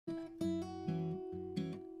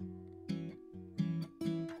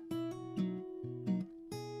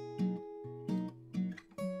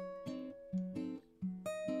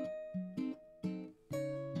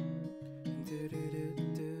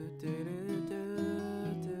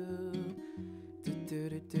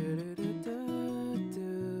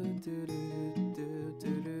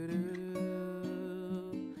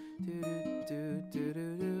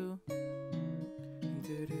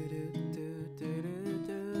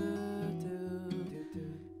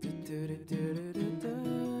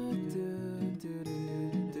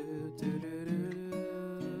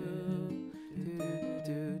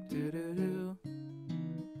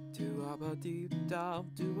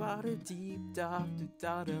ba da deep da do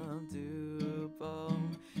da dum do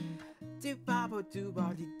bum. Do ba ba do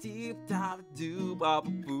ba dee deep da do ba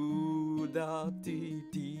ba boo da dee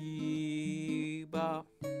dee ba.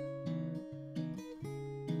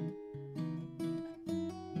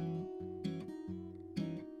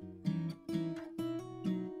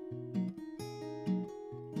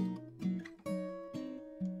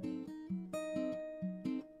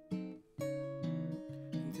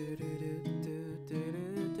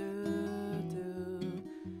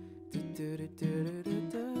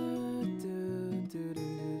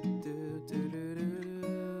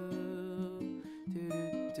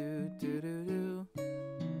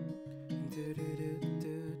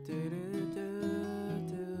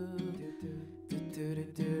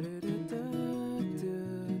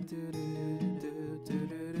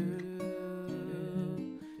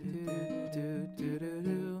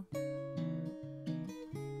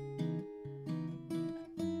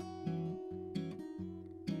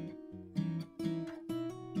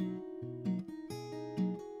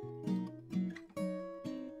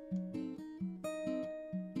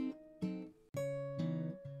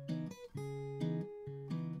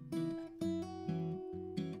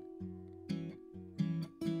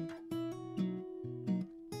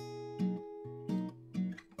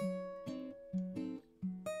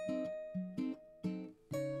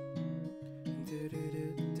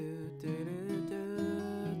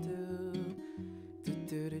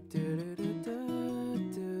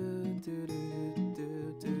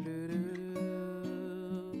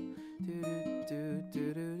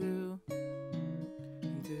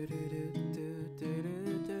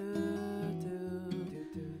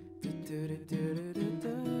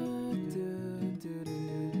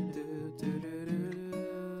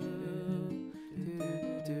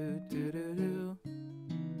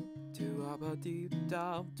 Deep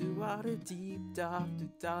down, do out a deep down, do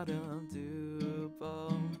da dum do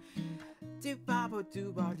bum. Do ba ba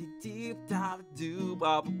do ba dee deep down, do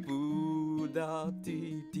ba ba boo da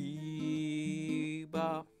dee dee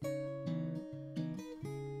ba.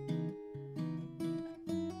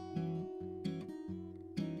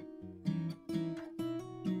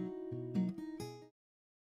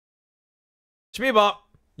 SHMEBOP!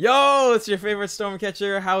 Yo, it's your favorite storm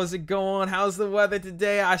catcher. How's it going? How's the weather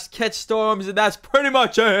today? I catch storms and that's pretty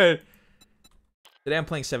much it. Today I'm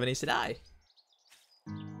playing 7 Days to Die.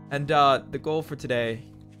 And the goal for today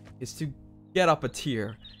is to get up a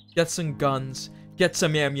tier, get some guns, get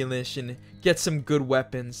some ammunition, get some good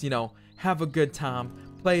weapons, you know, have a good time,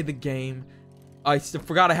 play the game. I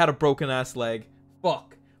forgot I had a broken ass leg.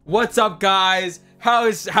 Fuck. What's up, guys? How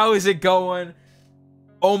is it going?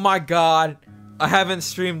 Oh my god. I haven't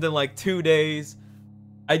streamed in like 2 days.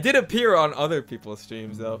 I did appear on other people's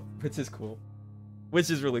streams though, which is cool. Which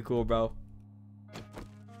is really cool, bro.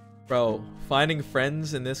 Bro, finding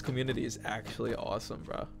friends in this community is actually awesome,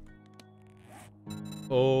 bro.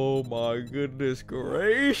 Oh my goodness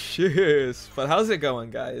gracious. But how's it going,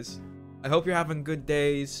 guys? I hope you're having good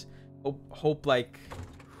days. Hope like,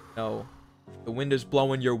 you know, the wind is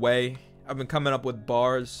blowing your way. I've been coming up with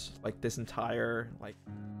bars like this entire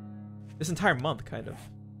month, kind of.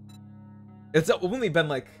 It's only been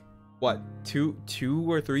like, what, two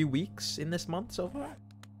or 3 weeks in this month so far?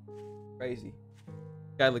 Crazy.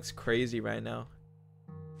 Guy looks crazy right now.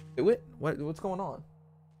 What's going on?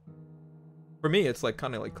 For me, it's like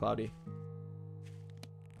kind of like cloudy.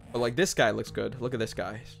 But like this guy looks good. Look at this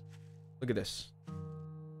guy. Look at this.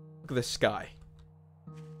 Look at this sky.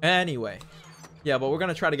 Anyway. Yeah, but we're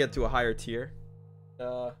gonna try to get to a higher tier.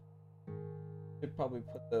 Should probably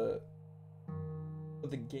put the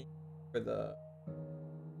game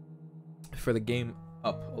for the game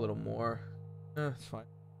up a little more. It's fine.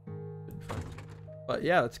 But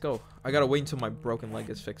yeah, let's go. I gotta wait until my broken leg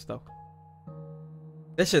is fixed though.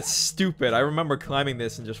 This shit's stupid. I remember climbing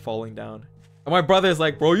this and just falling down. And my brother's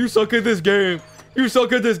like, bro, you suck at this game. You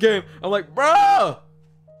suck at this game. I'm like, bro.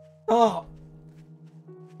 Oh.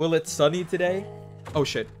 Will it sunny today? Oh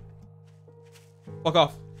shit. Fuck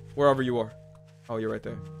off. Wherever you are. Oh, you're right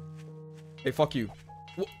there. Hey, fuck you.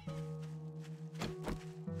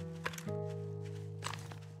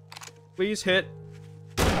 Please hit.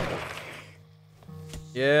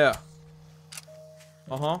 Yeah.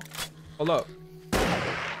 Uh-huh. Hold up.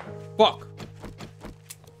 Fuck.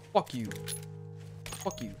 Fuck you.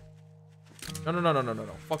 Fuck you. No.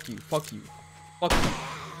 Fuck you. Fuck you. Fuck you.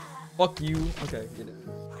 Fuck you. Okay, get it.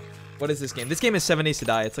 What is this game? This game is 7 Days to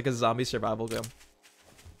Die. It's like a zombie survival game.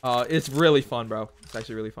 It's really fun, bro. It's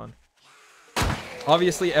actually really fun.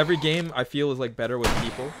 Obviously, every game I feel is like better with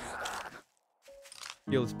people.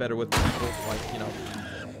 I feel it's better with people, like, you know,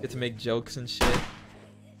 get to make jokes and shit.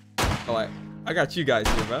 Oh, I got you guys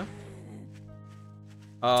here,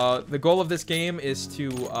 bro. The goal of this game is to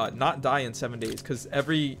not die in 7 days, because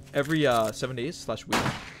every 7 days / week,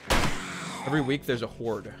 every week there's a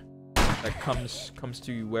horde that comes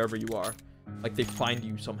to you wherever you are. Like they find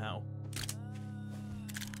you somehow.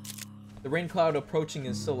 The rain cloud approaching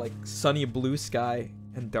is still like sunny blue sky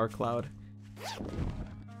and dark cloud.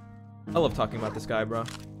 I love talking about this guy, bro.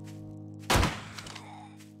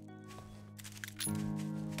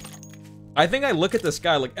 I think I look at the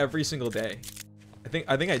sky like every single day. I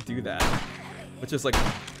think I do that, which is like,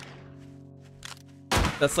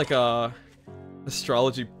 that's like a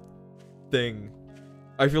astrology thing.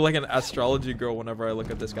 I feel like an astrology girl whenever I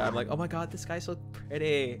look at this guy. I'm like, oh my god, this guy's so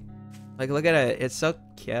pretty. Like, look at it, it's so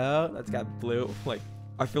cute. It's got blue. Like,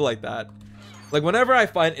 I feel like that. Like, whenever I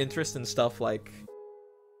find interest in stuff like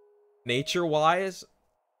nature-wise,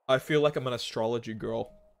 I feel like I'm an astrology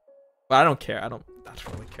girl. But I don't care. I don't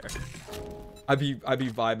really care. I be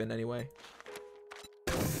vibing anyway.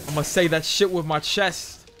 I'm gonna say that shit with my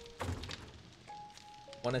chest.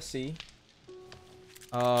 Wanna see?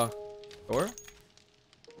 Or? Are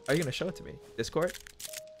you gonna show it to me? Discord?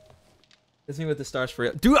 Hits me with the stars for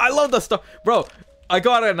real. Dude, I love the star. Bro, I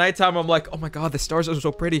go out at nighttime. I'm like, oh my god, the stars are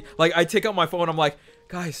so pretty. Like, I take out my phone. I'm like,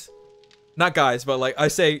 guys. Not guys, but like, I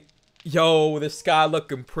say, yo, the sky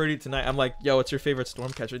looking pretty tonight. I'm like, yo, what's your favorite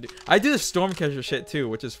storm catcher? Dude, I do the storm catcher shit too,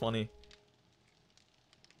 which is funny.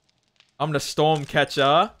 I'm the storm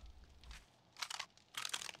catcher.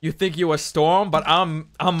 You think you a storm, but I'm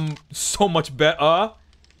so much better.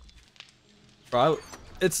 Bro,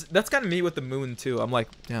 that's kind of me with the moon too. I'm like,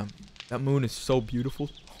 damn, that moon is so beautiful.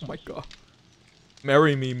 Oh my god.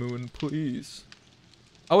 Marry me, moon, please.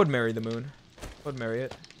 I would marry the moon. I would marry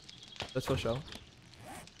it. That's for sure.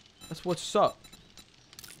 That's what's up.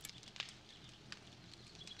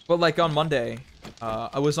 But like on Monday,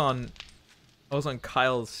 I was on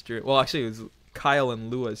Kyle's stream. Well, actually, it was Kyle and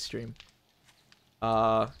Lua's stream.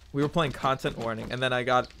 We were playing content warning, and then I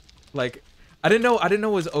got like, I didn't know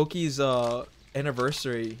it was Oki's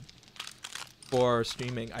anniversary for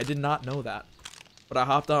streaming. I did not know that, but I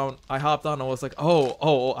hopped on. I was like,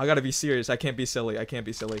 oh, I gotta be serious. I can't be silly.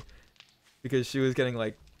 Because she was getting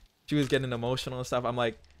emotional and stuff. I'm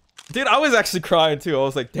like, dude, I was actually crying too. I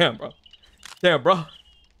was like, damn, bro,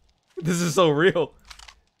 this is so real,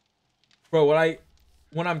 bro.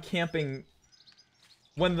 When I'm camping,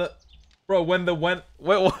 when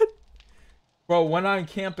I'm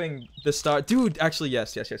camping, the star, dude, actually,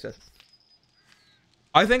 yes.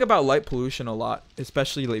 I think about light pollution a lot,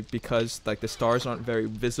 especially like because like the stars aren't very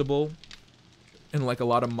visible in like a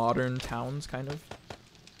lot of modern towns, kind of,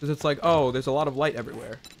 because it's like, oh, there's a lot of light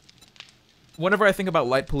everywhere. Whenever I think about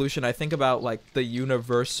light pollution, I think about like the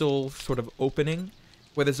universal sort of opening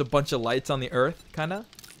where there's a bunch of lights on the earth, kind of.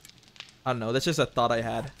 I don't know, that's just a thought I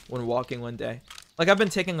had when walking one day. Like, I've been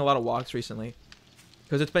taking a lot of walks recently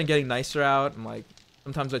because it's been getting nicer out, and like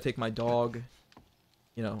sometimes I take my dog,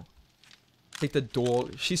 you know, take the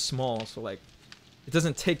dog. She's small, so like it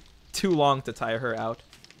doesn't take too long to tire her out.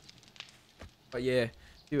 But yeah,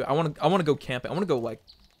 dude, I want to go camping. I want to go, like,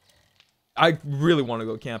 I really want to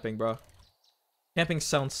go camping, bro. Camping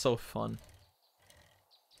sounds so fun.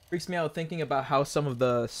 Freaks me out thinking about how some of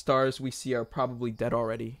the stars we see are probably dead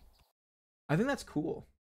already. I think that's cool.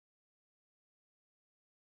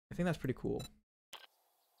 I think that's pretty cool.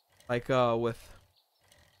 Like,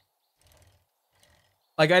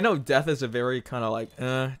 like, I know death is a very kind of, like,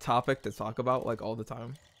 topic to talk about, like, all the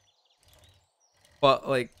time. But,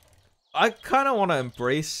 like, I kind of want to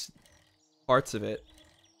embrace parts of it.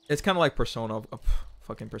 It's kind of like Persona.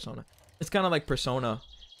 Fucking Persona. It's kind of like Persona.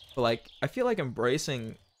 But, like, I feel like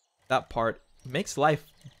embracing that part makes life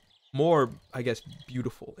more, I guess,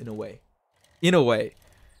 beautiful in a way.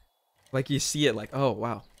 Like, you see it like, oh,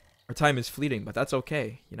 wow. Our time is fleeting, but that's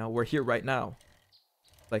okay. You know, we're here right now.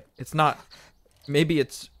 Like, it's not... Maybe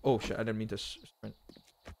it's... Oh, shit, I didn't mean to sprint.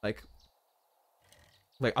 Like,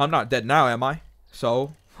 I'm not dead now, am I?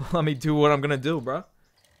 So, let me do what I'm gonna do, bro.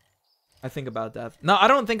 I think about death. No, I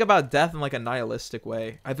don't think about death in, like, a nihilistic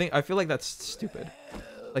way. I feel like that's stupid.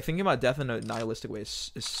 Like, thinking about death in a nihilistic way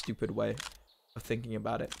is a stupid way of thinking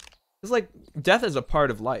about it. It's like, death is a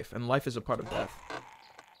part of life, and life is a part of death.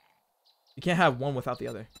 You can't have one without the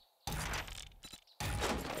other.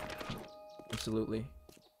 Absolutely.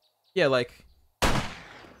 Yeah, like...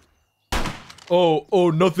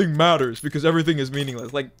 Oh, nothing matters because everything is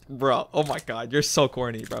meaningless. Like, bro, oh my god, you're so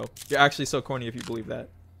corny, bro. You're actually so corny if you believe that.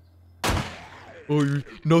 Oh,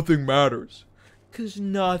 nothing matters. Cause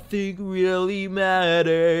nothing really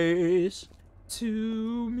matters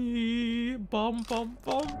to me. Bum, bum,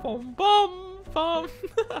 bum, bum, bum, bum.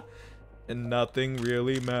 and nothing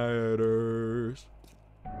really matters.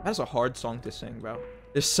 That's a hard song to sing, bro.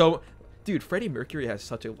 There's so, dude, Freddie Mercury has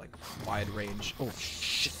such a like wide range. Oh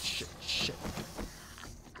shit.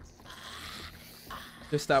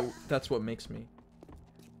 Just that's what makes me.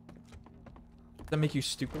 Does that make you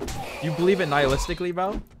stupid? You believe it nihilistically,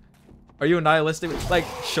 bro? Are you a nihilistic? Like,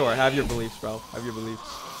 sure, have your beliefs, bro. Have your beliefs.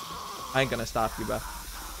 I ain't gonna stop you, bro.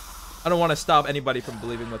 I don't want to stop anybody from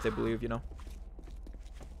believing what they believe, you know?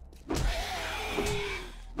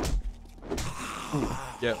 Ooh,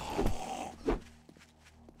 yeah.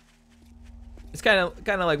 It's kind of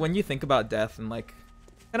like when you think about death in like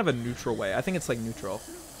kind of a neutral way. I think it's like neutral.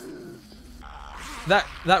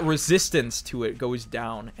 That resistance to it goes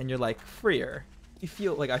down, and you're like freer. You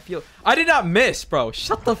feel like I did not miss, bro.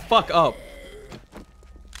 Shut the fuck up.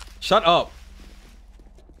 Shut up.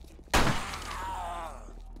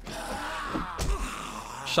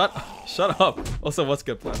 Shut up. Also, what's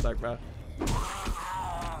good, Plantac, bro?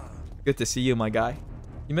 Good to see you, my guy.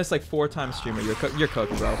 You missed like 4 times streamer. You're cooked,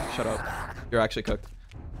 bro. Shut up. You're actually cooked.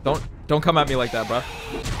 Don't come at me like that, bro.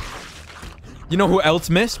 You know who else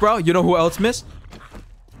missed, bro? You know who else missed?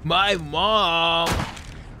 My mom.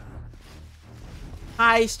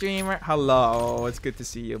 Hi, streamer. Hello. It's good to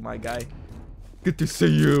see you, my guy. Good to see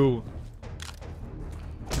you.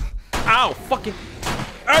 Ow, fucking.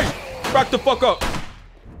 Hey, back the fuck up.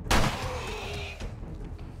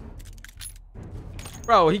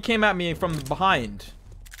 Bro, he came at me from behind.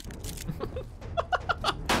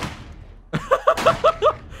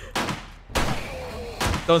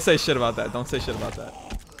 Don't say shit about that. Don't say shit about that.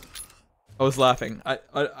 I was laughing. I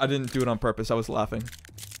didn't do it on purpose. I was laughing.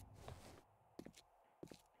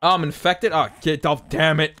 Oh, I'm infected? Oh, get off.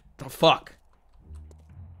 Damn it. The fuck.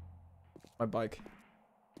 My bike.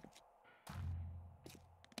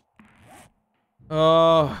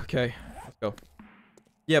 Oh, okay. Let's go.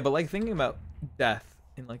 Yeah, but like thinking about death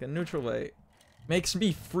in like a neutral way makes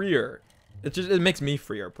me freer. It makes me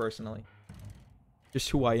freer personally. Just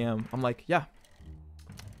who I am. I'm like, yeah.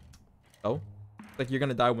 So? Like you're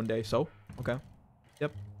gonna die one day, so? Okay.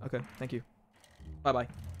 Yep. Okay. Thank you. Bye-bye.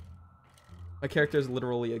 My character is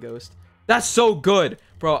literally a ghost. That's so good,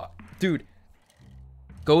 bro. Dude.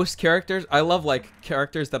 Ghost characters. I love like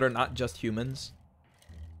characters that are not just humans.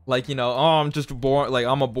 Like, you know, oh, I'm just boring. Like,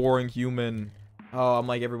 I'm a boring human. Oh, I'm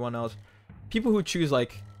like everyone else. People who choose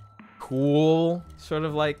like cool, sort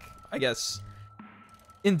of like, I guess,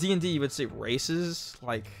 in D&D you would say races,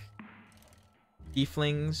 like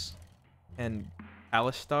tieflings and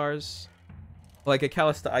Alistars. Like a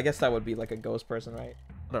Calistar, I guess that would be like a ghost person, right?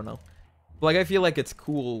 I don't know. But like I feel like it's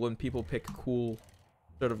cool when people pick cool,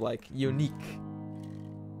 sort of like unique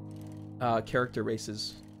character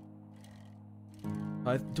races.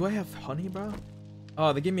 Do I have honey, bro?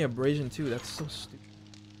 Oh, they gave me abrasion too. That's so stupid.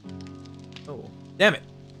 Oh, damn it.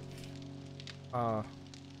 No.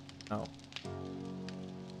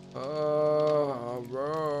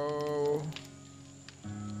 Bro.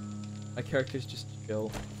 My character's just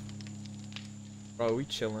chill. Bro, we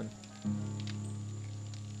chilling.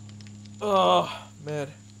 Oh, man.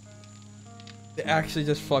 They actually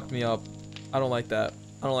just fucked me up. I don't like that.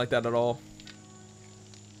 I don't like that at all.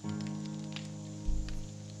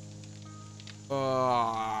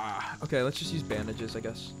 Okay, let's just use bandages, I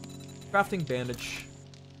guess. Crafting bandage.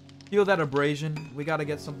 Heal that abrasion. We gotta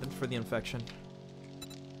get something for the infection.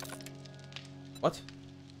 What?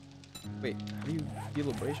 Wait, how do you heal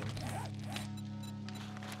abrasion?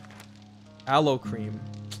 Aloe cream.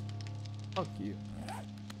 Fuck you.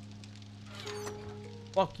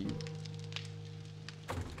 Fuck you.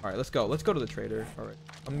 Alright, let's go. Let's go to the trader. Alright.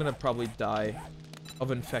 I'm gonna probably die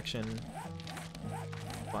of infection.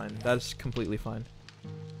 Fine. That's completely fine.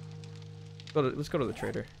 Let's go to the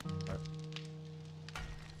trader. All right.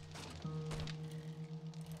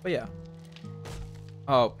 But yeah.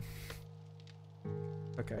 Oh.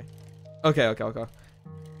 Okay. Okay.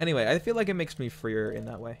 Anyway, I feel like it makes me freer in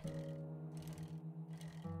that way.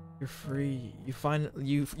 You're free. You find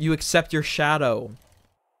you accept your shadow,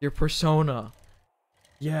 your persona.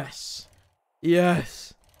 Yes.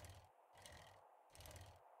 Yes.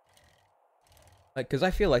 Like, cause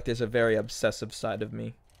I feel like there's a very obsessive side of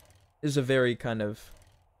me. There's a very kind of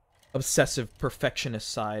obsessive perfectionist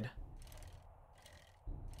side.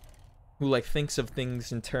 Who like thinks of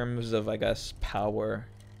things in terms of, I guess, power.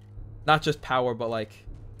 Not just power, but like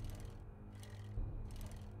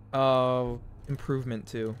improvement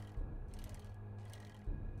too.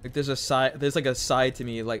 Like there's like a side to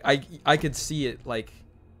me, like I could see it like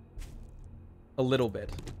a little bit.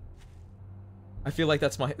 I feel like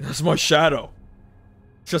that's my shadow.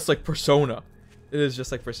 Just like Persona. It is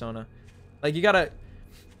just like Persona. Like you gotta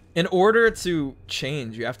In order to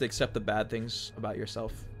change, you have to accept the bad things about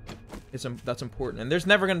yourself. That's important. And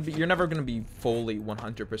you're never gonna be fully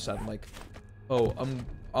 100% like, oh, I'm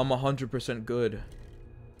 100% good.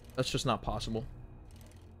 That's just not possible.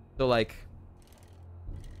 So like,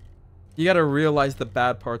 you gotta realize the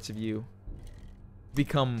bad parts of you,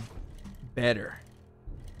 become better.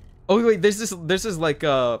 Oh wait, there's this like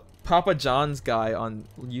Papa John's guy on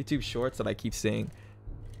YouTube Shorts that I keep seeing.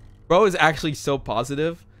 Bro is actually so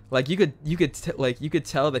positive. Like you could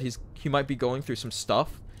tell that he might be going through some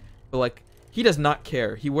stuff, but like he does not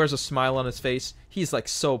care. He wears a smile on his face. He's like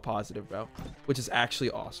so positive, bro, which is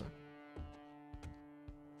actually awesome.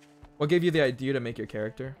 What gave you the idea to make your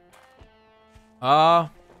character? Well,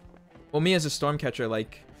 me as a Stormcatcher,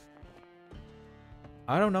 like,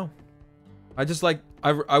 I don't know. I just like,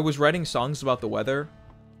 I was writing songs about the weather,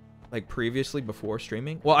 like previously before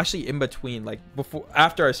streaming. Well, actually in between, like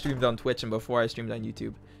after I streamed on Twitch and before I streamed on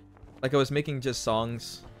YouTube. Like I was making just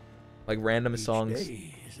songs, like random songs,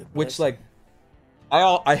 which like,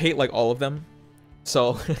 I hate like all of them.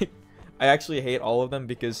 So I actually hate all of them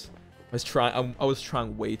because I was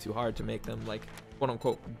trying way too hard to make them like quote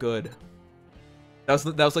unquote good. That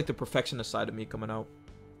was like the perfectionist side of me coming out.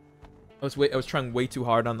 I was trying way too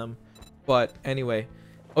hard on them. But anyway,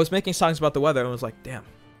 I was making songs about the weather and I was like, damn,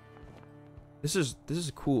 this is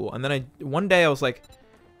cool. And then one day I was like,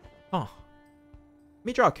 huh, let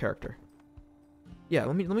me draw a character. Yeah,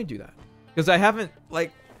 let me do that. Because I haven't,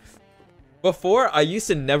 like, before I used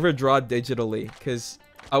to never draw digitally because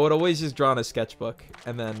I would always just draw in a sketchbook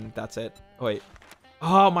and then that's it. Oh, wait.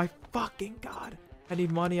 Oh my fucking god. I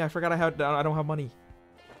need money. I forgot I don't have money.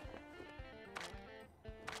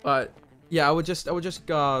 But yeah, I would just do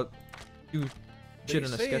shit in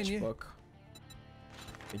a sketchbook.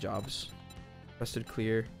 Okay, jobs. Rested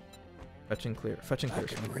clear. Fetching clear. Fetching clear.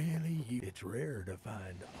 It's rare to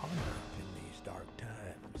find honor in these dark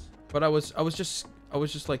times. But I was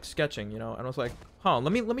just like sketching, you know, and I was like, huh,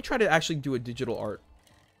 let me try to actually do a digital art.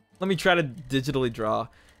 Let me try to digitally draw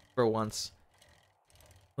for once.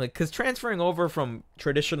 Like, cause transferring over from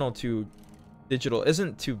traditional to digital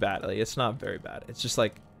isn't too bad. Like, it's not very bad. It's just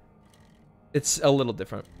like, it's a little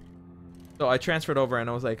different. So I transferred over and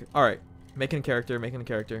I was like, all right, making a character.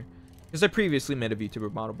 Because I previously made a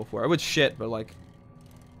VTuber model before. I was shit, but like,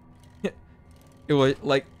 it was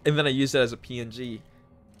like, and then I used it as a PNG.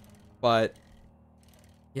 But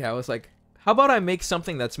yeah, I was like, how about I make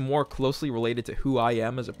something that's more closely related to who I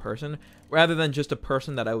am as a person, rather than just a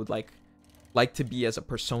person that I would like to be as a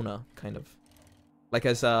persona, kind of, like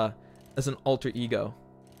as an alter ego.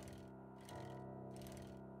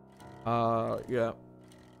 Yeah,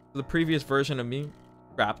 the previous version of me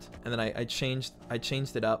scrapped, and then I changed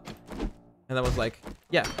it up, and I was like,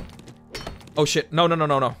 yeah, oh shit,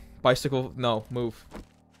 no, bicycle, no, move.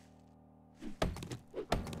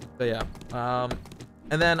 So yeah,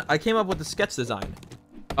 and then I came up with the sketch design.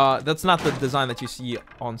 That's not the design that you see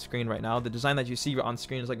on screen right now. The design that you see on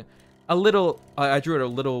screen is like a little, I drew it a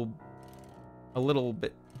little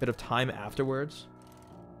bit of time afterwards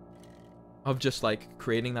of just like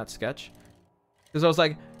creating that sketch, because I was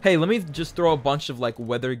like, hey, let me just throw a bunch of like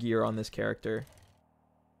weather gear on this character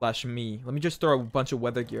slash me. Let me just throw a bunch of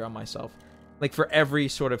weather gear on myself, like for every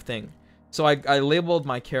sort of thing. So I labeled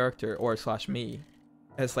my character or slash me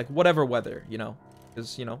as like whatever weather, you know,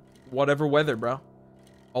 because, you know, whatever weather, bro,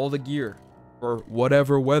 all the gear for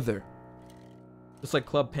whatever weather. Just like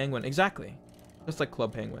Club Penguin. Exactly. Just like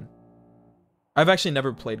Club Penguin. I've actually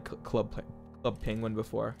never played Club Penguin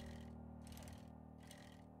before.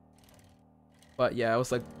 But yeah, I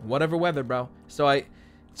was like, whatever weather, bro. So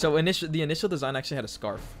the initial design actually had a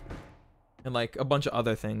scarf. And like a bunch of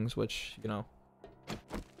other things, which, you know,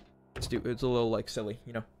 it's a little like silly,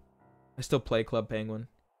 you know. I still play Club Penguin.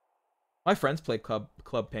 My friends play Club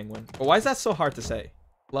Penguin. But why is that so hard to say?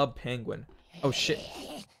 Club Penguin. Oh shit.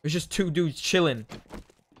 There's just two dudes chilling.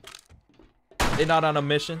 They're not on a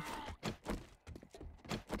mission.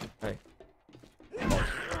 Hey.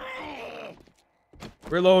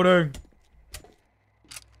 Reloading.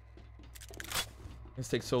 This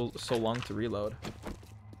takes so long to reload.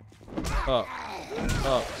 Oh.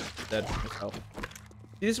 Oh. Dead. Myself.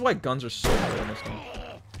 See, this is why guns are so good in this game.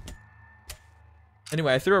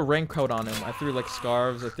 Anyway, I threw a raincoat on him. I threw like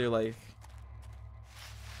scarves. I threw like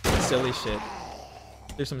silly shit.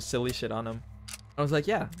 There's some silly shit on him. I was like,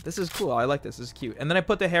 yeah, this is cool. I like this. This is cute. And then I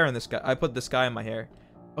put the hair in this guy. I put the sky in my hair.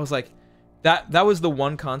 I was like, that was the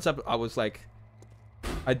one concept I was like,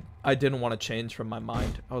 I didn't want to change from my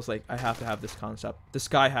mind. I was like, I have to have this concept. The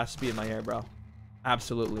sky has to be in my hair, bro.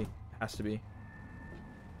 Absolutely. It has to be.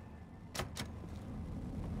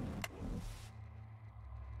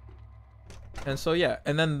 And so yeah,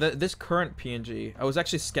 and then this current PNG, I was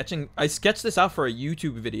actually sketching. I sketched this out for a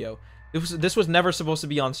YouTube video. This was never supposed to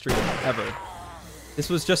be on stream ever. This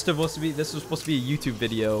was just supposed to be. This was supposed to be a YouTube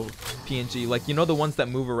video PNG, like you know the ones that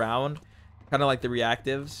move around, kind of like the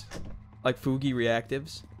reactives, like Fugi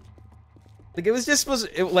reactives. Like it was just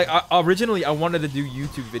supposed to, originally I wanted to do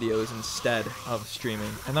YouTube videos instead of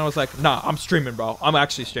streaming, and then I was like, nah, I'm streaming, bro. I'm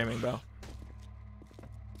actually streaming, bro.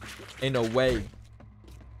 Ain't no way.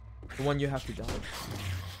 The one you have to dodge.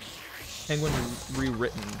 Penguin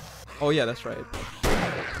rewritten. Oh yeah, that's right.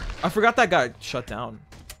 I forgot that got shut down.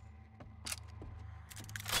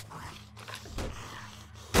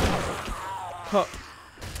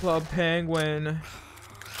 Club Penguin.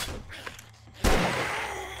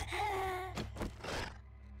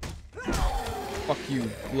 Fuck you,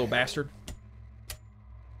 little bastard.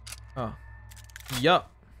 Oh.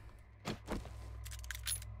 Yup.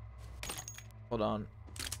 Hold on.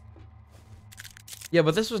 Yeah,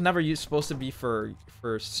 but this was never supposed to be for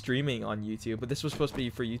streaming on YouTube, but this was supposed to be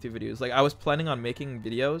for YouTube videos. Like I was planning on making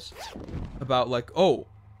videos about like, oh,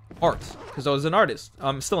 art, because I was an artist.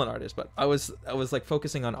 I'm still an artist, but I was like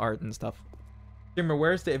focusing on art and stuff. Streamer,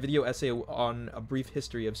 where's the video essay on a brief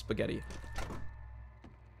history of spaghetti?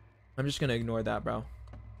 I'm just gonna ignore that, bro.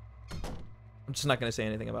 I'm just not gonna say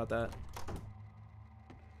anything about that.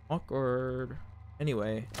 Awkward.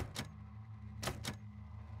 Anyway.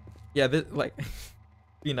 Yeah, this like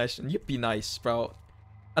be nice. You be nice, bro.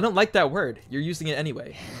 I don't like that word. You're using it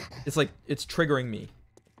anyway. It's like it's triggering me.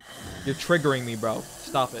 You're triggering me, bro.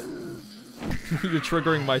 Stop it. You're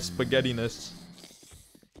triggering my spaghetti-ness.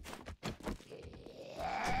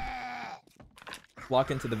 Walk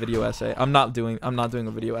into the video essay. I'm not doing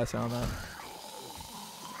a video essay on that.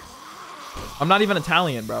 I'm not even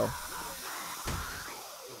Italian, bro.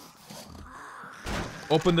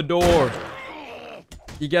 Open the door.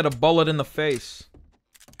 You get a bullet in the face.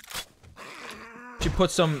 She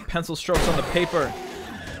put some pencil strokes on the paper.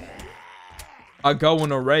 I go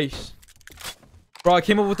in a race. Bro, I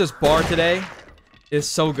came up with this bar today. It's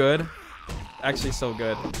so good. Actually so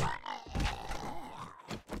good.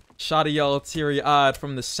 Shotty y'all teary-eyed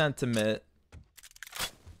from the sentiment.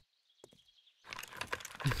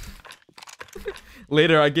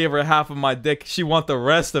 Later, I gave her half of my dick. She want the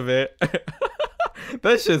rest of it.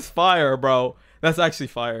 That shit's fire, bro. That's actually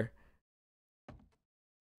fire.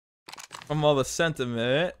 From all the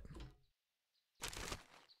sentiment.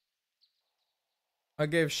 I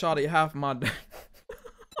gave Shotty half my dick.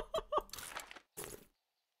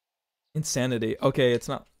 Insanity. Okay, it's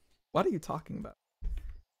not. What are you talking about?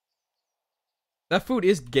 That food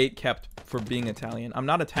is gate kept for being Italian. I'm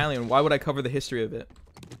not Italian. Why would I cover the history of it?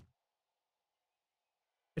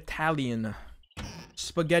 Italian.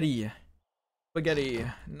 Spaghetti. Spaghetti.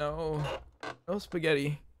 No. No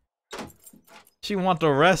spaghetti. She want the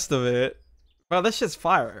rest of it. Bro, that shit's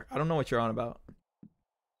fire. I don't know what you're on about.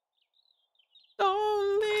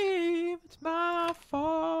 Don't leave. It's my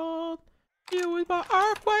fault. It was my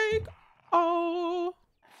earthquake. Oh.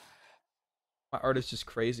 My art is just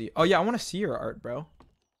crazy. Oh yeah, I want to see your art, bro.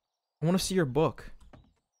 I want to see your book.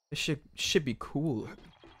 This should be cool.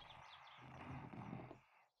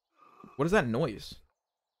 What is that noise?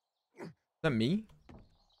 Is that me?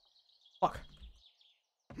 Fuck.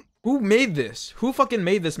 Who made this? Who fucking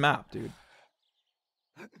made this map, dude?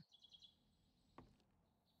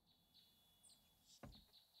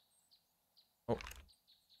 Oh.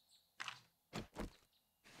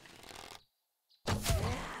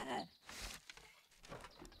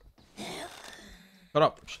 Shut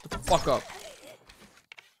up. Shut the fuck up.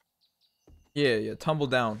 Yeah, tumble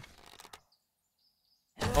down.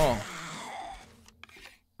 Oh.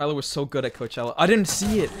 Tyler was so good at Coachella. I didn't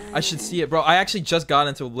see it. I should see it, bro. I actually just got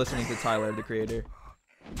into listening to Tyler, the creator.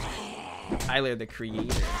 Tyler, the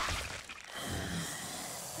creator.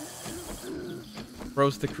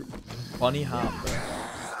 Bro's the funny hop, bro.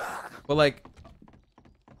 But like,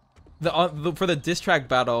 for the diss track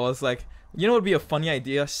battle, I was like, you know what would be a funny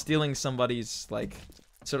idea? Stealing somebody's like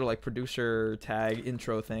sort of like producer tag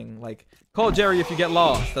intro thing. Like, call Jerry if you get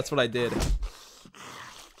lost. That's what I did.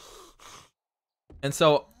 And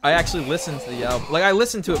so I actually listened to the album. Like I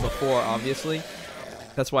listened to it before, obviously.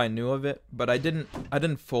 That's why I knew of it, but I didn't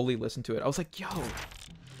fully listen to it. I was like, yo.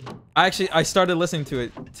 I started listening to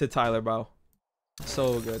it to Tyler, bro.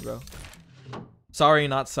 So good, bro. Sorry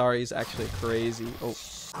Not Sorry is actually crazy. Oh.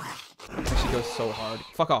 Actually goes so hard.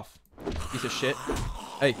 Fuck off. Piece of shit.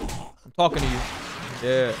 Hey, I'm talking to you.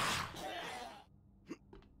 Yeah.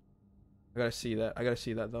 I gotta see that. I gotta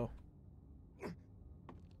see that though.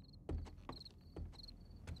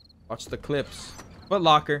 Watch the clips. What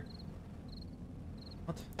locker?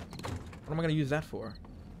 What? What am I gonna use that for?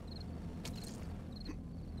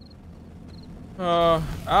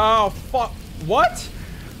 Oh, fuck. What?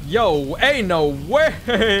 Yo, ain't no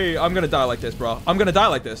way. I'm gonna die like this, bro. I'm gonna die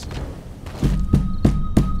like this.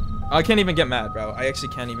 I can't even get mad, bro. I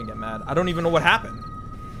actually can't even get mad. I don't even know what happened.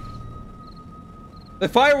 The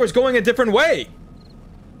fire was going a different way.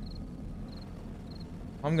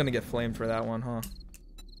 I'm gonna get flamed for that one, huh?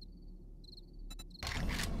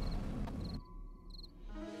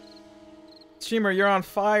 Streamer, you're on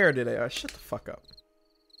fire today. Oh, shut the fuck up.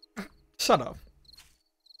 Shut up.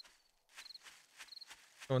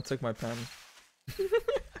 Someone took my pen.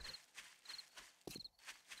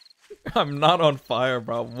 I'm not on fire,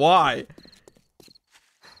 bro. Why?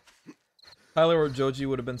 Tyler or Joji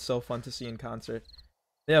would have been so fun to see in concert.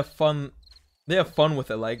 They have fun. They have fun with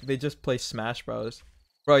it. Like, they just play Smash Bros.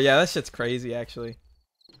 Bro, yeah, that shit's crazy, actually.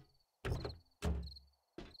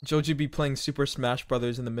 Joji be playing Super Smash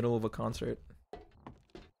Brothers in the middle of a concert.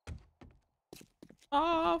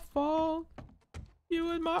 I fall.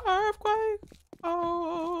 You in my earthquake.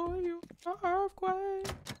 Oh, you my earthquake.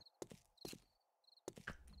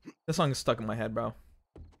 This song is stuck in my head, bro.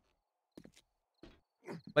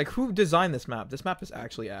 Like, who designed this map? This map is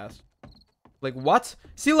actually ass. Like, what?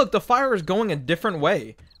 See, look, the fire is going a different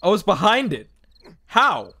way. I was behind it.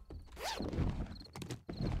 How?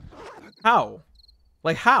 How?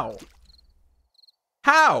 Like, how?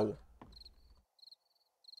 How?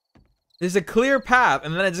 There's a clear path,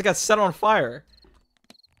 and then it just got set on fire.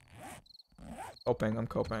 Coping, I'm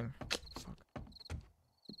coping. Fuck.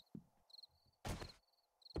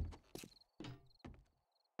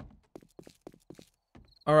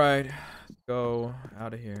 Alright, go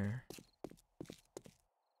out of here.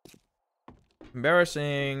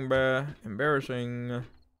 Embarrassing, bruh. Embarrassing.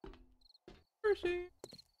 Embarrassing.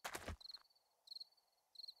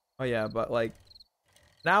 Oh yeah, but like,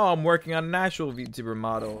 now I'm working on an actual VTuber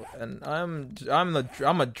model, and I'm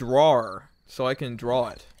a drawer, so I can draw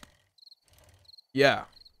it. Yeah.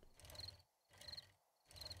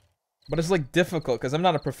 But it's like difficult because I'm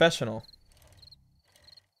not a professional.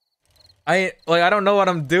 I don't know what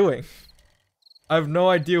I'm doing. I have no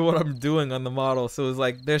idea what I'm doing on the model, so it's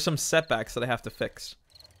like there's some setbacks that I have to fix.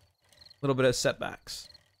 A little bit of setbacks.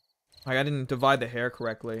 Like, I didn't divide the hair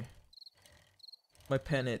correctly. My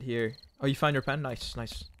pen hit here. Oh, you found your pen? Nice,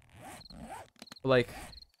 nice. But like,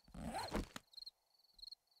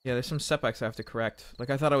 yeah, there's some setbacks I have to correct. Like,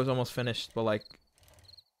 I thought I was almost finished, but like,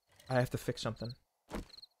 I have to fix something.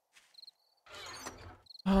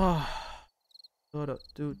 Oh. And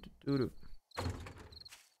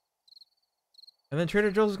then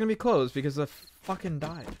Trader Joe's is gonna be closed because I fucking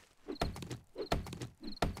died.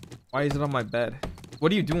 Why is it on my bed?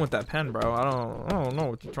 What are you doing with that pen, bro? I don't know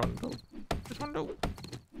what you're trying to do. What you trying to do?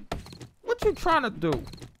 What you trying to do?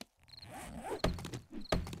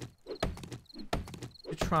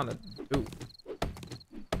 What you trying to do?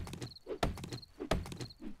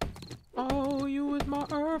 Oh, you was my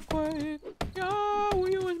earthquake. Oh,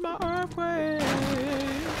 you was my earthquake.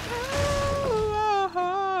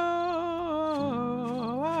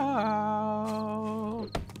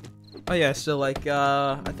 Oh yeah, so like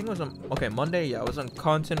I think it was on Monday. Yeah, I was on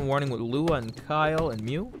content warning with Lua and Kyle and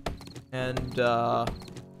Mew, and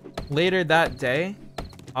later that day,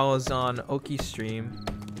 I was on Oki's stream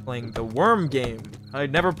playing the worm game.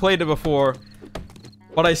 I'd never played it before,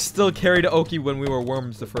 but I still carried Oki when we were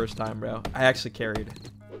worms the first time, bro. I actually carried.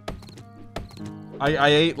 I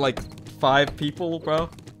ate like 5 people, bro.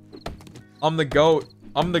 I'm the goat.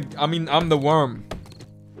 I'm the worm.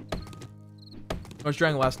 I was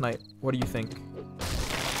drawing last night. What do you think?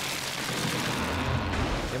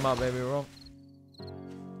 Come on, baby, roll.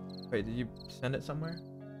 Wait, did you send it somewhere?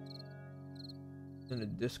 In the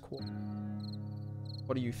Discord.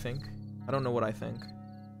 What do you think? I don't know what I think.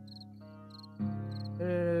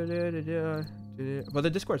 But the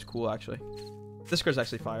Discord's cool, actually. Discord's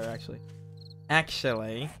actually fire, actually.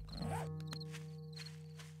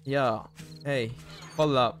 Yeah. Hey,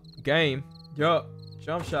 hold up. Game. Yo.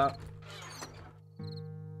 Jump shot.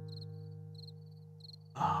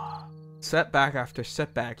 Setback after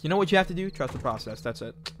setback. You know what you have to do? Trust the process. That's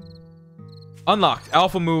it. Unlocked.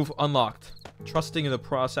 Alpha move unlocked. Trusting in the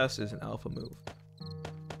process is an alpha move.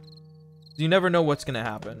 You never know what's gonna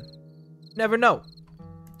happen. Never know.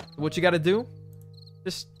 What you gotta do?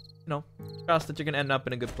 Just, you know, trust that you're gonna end up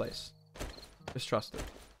in a good place. Just trust it.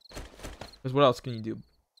 Because what else can you do?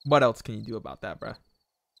 What else can you do about that, bruh?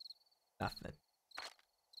 Nothing.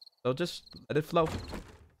 So just let it flow.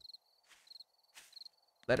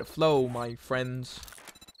 Let it flow, my friends.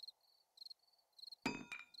 You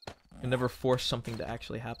can never force something to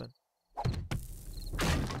actually happen.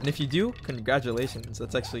 And if you do, congratulations.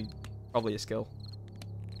 That's actually probably a skill.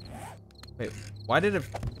 Wait, why is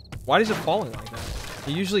it falling like that?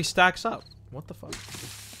 It usually stacks up. What the fuck? I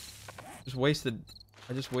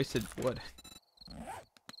just wasted wood.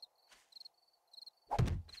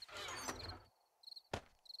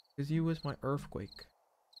 Cause you was my earthquake.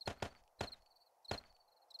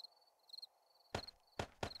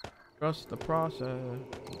 Trust the process.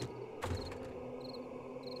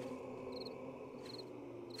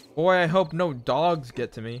 Boy, I hope no dogs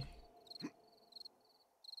get to me.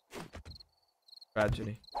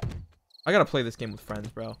 Tragedy. I gotta play this game with friends,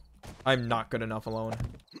 bro. I'm not good enough alone.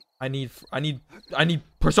 I need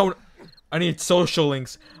persona. I need social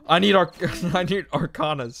links. I need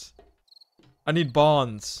arcanas. I need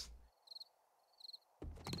bonds.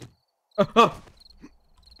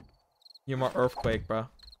 You're my earthquake, bro.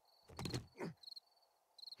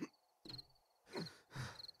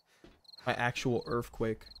 My actual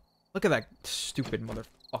earthquake. Look at that stupid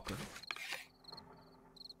motherfucker.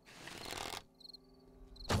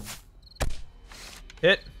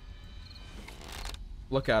 Hit.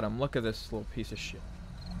 Look at him. Look at this little piece of shit.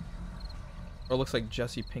 Or it looks like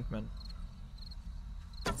Jesse Pinkman.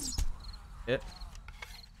 Hit.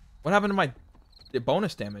 What happened to my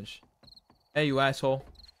bonus damage? Hey, you asshole.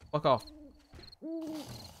 Fuck off. You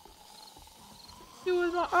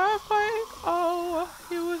was my earthquake. Oh,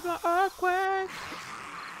 you was my earthquake.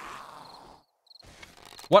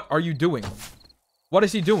 What are you doing? What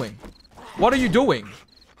is he doing? What are you doing?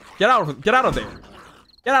 Get out of there. Get out of there.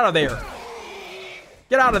 Get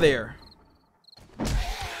out of there.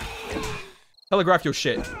 Telegraph your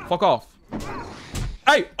shit. Fuck off.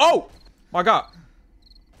 Hey, oh my god.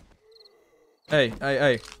 Hey,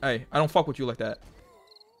 I don't fuck with you like that.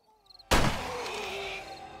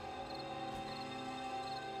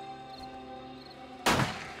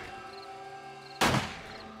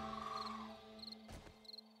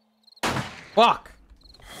 Fuck!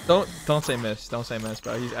 Don't say miss. Don't say miss,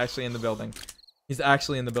 bro. He's actually in the building. He's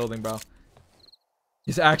actually in the building, bro.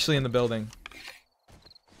 He's actually in the building.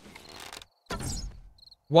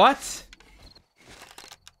 What?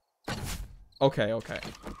 Okay. What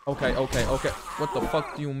the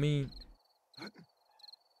fuck do you mean?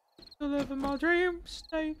 To live in my dream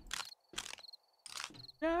state.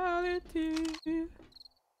 Reality.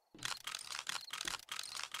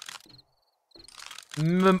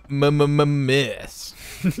 Miss.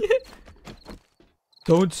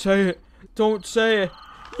 Don't say it. Don't say it.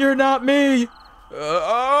 You're not me.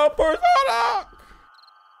 Persona.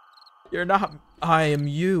 You're not. I am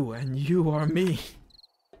you, and you are me.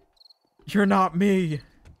 You're not me.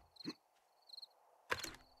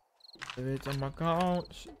 It's on my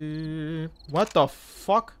couch. What the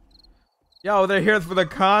fuck? Yo, they're here for the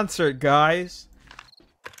concert, guys.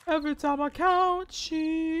 Every time I count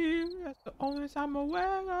you, that's the only time I'm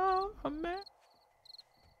aware of a man.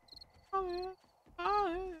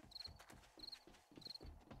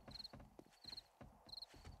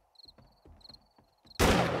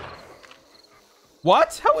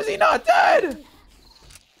 What? How is he not dead?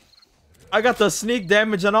 I got the sneak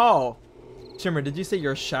damage and all. Shimmer, did you say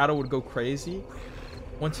your shadow would go crazy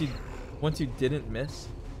once you didn't miss?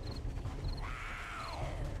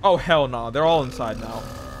 Oh hell no, they're all inside now.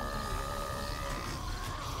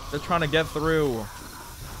 They're trying to get through.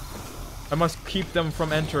 I must keep them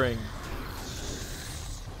from entering.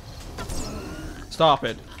 Stop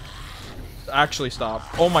it. Actually stop.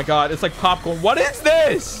 Oh my god, it's like popcorn. What is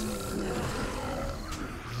this?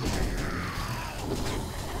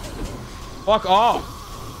 Fuck off.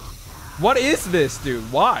 What is this, dude?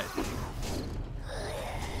 Why?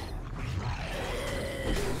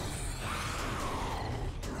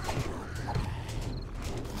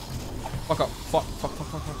 Fuck up. Fuck.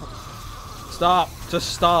 Stop.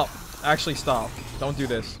 Just stop. Actually stop. Don't do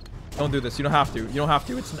this. Don't do this. You don't have to. You don't have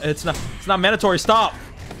to. It's not mandatory. Stop.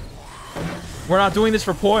 We're not doing this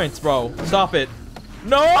for points, bro. Stop it.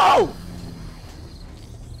 No!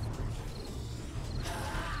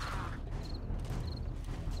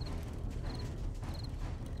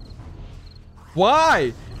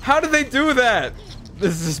 Why? How did they do that?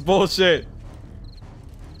 This is bullshit.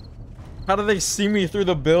 How did they see me through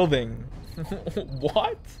the building?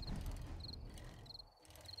 What?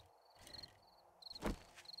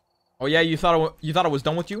 Oh yeah, you thought I was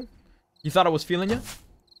done with you? You thought I was feeling you?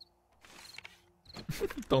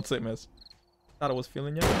 Don't say miss. Thought I was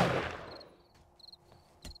feeling you?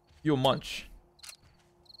 You a munch.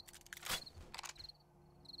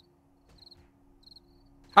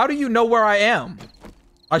 How do you know where I am?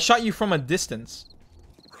 I shot you from a distance.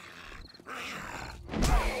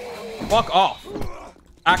 Fuck off.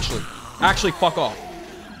 Actually fuck off.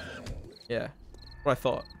 Yeah, what I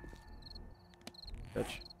thought.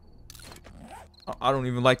 Bitch. I don't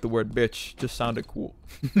even like the word bitch. Just sounded cool.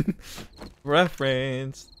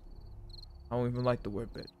 Reference. I don't even like the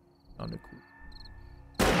word bitch. Sounded cool.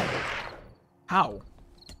 How?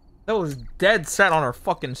 That was dead set on her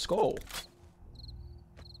fucking skull.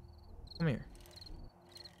 Come here.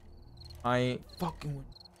 I ain't fucking with.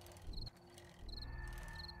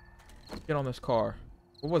 Get on this car.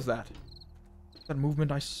 What was that? That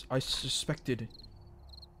movement I suspected.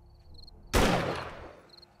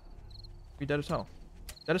 Be dead as hell.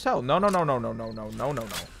 Dead as hell. No, no, no, no, no, no, no, no, no, no.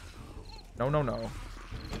 No, no, no.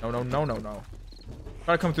 No, no, no, no, no.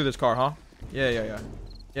 Try to come through this car, huh? Yeah, yeah, yeah.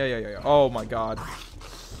 Yeah, yeah, yeah, yeah. Oh my god.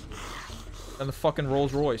 And the fucking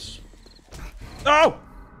Rolls Royce. Oh!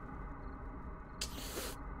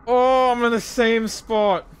 Oh, I'm in the same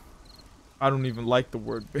spot. I don't even like the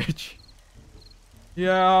word bitch.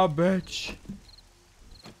 Yeah, bitch.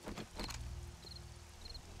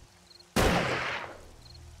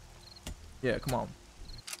 Yeah, come on.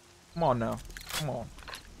 Come on now. Come on.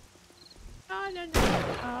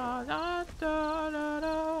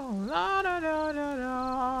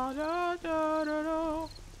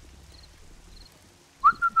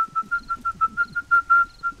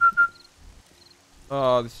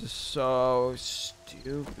 Oh, this is so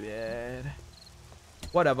stupid.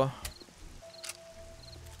 Whatever.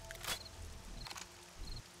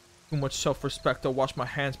 Too much self-respect to wash my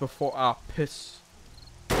hands before I piss.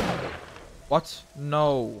 What?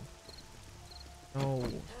 No. No.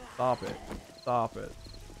 Stop it. Stop it.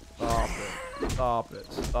 Stop it. Stop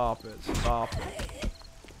it. Stop it. Stop it.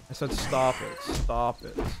 I said stop it. Stop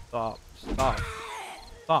it. Stop. Stop.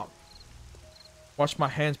 Stop. Wash my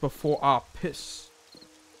hands before I piss.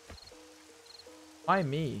 Why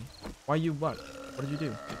me? Why you what? What did you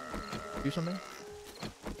do? Do something?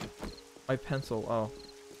 My pencil. Oh.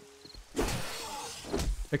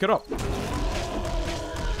 Pick it up.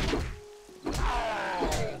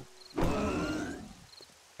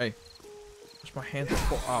 Hey. Wash my hands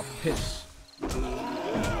before I piss.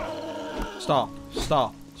 Stop.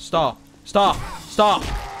 Stop. Stop. Stop. Stop.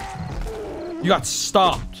 You got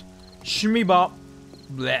stopped. SHMEBOP.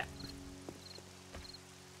 BLEH.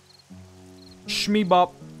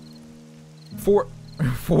 SHMEBOP.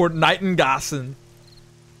 Fortnite.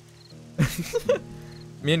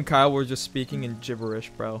 Me and Kyle were just speaking in gibberish,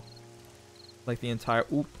 bro. Like the entire.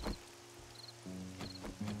 Oop.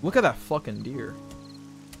 Look at that fucking deer.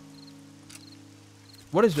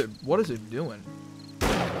 What is it? What is it doing?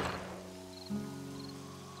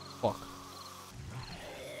 Fuck.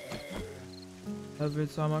 Every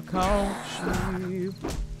time I call you.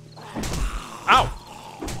 Ow!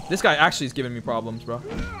 This guy actually is giving me problems, bro.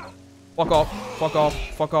 Fuck off. Fuck off.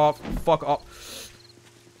 Fuck off. Fuck off.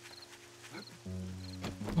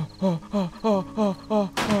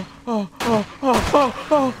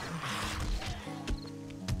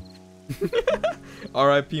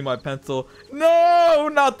 R.I.P. my pencil. No,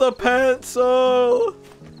 not the pencil.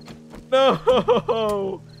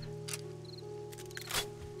 No.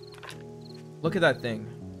 Look at that thing.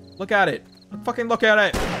 Look at it. Fucking look at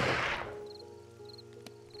it.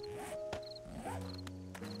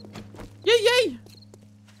 Yay, yay.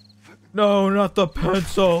 No, not the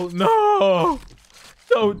pencil. No.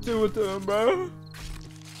 Don't do it to him, bro.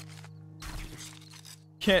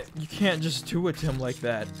 You can't just do it to him like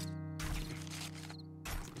that.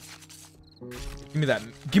 Give me that.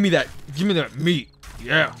 Give me that. Give me that meat.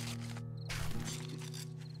 Yeah.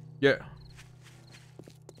 Yeah.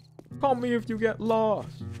 Call me if you get lost.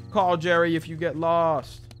 Call Jerry if you get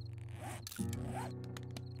lost. I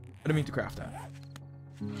didn't mean to craft that.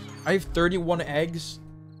 I have 31 eggs.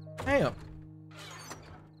 Damn.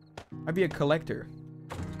 I'd be a collector.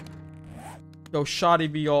 Yo, Shoddy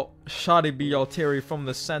be all Terry from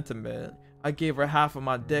the sentiment. I gave her half of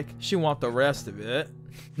my dick. She want the rest of it.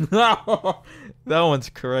 That one's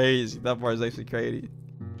crazy. That part is actually crazy.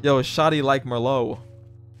 Yo, Shoddy like Merlot.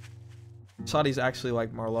 Shoddy's actually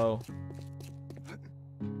like Merlot.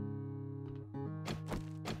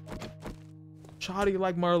 Shoddy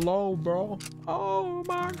like Merlot, bro. Oh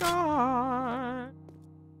my god.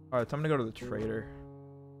 Alright, time to go to the trader.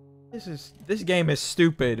 This game is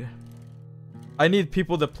stupid. I need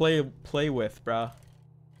people to play with, bro.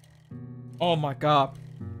 Oh my god.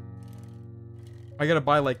 I gotta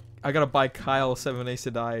buy Kyle 7 Ace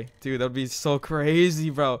to die. Dude, that'd be so crazy,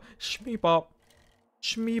 bro. SHMEBOP.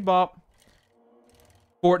 SHMEBOP.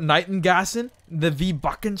 Fortnite the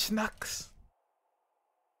V-Buckenschnucks.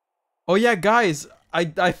 Oh yeah, guys.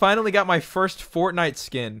 I finally got my first Fortnite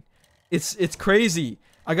skin. It's crazy.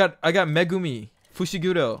 I got Megumi.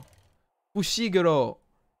 Fushiguro.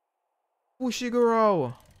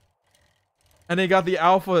 Fushiguro. And they got the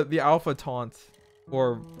alpha taunt.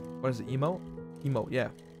 Or what is it? Emote? Emote, yeah.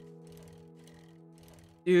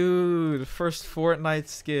 Dude, first Fortnite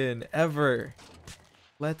skin ever.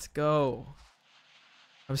 Let's go.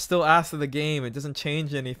 I'm still ass of the game. It doesn't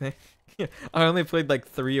change anything. I only played like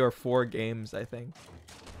 3 or 4 games, I think.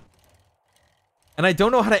 And I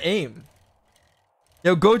don't know how to aim.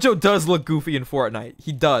 Yo, Gojo does look goofy in Fortnite.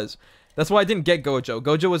 He does. That's why I didn't get Gojo.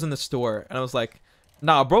 Gojo was in the store. And I was like,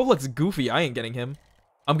 nah, bro looks goofy. I ain't getting him.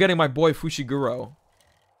 I'm getting my boy Fushiguro.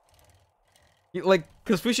 Like,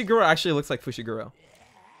 because Fushiguro actually looks like Fushiguro.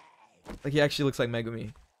 Like, he actually looks like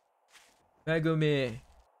Megumi. Megumi.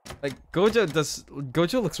 Like,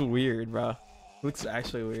 Gojo looks weird, bro. He looks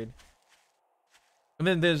actually weird. And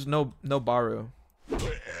then there's no Baru.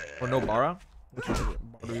 Or no Bara? Which one is it?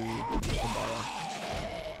 Baru. No Bara.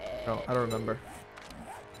 No, I don't remember.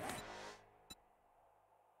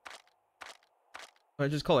 I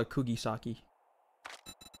just call her Kugisaki.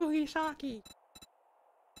 Kugisaki.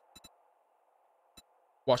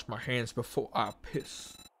 Wash my hands before I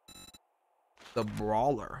piss. The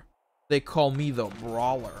Brawler. They call me the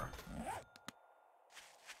Brawler.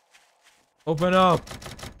 Open up.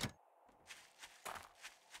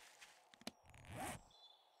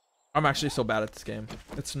 I'm actually so bad at this game.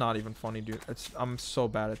 It's not even funny, dude. I'm so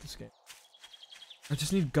bad at this game. I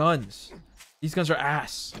just need guns. These guns are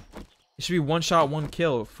ass. It should be 1 shot, 1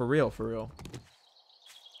 kill. For real, for real.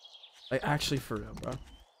 Like, actually for real, bro.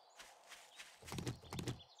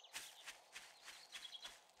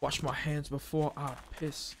 Wash my hands before I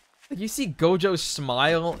piss. Like, you see Gojo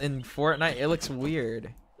smile in Fortnite, it looks weird.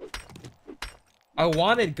 I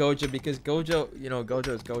wanted Gojo because Gojo, you know, Gojo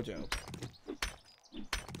is Gojo.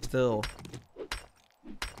 Still.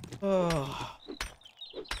 Oh.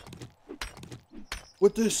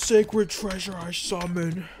 With this sacred treasure I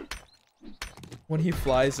summon. When he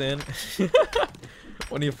flies in.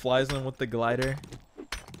 When he flies in with the glider.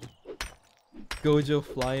 Gojo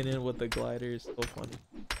flying in with the glider is so funny.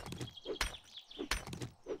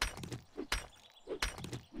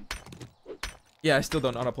 Yeah, I still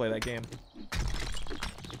don't know how to play that game.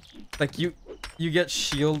 Like, you get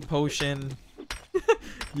shield potion.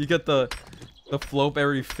 You get the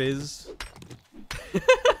Flowberry Fizz.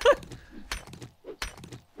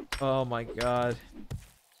 Oh my god.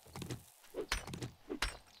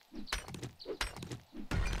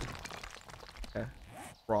 Okay.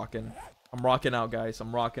 Rocking. I'm rocking out, guys.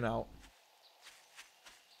 I'm rocking out.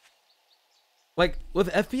 Like, with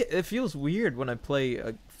FPS, it feels weird when I play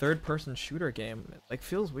a third-person shooter game. It, like,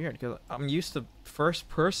 feels weird because I'm used to first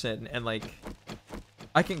person and, like,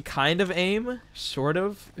 I can kind of aim, sort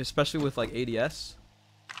of, especially with, like, ADS.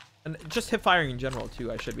 And just hip firing in general, too,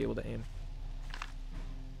 I should be able to aim.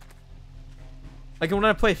 Like, when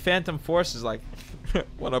I play Phantom Forces, like,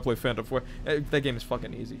 when I play Phantom Force, that game is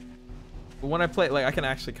fucking easy. But when I play, like, I can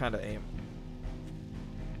actually kind of aim.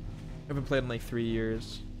 I haven't played in, like, 3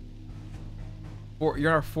 years. Or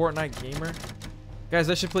you're a Fortnite gamer? Guys,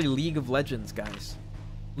 I should play League of Legends, guys.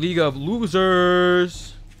 League of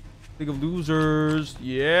Losers. League of Losers.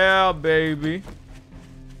 Yeah, baby.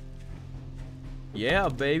 Yeah,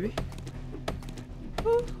 baby.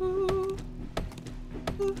 Woohoo.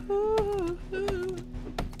 Woohoo.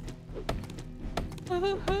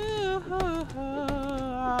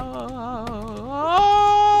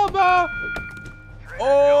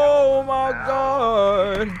 Oh my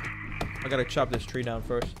god. I gotta chop this tree down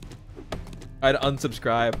first. I'd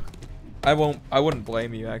unsubscribe. I wouldn't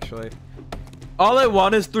blame you, actually. All I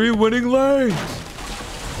want is 3 winning lanes.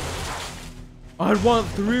 I want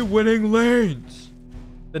 3 winning lanes.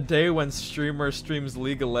 The day when streamer streams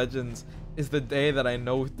League of Legends is the day that I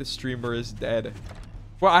know the streamer is dead.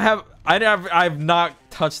 Well, I've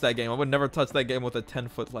not touched that game. I would never touch that game with a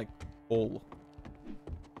 10-foot like pole.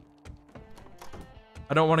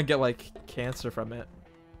 I don't want to get like cancer from it.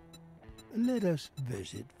 Let us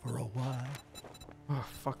visit for a while. Oh,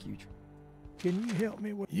 fuck you. Can you help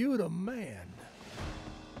me with... You the man.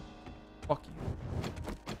 Fuck you.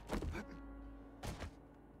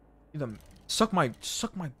 You the... Suck my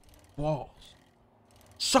balls.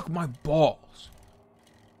 Suck my balls.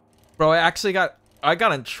 Bro, I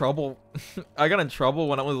got in trouble. I got in trouble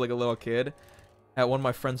when I was like a little kid at one of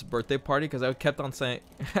my friend's birthday party because I kept on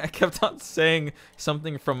saying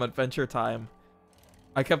something from Adventure Time.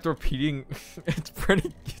 I kept repeating. It's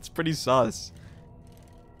pretty sus.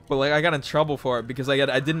 But like I got in trouble for it because I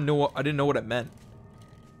didn't know what it meant.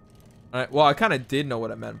 Well, I kind of did know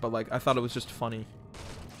what it meant, but like I thought it was just funny.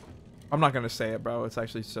 I'm not gonna say it, bro. It's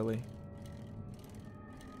actually silly.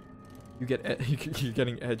 You're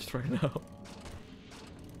getting edged right now.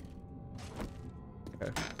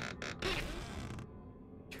 Okay.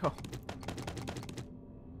 Yo.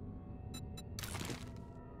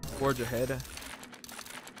 Forge ahead.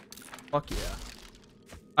 Fuck yeah.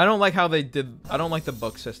 I don't like how they did. I don't like the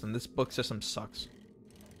book system. This book system sucks.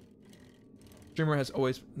 Streamer has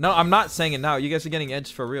always. No, I'm not saying it now. You guys are getting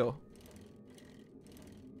edged for real.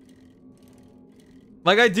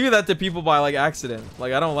 Like, I do that to people by like accident.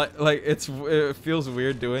 Like, I don't like it feels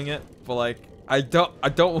weird doing it, but like I don't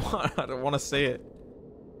want to say it.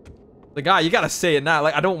 Like, you gotta say it now.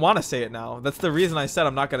 Like, I don't want to say it now. That's the reason I said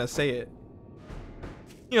I'm not gonna say it.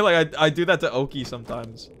 You know, like I do that to Oki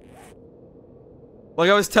sometimes. Like,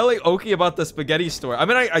 I was telling Oki about the spaghetti store. I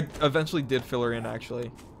mean, I eventually did fill her in actually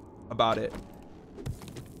about it.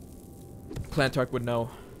 Plantark would know.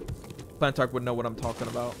 Plantark would know what I'm talking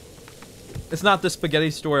about. It's not the spaghetti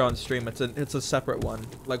story on stream. It's a separate one.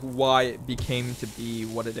 Like, why it became to be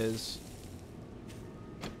what it is.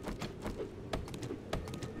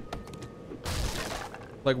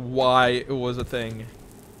 Like, why it was a thing.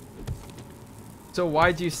 So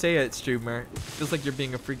why'd you say it, streamer? It feels like you're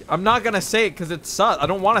being a freak. I'm not gonna say it because it sucks. I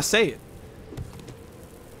don't want to say it.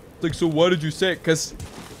 Like, so why did you say it? Because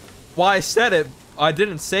why I said it, I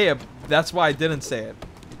didn't say it. That's why I didn't say it.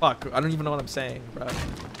 Fuck, I don't even know what I'm saying, bro.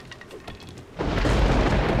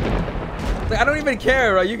 Like, I don't even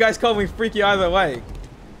care, bro. You guys call me freaky either way.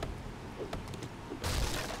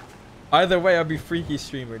 Either way, I'll be freaky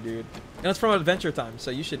streamer, dude. And it's from Adventure Time,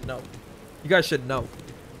 so you should know. You guys should know.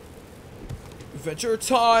 Adventure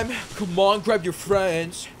Time. Come on, grab your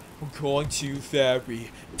friends. We're going to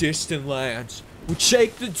very distant lands. We'll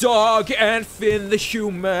Jake the dog and Finn the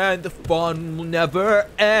human. The fun will never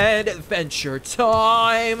end. Adventure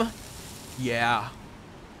Time. Yeah.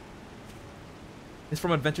 It's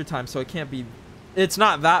from Adventure Time, so it can't be... It's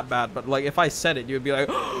not that bad, but like if I said it, you would be like,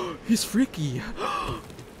 oh, he's freaky.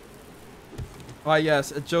 Oh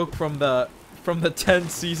yes, a joke from the 10th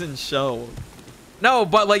season show. No,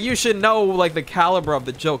 but like you should know like the caliber of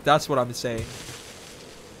the joke. That's what I'm saying.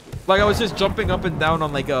 Like I was just jumping up and down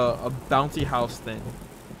on like a bouncy house thing.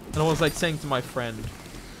 And I was like saying to my friend.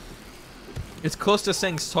 It's close to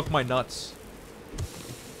saying suck my nuts.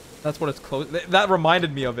 That's what it's close. That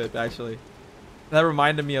reminded me of it actually. That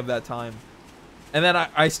reminded me of that time. And then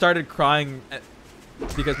I started crying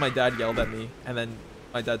because my dad yelled at me. And then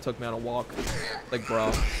my dad took me on a walk. Like,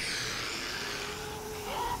 bro.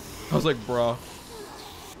 I was like, bro.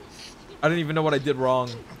 I didn't even know what I did wrong.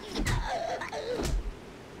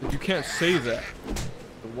 You can't say that.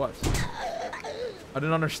 What? I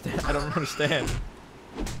didn't understand. I don't understand.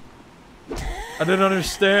 I didn't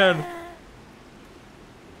understand.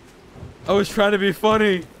 I was trying to be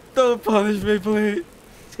funny. Don't punish me, please.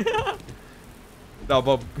 No,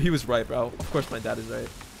 but he was right, bro. Of course my dad is right.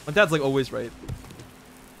 My dad's like always right.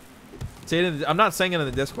 Say it in the, I'm not saying it in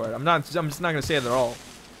the Discord. I'm just not gonna say it at all.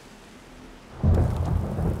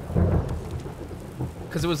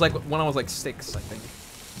 Cause it was like when I was like 6, I think.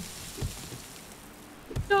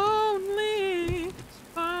 Don't leave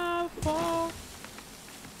my fault.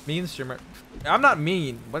 Mean streamer. I'm not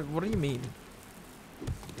mean. What do you mean?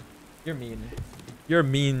 You're mean. You're a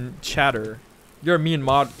mean chatter. You're a mean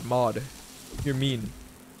mod. You're mean.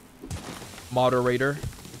 Moderator.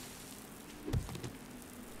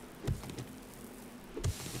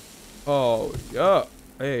 Oh, yeah.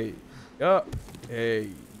 Hey. Yeah. Hey.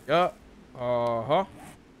 Yeah. Uh-huh.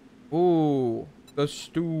 Ooh. The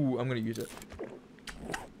stew. I'm gonna use it.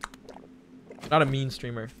 Not a mean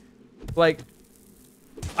streamer. Like,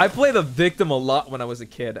 I played the victim a lot when I was a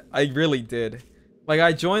kid. I really did. Like,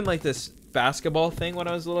 I joined like this basketball thing when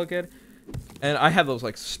I was a little kid. And I had those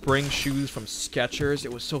like spring shoes from Skechers.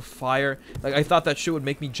 It was so fire. Like, I thought that shoe would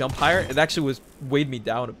make me jump higher. It actually weighed me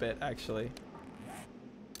down a bit, actually.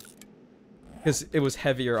 Because it was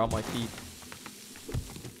heavier on my feet.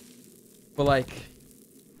 But like...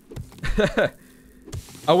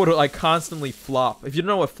 I would like constantly flop. If you don't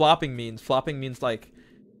know what flopping means like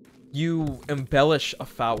you embellish a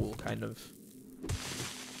foul, kind of.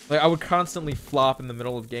 Like I would constantly flop in the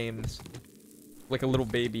middle of games, like a little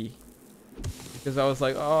baby, because I was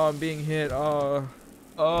like, oh, I'm being hit.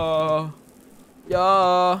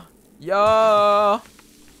 Yeah.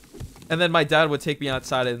 And then my dad would take me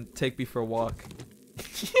outside and take me for a walk.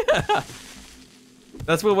 Yeah.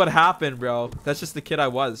 That's what would happen, bro. That's just the kid I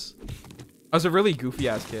was. I was a really goofy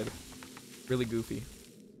ass kid. Really goofy.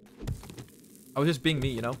 I was just being me,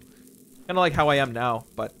 you know? Kind of like how I am now,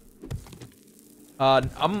 but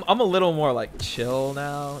I'm a little more like chill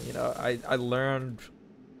now, you know. I learned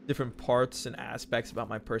different parts and aspects about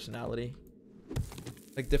my personality.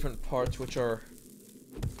 Like different parts which are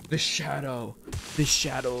the shadow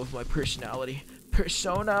of my personality.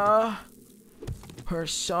 Persona.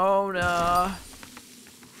 Persona.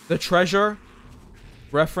 The treasure.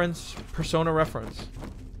 Reference. Persona reference.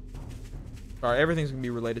 Sorry, everything's gonna be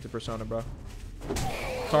related to Persona, bro.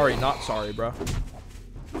 Sorry, not sorry, bro.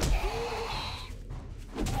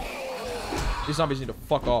 These zombies need to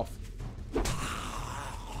fuck off.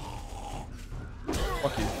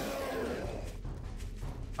 Fuck you.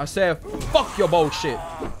 I said, fuck your bullshit.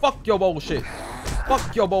 Fuck your bullshit.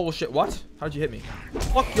 Fuck your bullshit. What? How'd you hit me?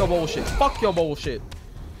 Fuck your bullshit. Fuck your bullshit.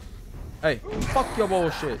 Hey, fuck your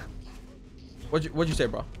bullshit. What'd you say,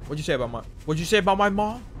 bro? What'd you say about my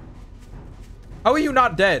mom? How are you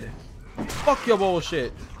not dead? Fuck your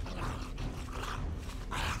bullshit.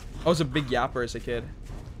 I was a big yapper as a kid.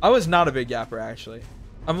 I was not a big yapper, actually.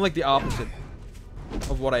 I'm like the opposite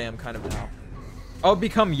of what I am kind of now. I would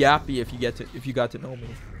become yappy if you got to know me.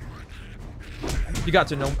 You got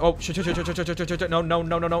to know me. Oh shit. No.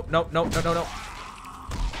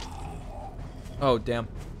 Oh damn.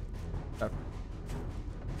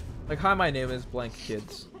 Like, hi, my name is blank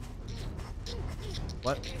kids.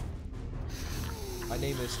 What? My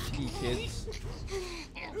name is T Kids.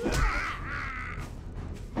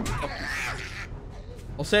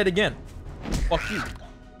 I'll say it again. Fuck you.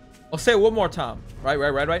 I'll say it one more time.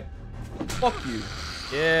 Right. Fuck you.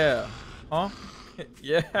 Yeah. Huh?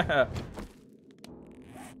 Yeah.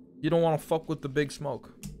 You don't want to fuck with the big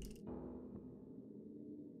smoke.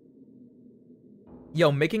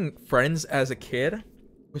 Yo, making friends as a kid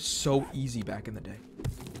was so easy back in the day.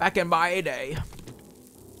 Back in my day.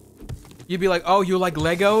 You'd be like, oh, you like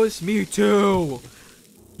Legos? Me too.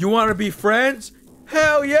 You want to be friends?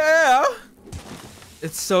 Hell yeah.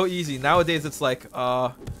 It's so easy. Nowadays, it's like,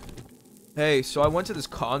 hey, so I went to this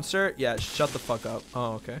concert. Yeah, shut the fuck up.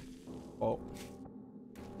 Oh, okay. Oh.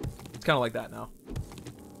 It's kind of like that now.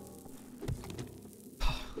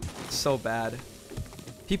 It's so bad.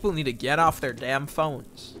 People need to get off their damn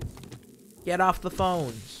phones. Get off the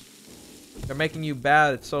phones. They're making you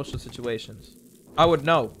bad at social situations. I would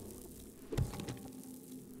know.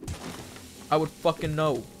 I would fucking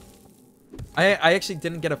know. I actually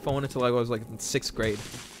didn't get a phone until I was like in 6th grade.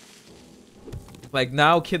 Like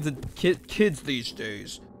now kids these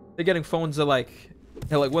days, they're getting phones at like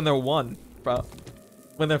when they're 1, bro.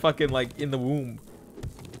 When they're fucking like in the womb.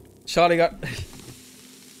 Shawty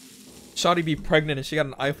be pregnant and she got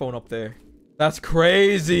an iPhone up there. That's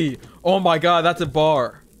crazy. Oh my god, that's a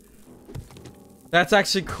bar. That's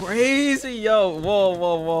actually crazy, yo.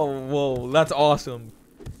 Whoa. That's awesome.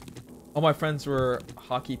 All my friends were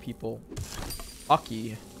hockey people.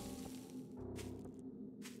 Hockey.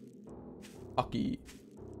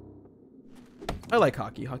 I like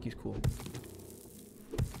hockey. Hockey's cool.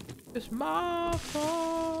 It's my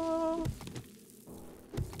fault.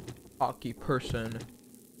 Hockey person.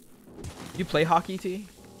 You play hockey, T?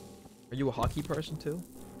 Are you a hockey person too?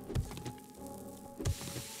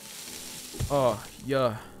 Oh,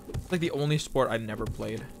 yeah. It's like the only sport I never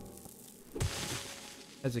played.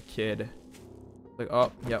 As a kid. Like,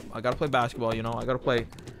 oh, yeah, I gotta play basketball, you know? I gotta play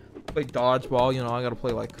dodgeball, you know? I gotta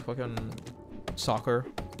play, like, fucking soccer.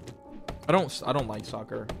 I don't like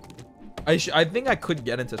soccer. I think I could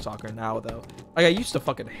get into soccer now, though. Like, I used to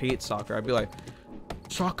fucking hate soccer. I'd be like,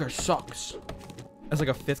 soccer sucks. As like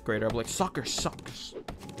a 5th grader, I'd be like, soccer sucks.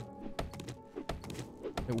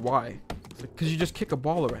 Like, why? It's like, 'cause you just kick a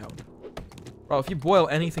ball around. Bro, if you boil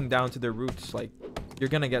anything down to their roots, like, you're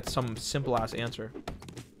gonna get some simple-ass answer.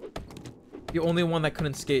 The only one that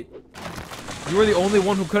couldn't skate. You were the only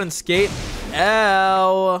one who couldn't skate?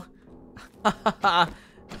 L.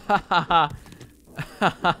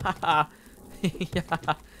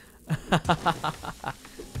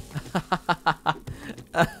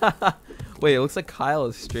 Wait, it looks like Kyle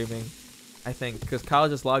is streaming. I think, because Kyle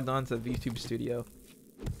just logged on to the VTube studio.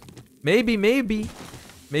 Maybe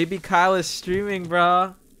Kyle is streaming,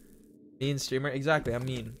 bruh. Mean streamer? Exactly, I'm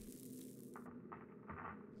mean.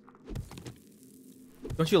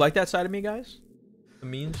 Don't you like that side of me, guys? The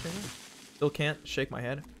mean streamer? Still can't shake my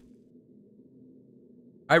head.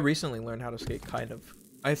 I recently learned how to skate, kind of.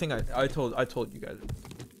 I think I told you guys.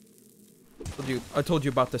 I told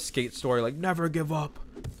you about the skate story, like never give up.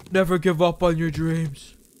 Never give up on your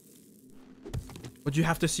dreams. But you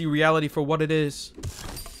have to see reality for what it is.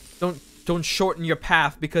 Don't shorten your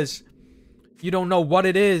path because you don't know what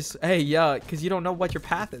it is. Hey, yeah, because you don't know what your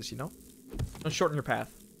path is, you know? Don't shorten your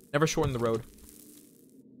path. Never shorten the road.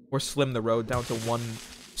 Or slim the road down to one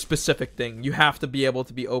specific thing. You have to be able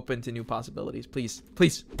to be open to new possibilities. Please.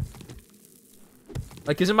 Please.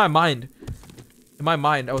 Like, because in my mind,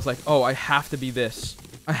 I was like, oh, I have to be this.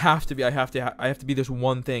 I have to be this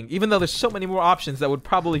one thing. Even though there's so many more options that would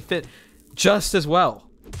probably fit just as well.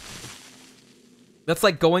 That's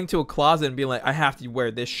like going to a closet and being like, I have to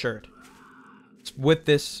wear this shirt with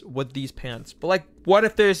these pants. But like, what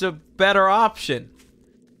if there's a better option?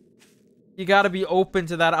 You gotta be open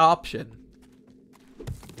to that option.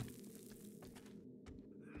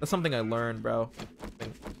 That's something I learned, bro.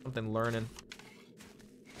 Something learning.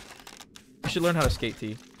 You should learn how to skate,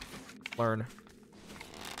 T. Learn.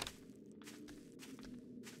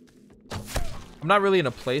 I'm not really in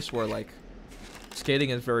a place where like skating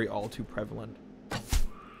is very all too prevalent.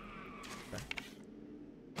 Okay.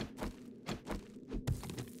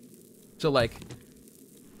 So like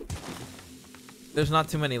there's not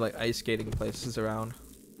too many like ice skating places around.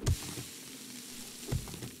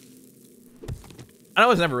 I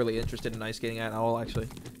was never really interested in ice skating at all, actually,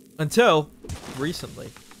 until recently.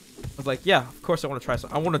 I was like, yeah, of course I want to try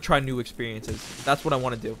some. I want to try new experiences. That's what I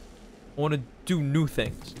want to do. I want to do new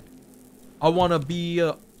things. I want to be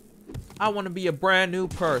a brand new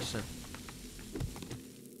person.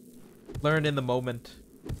 Learn in the moment.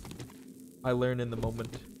 I learn in the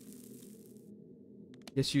moment.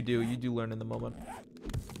 Yes, you do. You do learn in the moment.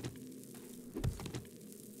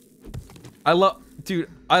 Dude,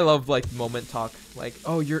 I love like moment talk. Like,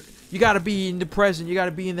 oh, you gotta be in the present. You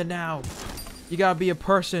gotta be in the now. You gotta be a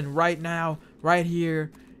person right now, right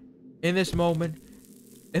here, in this moment,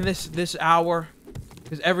 in this hour.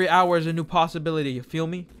 Because every hour is a new possibility. You feel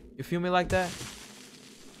me? You feel me like that?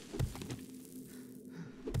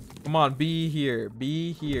 Come on, be here,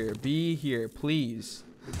 be here, be here, please.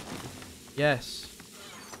 Yes.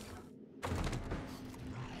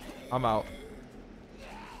 I'm out.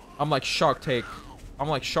 I'm like Shark Tank. I'm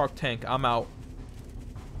like Shark Tank. I'm out.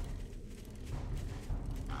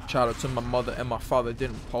 Shout out to my mother and my father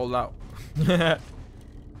didn't pull out.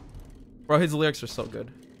 Bro, his lyrics are so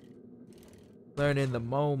good. Learn in the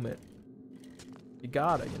moment. You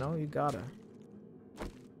gotta, you know, you gotta.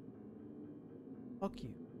 Fuck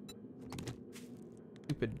you.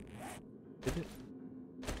 Stupid. Did it?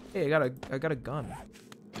 Hey, I got a gun.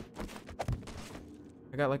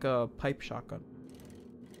 I got like a pipe shotgun.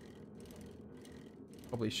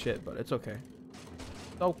 Probably shit, but it's okay.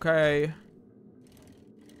 It's okay.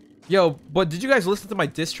 Yo, but did you guys listen to my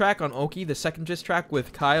diss track on Oki, the second diss track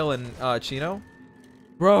with Kyle and Chino?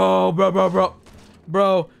 Bro,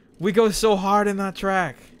 we go so hard in that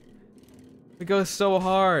track. We go so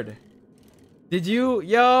hard. Did you?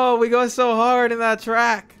 Yo, we go so hard in that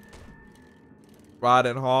track.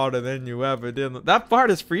 Riding harder than you ever did. That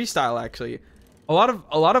part is freestyle, actually. A lot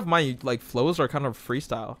of my like flows are kind of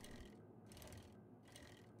freestyle.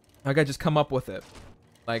 Like I just come up with it.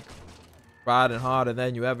 Like riding harder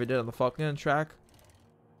than you ever did on the fucking track.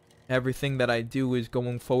 Everything that I do is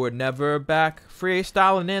going forward, never back.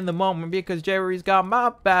 Freestyling in the moment because Jerry's got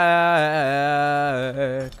my back.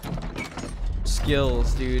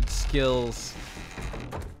 Skills, dude, skills.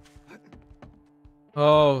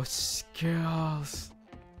 Oh, skills.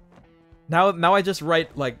 Now I just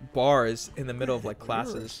write like bars in the middle of like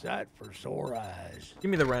classes. You're a sight for sore eyes. Give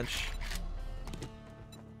me the wrench.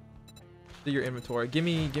 Do your inventory. Give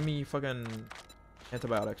me fucking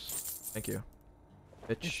antibiotics. Thank you.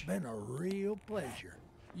 Bitch. It's been a real pleasure.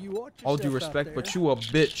 You watch yourself. All due respect, but you a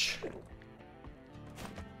bitch.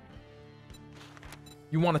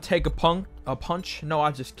 You want to take a punch? No,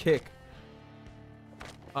 I just kick.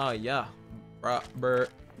 Yeah.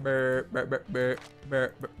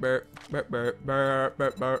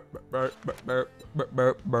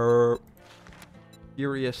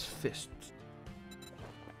 Furious fist.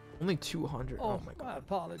 Only 200. Oh my god. My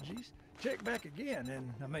apologies. Check back again,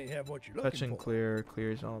 and I may have what you're looking for. Touch and clear.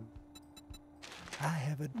 Clear zone. I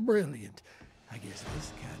have it. Brilliant. I guess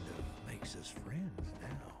this kind of makes us friends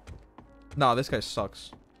now. Nah, this guy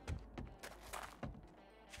sucks.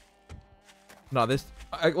 No,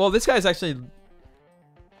 well, this guy's actually...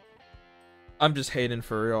 I'm just hating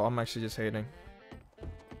for real. I'm actually just hating.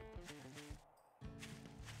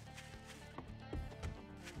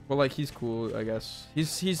 Well, like, he's cool, I guess.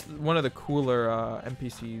 He's one of the cooler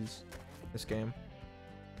NPCs this game.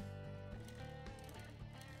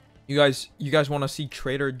 You guys want to see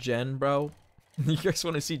Trader Jen, bro? You guys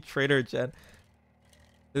want to see Trader Jen?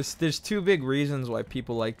 There's two big reasons why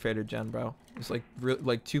people like Trader Jen, bro. It's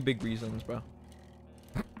like two big reasons, bro.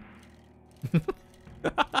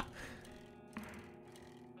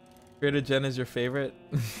 Trader Jen is your favorite?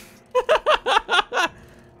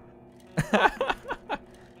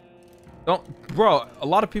 Bro, a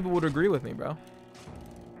lot of people would agree with me, bro.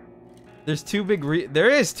 There is two big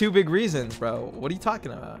reasons, bro. What are you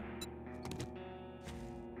talking about?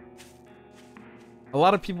 A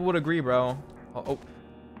lot of people would agree, bro. Oh.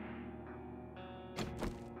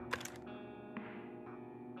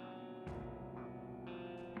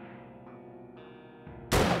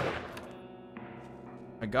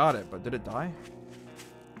 I got it, but did it die?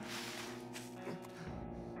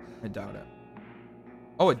 I doubt it.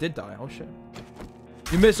 Oh, it did die. Oh, shit.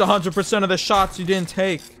 You missed 100% of the shots you didn't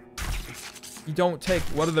take. You don't take.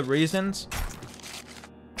 What are the reasons?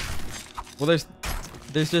 Well,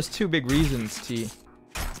 there's just two big reasons, T.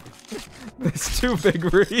 There's two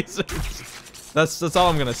big reasons. That's all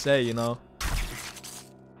I'm gonna say, you know.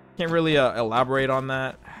 Can't really elaborate on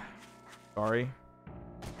that. Sorry.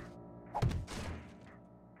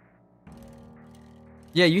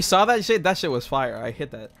 Yeah, you saw that shit? That shit was fire. I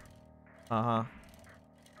hit that. Uh-huh.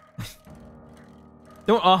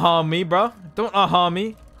 Don't uh-huh me, bro. Don't uh-huh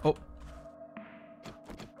me. Oh.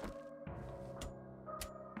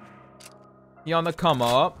 He on the come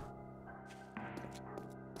up.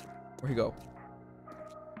 Where'd he go?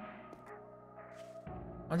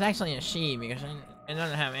 Well, it's actually a she because it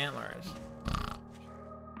doesn't have antlers.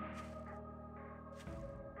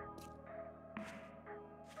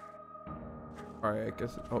 Alright, I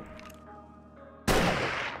guess. Oh.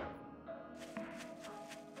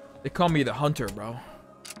 They call me the hunter, bro.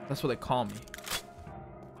 That's what they call me.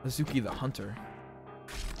 Azuki the hunter.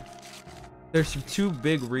 There's two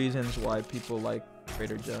big reasons why people like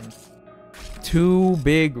Trader Joe's. Two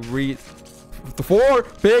big four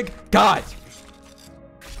big guys.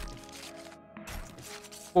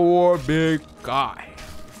 Four big guys.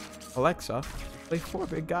 Alexa, play Four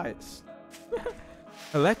Big Guys.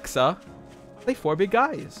 Alexa, play Four Big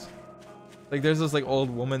Guys. Like there's this like old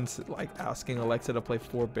woman like asking Alexa to play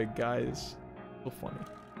Four Big Guys. So funny.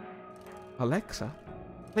 Alexa,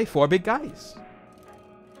 play Four Big Guys.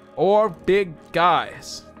 Or Big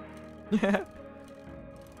Guys. Yeah.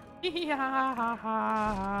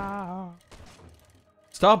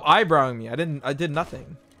 Stop eyebrowing me. I did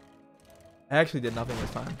nothing. I actually did nothing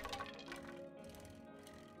this time.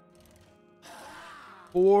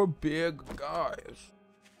 Four big guys.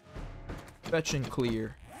 Fetch and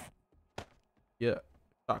clear. Yeah.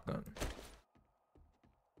 Shotgun.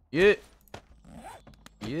 Yeah.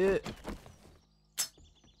 Yeah.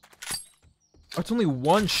 Oh, it's only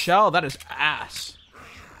one shell. That is ass.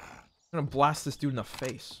 I'm gonna blast this dude in the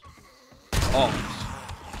face. Oh.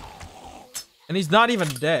 And he's not even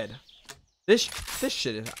dead. This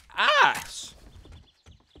shit is ass.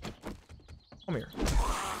 Come here.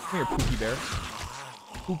 Come here, Pookie Bear.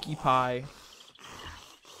 Pookie Pie.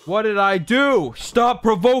 What did I do? Stop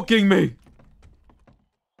provoking me.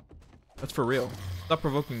 That's for real. Stop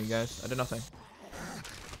provoking me, guys. I did nothing.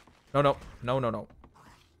 No, no. No, no, no.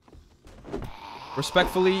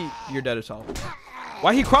 Respectfully, you're dead as hell.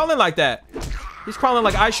 Why he crawling like that? He's crawling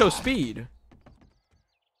like I show speed.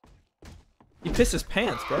 He pissed his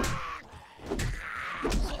pants, bro.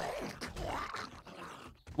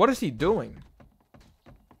 What is he doing?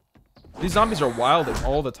 These zombies are wilding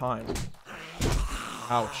all the time.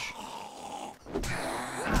 Ouch.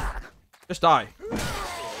 Just die.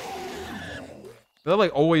 They're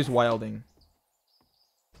like always wilding.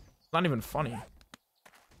 It's not even funny.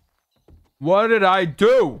 What did I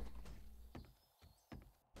do?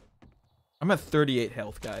 I'm at 38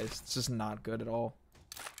 health, guys. It's just not good at all.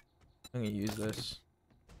 I'm gonna use this.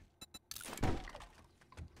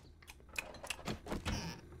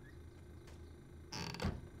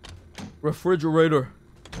 Refrigerator.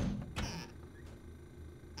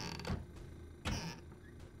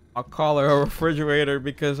 I'll call her a refrigerator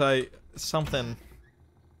because I do something.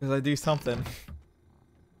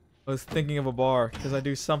 I was thinking of a bar because I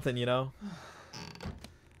do something, you know.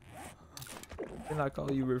 Can I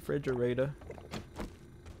call you refrigerator?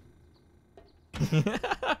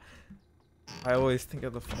 I always think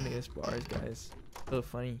of the funniest bars, guys. So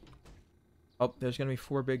funny. Oh, there's gonna be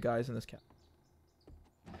four big guys in this cap.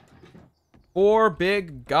 Four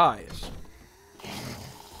big guys.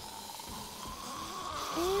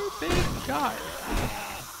 Four big guys.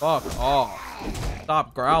 Fuck off.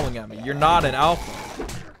 Stop growling at me. You're not an alpha.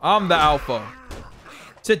 I'm the alpha.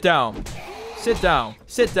 Sit down. Sit down.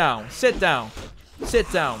 Sit down. Sit down.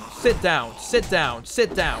 Sit down. Sit down. Sit down.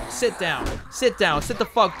 Sit down. Sit down. Sit down. Sit the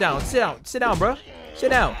fuck down. Sit down. Sit down, bro.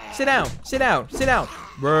 Sit down. Sit down. Sit down. Sit down.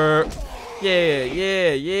 Bruh. Yeah,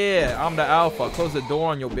 yeah, yeah. I'm the alpha. Close the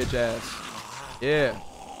door on your bitch ass. Yeah.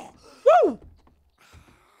 Woo!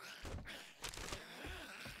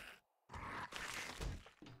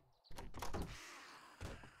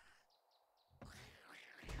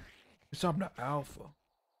 Cause I'm the alpha.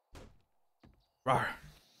 Rawr.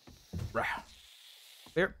 Rawr.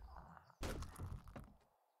 Here.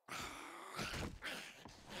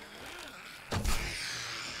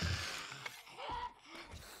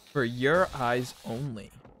 For your eyes only,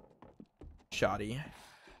 shoddy.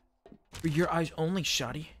 For your eyes only,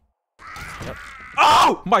 shoddy. Yep. Ah!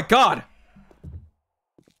 Oh my god!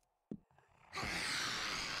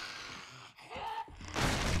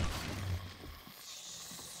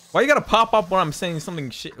 Why you gotta pop up when I'm saying something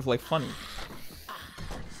shit like funny?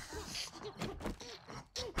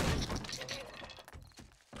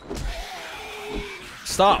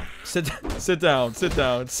 Stop. Sit down. Sit down. Sit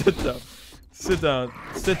down. Sit down. Sit down.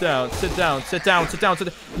 Sit down. Sit down. Sit down. Sit down. Sit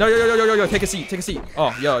down. No, yo. Take a seat. Take a seat.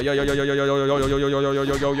 Oh, yo.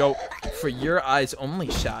 For your eyes only,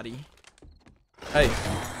 Shotty. Hey,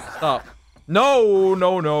 stop. No.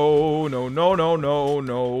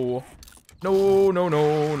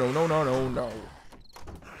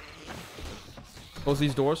 Close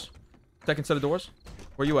these doors. Second set of doors.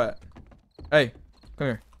 Where you at? Hey, come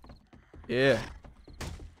here. Yeah.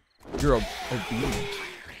 You're obedient.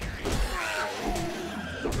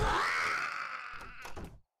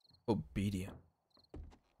 Obedient.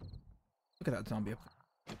 Look at that zombie up there.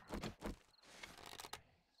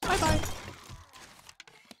 Bye-bye.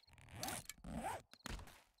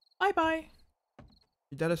 Bye-bye.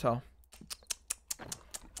 You're dead as hell.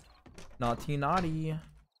 Naughty. Naughty.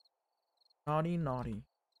 La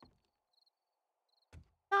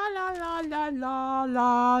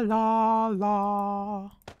la.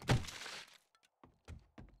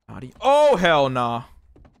 Naughty. Oh hell nah.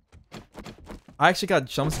 I actually got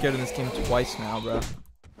jump scared in this game twice now, bro.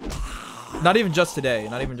 Not even just today.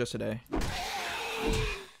 Not even just today.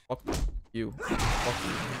 Fuck you. Fuck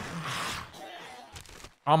you.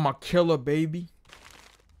 I'm a killer, baby.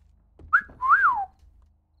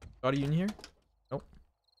 Are you in here? Nope.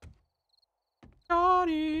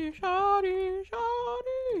 Shawty.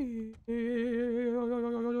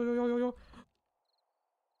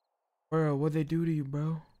 Bro, what'd they do to you,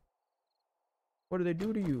 bro? What did they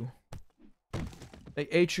do to you? They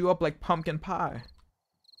ate you up like pumpkin pie.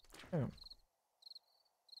 Damn.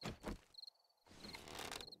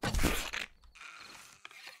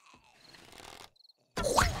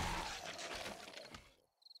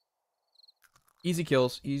 Easy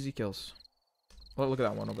kills. Easy kills. Oh, look at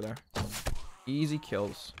that one over there. Easy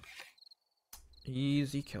kills.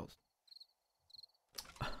 Easy kills.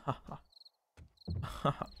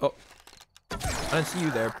 Oh. I didn't see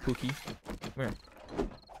you there, Pookie. Come here.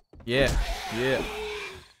 Yeah. Yeah.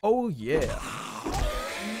 Oh, yeah.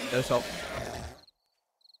 That'll help.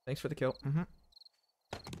 Thanks for the kill.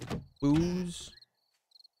 Booze.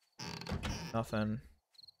 Nothing.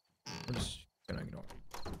 I'm just gonna ignore it.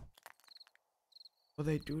 What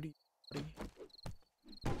they do to you, buddy?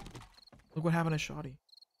 Look what happened to Shotty.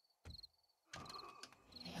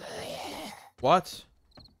 What?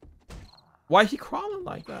 Why he crawling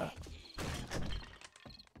like that?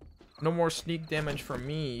 No more sneak damage for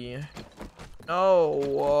me.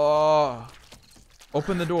 No.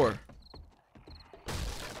 Open the door.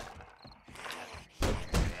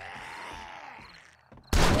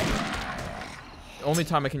 The only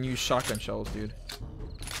time I can use shotgun shells, dude.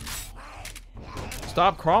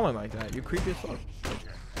 Stop crawling like that. You creepy as fuck.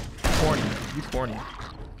 Corny. You corny.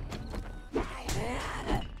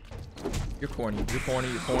 You're corny. You're corny.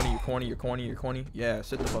 You're corny. You're corny. You're corny. You're corny. Yeah,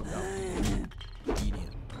 sit the fuck down. Idiot.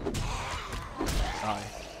 Die.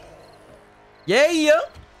 Yeah.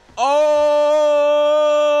 Oh.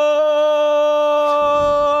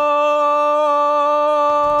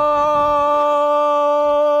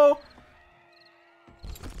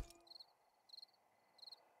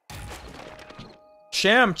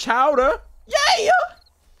 Sham chowder. Yeah.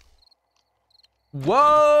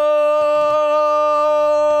 Whoa.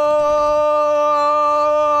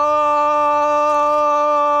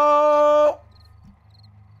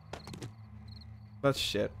 That's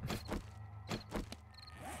shit.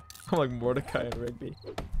 I'm like Mordecai and Rigby.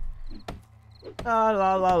 La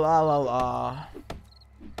la la la la la.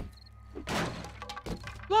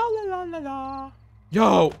 La la la la la.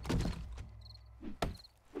 Yo!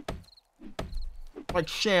 Like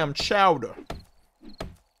sham chowder.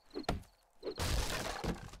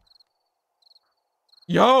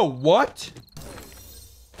 Yo, what?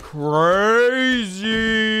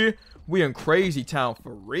 Crazy. We in crazy town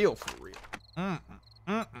for real, for real.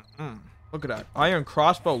 Look at that. Iron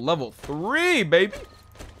crossbow level 3, baby.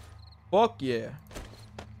 Fuck yeah.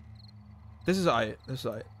 This is it. This is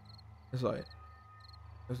it. This is it.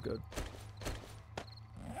 That's good.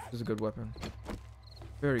 This is a good weapon.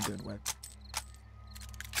 Very good weapon.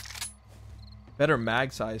 Better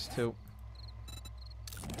mag size too.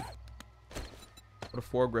 Put a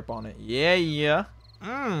foregrip on it. Yeah.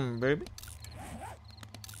 Baby.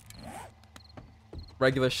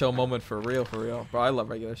 Regular show moment for real, Bro, I love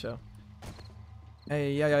regular show.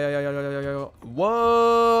 Hey, yeah.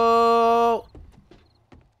 Whoa!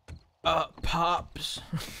 pops.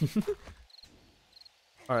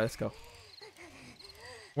 All right, let's go.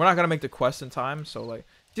 We're not gonna make the quest in time, so like,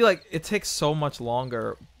 I feel like it takes so much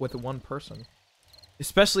longer with one person,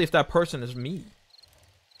 especially if that person is me.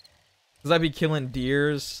 Cause I'd be killing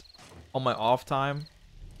deers on my off time.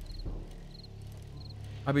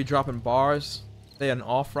 I'd be dropping bars. They had an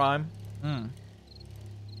off rhyme.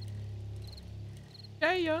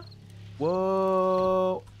 Yeah, yeah.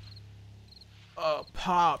 Whoa.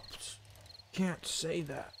 Pops. Can't say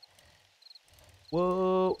that.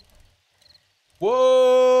 Whoa.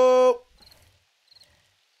 Whoa.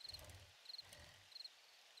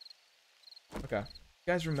 Okay. You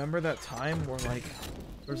guys remember that time where like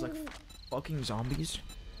there was like fucking zombies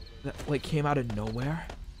that like came out of nowhere?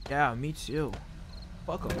 Yeah, me too.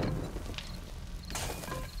 Fuck them.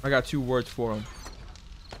 I got 2 words for them.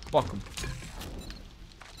 Fuck them.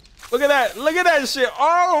 Look at that. Look at that shit.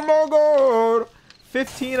 Oh my god.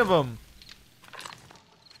 15 of them.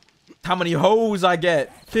 How many hoes I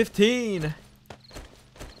get? 15.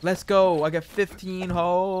 Let's go. I got 15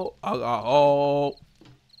 hoes. I got oh.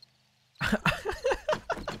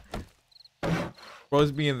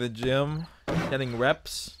 Bros be in the gym getting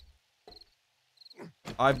reps.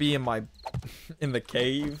 I be in my in the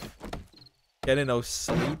cave getting no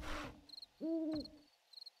sleep.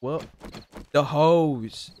 What? The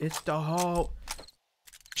hoes. It's the hoe.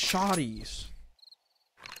 Shotties.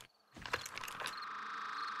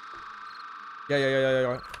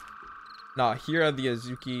 Yeah. Nah, here at the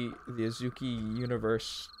Azuki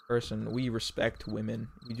universe person, we respect women.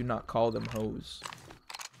 We do not call them hoes.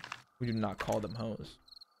 We do not call them hoes.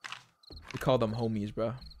 We call them homies,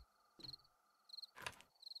 bruh.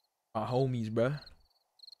 Homies, bruh.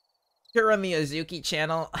 Here on the Azuki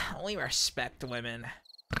channel, we respect women.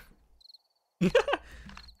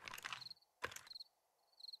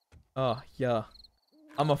 Oh, yeah.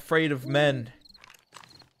 I'm afraid of men.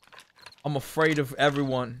 I'm afraid of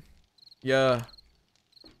everyone. Yeah.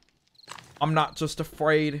 I'm not just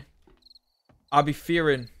afraid. I be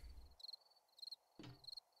fearing.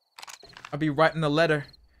 I be writing a letter.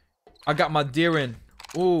 I got my deer in.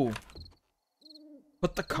 Ooh.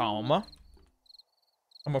 Put the comma.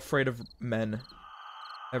 I'm afraid of men.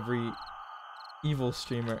 Every evil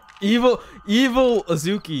streamer. Evil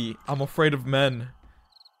Azuki. I'm afraid of men.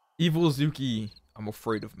 Evil Azuki. I'm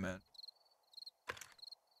afraid of men.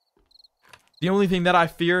 The only thing that I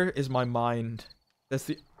fear is my mind. That's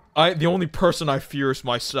the only person I fear is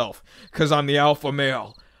myself, cause I'm the alpha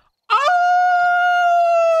male. Oh!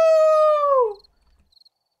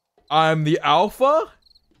 I'm the alpha,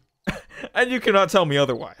 and you cannot tell me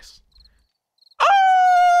otherwise. Oh!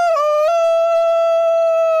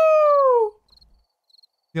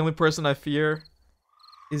 The only person I fear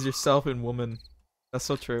is yourself and woman. That's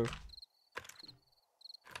so true.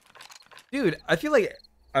 Dude, I feel like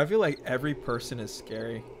every person is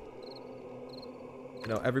scary. You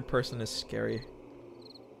know, every person is scary.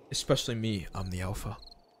 Especially me. I'm the alpha.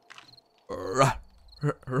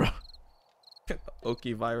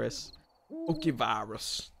 Oki virus. Oki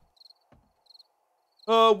virus.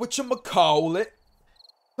 Whatchamacallit?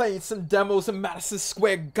 Playing some demos in Madison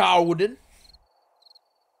Square Garden.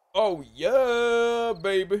 Oh yeah,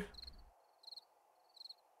 baby.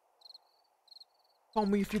 Tell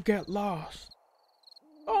me if you get lost.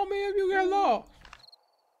 Tell me if you get lost.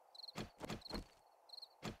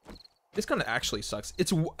 This gun actually sucks.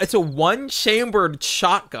 It's a one-chambered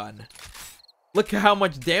shotgun. Look at how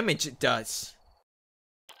much damage it does.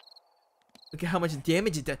 Look at how much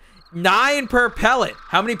damage it does. 9 per pellet.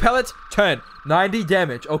 How many pellets? 10. 90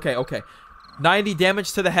 damage. Okay. 90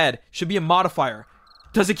 damage to the head. Should be a modifier.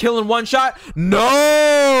 Does it kill in one shot?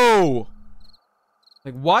 No!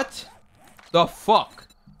 Like, what? The fuck?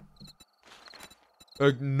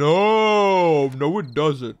 Like, no, it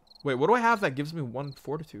doesn't. Wait, what do I have that gives me 1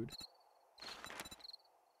 fortitude?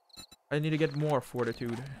 I need to get more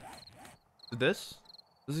fortitude. This?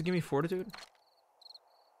 Does it give me fortitude? It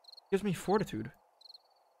gives me fortitude.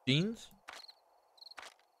 Jeans?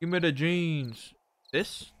 Give me the jeans.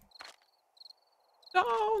 This?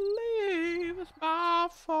 Don't leave, it's my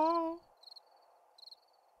fault.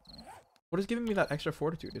 What is giving me that extra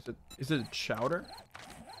fortitude? Is it chowder?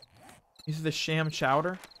 Is it the sham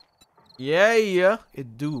chowder? Yeah,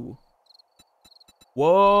 it do.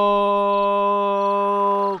 Whoa.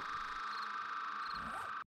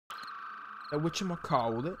 That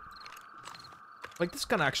whatchamacallit? Like, this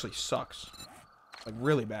gun actually sucks. Like,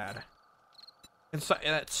 really bad. And so,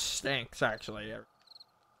 it stinks, actually.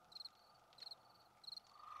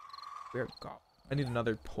 Weird god. I need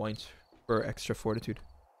another point for extra fortitude.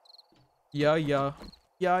 Yeah.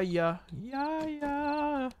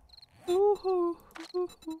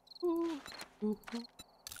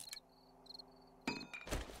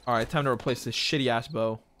 Alright, time to replace this shitty ass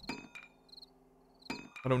bow.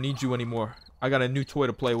 I don't need you anymore. I got a new toy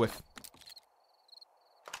to play with.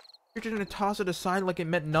 You're just gonna toss it aside like it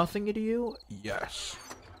meant nothing to you? Yes.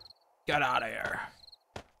 Get out of here.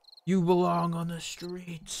 You belong on the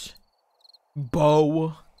streets.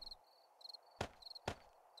 Bow.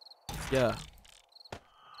 Yeah.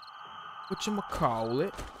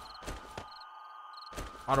 Whatchamacallit?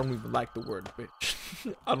 I don't even like the word bitch.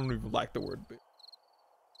 I don't even like the word bitch.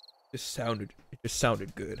 It just sounded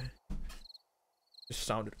good. It just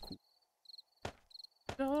sounded cool.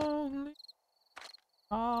 Only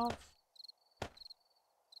off.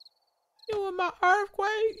 You were my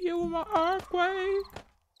earthquake. You were my earthquake.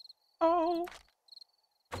 Oh.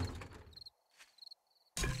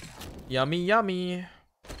 Yummy, yummy.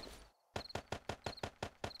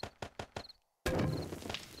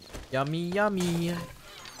 Yummy, yummy.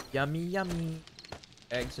 Yummy, yummy.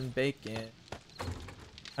 Eggs and bacon.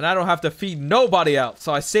 And I don't have to feed nobody else.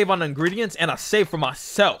 So I save on ingredients and I save for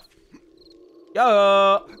myself.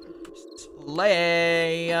 Yo.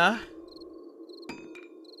 Slay.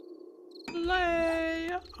 Slay.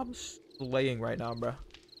 I'm slaying right now, bro.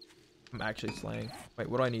 I'm actually slaying. Wait,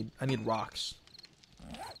 what do I need? I need rocks.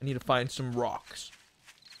 I need to find some rocks.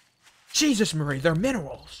 Jesus, Marie, they're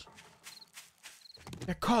minerals.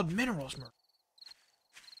 They're called minerals, Marie.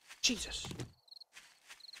 Jesus.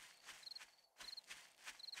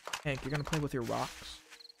 Hank, you're gonna play with your rocks?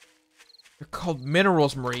 They're called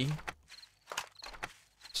minerals, Marie.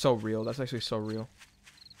 So real. That's actually so real.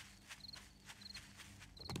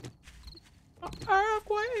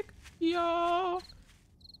 Earthquake, yo.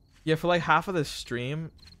 Yeah, for like half of the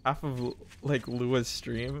stream, half of like Lua's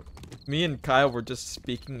stream, me and Kyle were just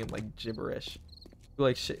speaking in like gibberish.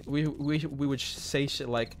 Like shit, we would say shit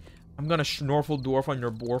like, "I'm gonna schnorfel dwarf on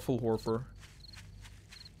your borfelhorfer."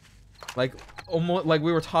 Like almost like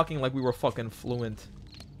we were talking like we were fucking fluent.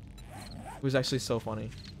 It was actually so funny.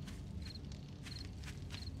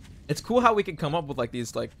 It's cool how we can come up with like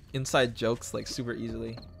these like inside jokes like super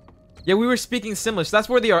easily. Yeah, we were speaking Simlish. That's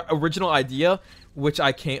where the original idea, which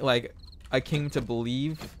I came to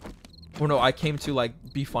believe, or no, I came to like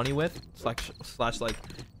be funny with, slash like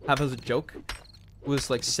have as a joke, was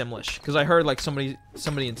like Simlish. Because I heard like somebody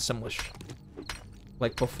in Simlish,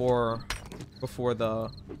 like before the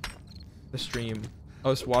stream. I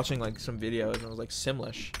was watching like some videos and I was like,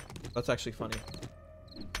 Simlish. That's actually funny.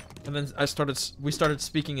 And then we started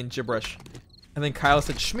speaking in gibberish, and then Kyle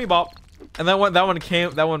said SHMEBOP, and that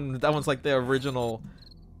one's like the original,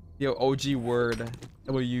 OG word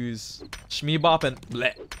that we use. SHMEBOP and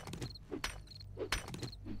BLEH.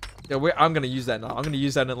 Yeah, I'm gonna use that now. I'm gonna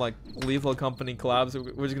use that in like Lethal Company collabs.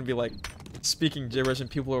 We're just gonna be like speaking gibberish, and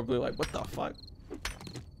people will be like, "What the fuck?"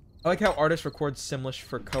 I like how artists record Simlish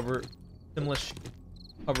covers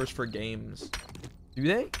for games. Do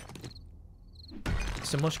they?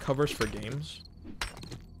 Simlish covers for games?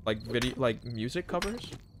 Like music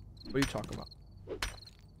covers? What are you talking about?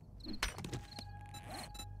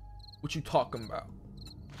 What you talking about?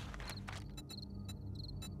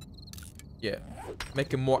 Yeah.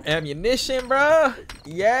 Making more ammunition, bro.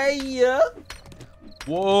 Yeah.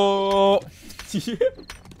 Whoa.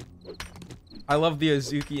 I love the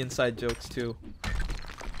Azuki inside jokes too.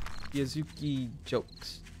 The Azuki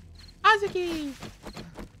jokes. Azuki.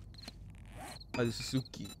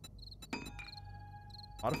 Azuki.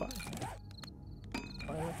 Modify.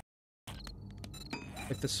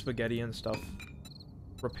 Like the spaghetti and stuff.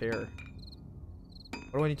 Repair.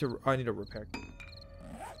 What do I need to? I need to repair.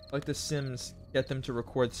 Like the Sims, get them to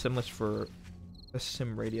record Simlish for the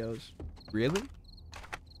Sim radios. Really?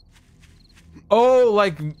 Oh,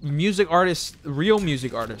 like music artists, real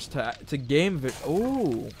music artists to game.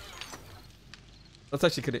 Oh, that's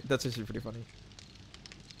actually pretty funny.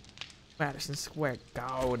 Madison Square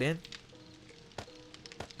Garden.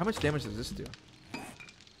 How much damage does this do?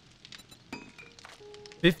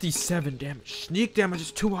 57 damage. Sneak damage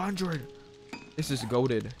is 200. This is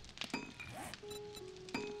goated.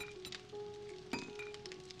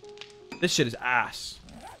 This shit is ass.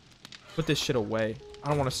 Put this shit away. I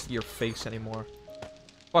don't want to see your face anymore.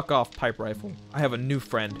 Fuck off, pipe rifle. I have a new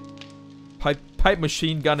friend. Pipe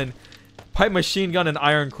machine gun and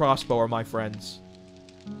iron crossbow are my friends.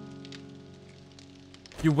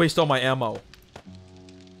 You waste all my ammo.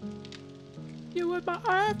 You were my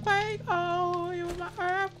earthquake. Oh, you were my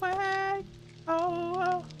earthquake.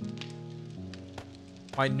 Oh.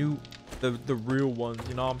 I knew the real ones.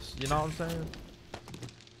 You know what I'm saying?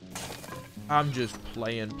 I'm just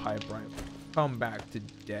playing pipe rifle. Come back to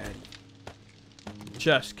daddy.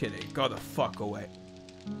 Just kidding. Go the fuck away.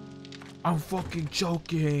 I'm fucking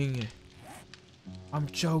joking. I'm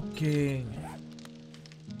joking.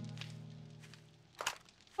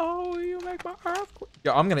 Oh, you make my earthquake.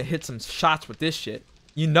 Yo, I'm gonna hit some shots with this shit.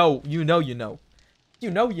 You know. I'm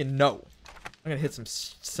gonna hit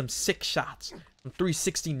some sick shots. Some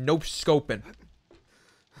 360 no scoping.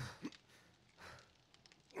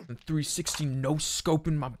 Some 360 no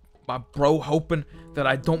scoping my bro, hoping that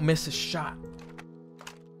I don't miss a shot.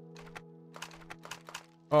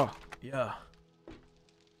 Oh, yeah.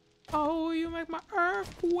 Oh, you make my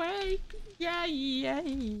earthquake. Yeah, yeah,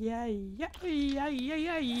 yeah, yeah, yeah, yeah,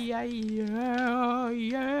 yeah, yeah, yeah, yeah,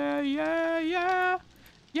 yeah,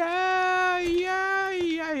 yeah,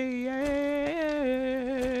 yeah, yeah,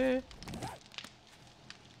 yeah.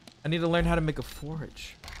 I need to learn how to make a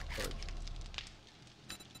forge.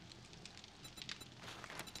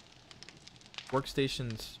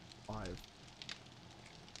 Workstations 5.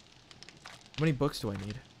 How many books do I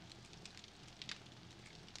need?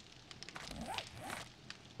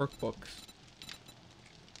 Workbooks.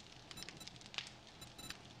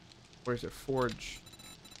 Where is it? Forge.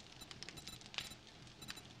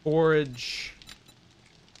 Forge.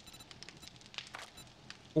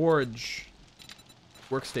 Forge.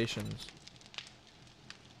 Workstations.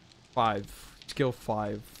 5. Skill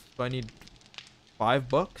 5. So I need 5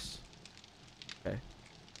 books? Okay.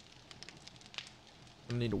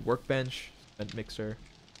 I need a workbench, a mixer.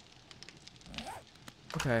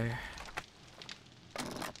 Okay.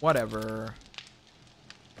 Whatever.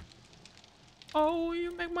 Oh,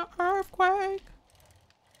 you make my earthquake.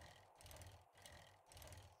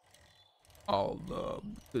 All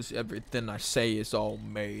because everything I say is all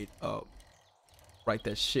made up. Write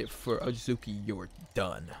that shit for Azuki, you're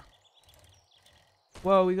done.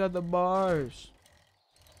 Whoa, we got the bars.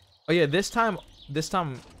 Oh yeah, this time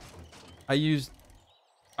I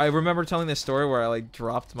remember telling this story where I like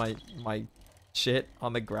dropped my shit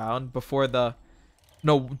on the ground before the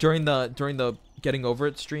during the getting over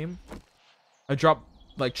it stream. I dropped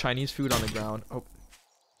like Chinese food on the ground. Oh.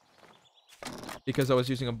 Because I was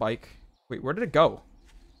using a bike. Wait, where did it go?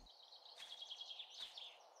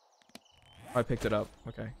 Oh, I picked it up.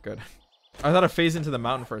 Okay, good. I thought it phased into the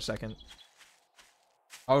mountain for a second.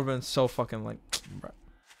 I would have been so fucking like, bruh.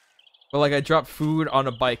 But like I dropped food on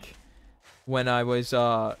a bike when I was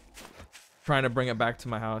trying to bring it back to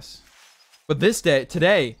my house. But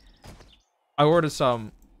today, I ordered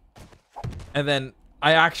some, and then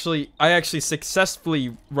I actually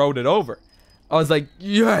successfully rode it over. I was like,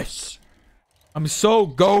 yes, I'm so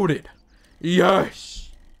goated.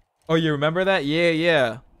 Yes. Oh, you remember that?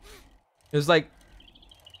 Yeah. It was like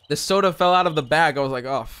the soda fell out of the bag. I was like,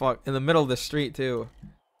 oh fuck, in the middle of the street too.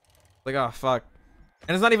 Like, oh fuck.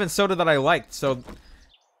 And it's not even soda that I liked, so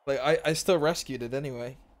like I still rescued it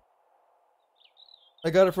anyway. I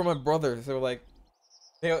got it from my brother. They were like,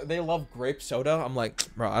 they love grape soda. I'm like,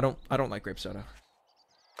 bro, I don't like grape soda.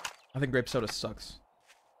 I think grape soda sucks.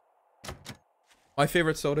 My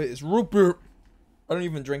favorite soda is root beer. I don't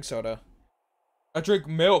even drink soda. I drink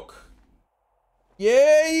milk.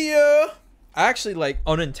 Yeah. I actually like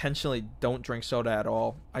unintentionally don't drink soda at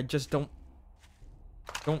all. I just don't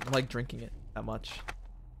like drinking it that much.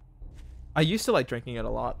 I used to like drinking it a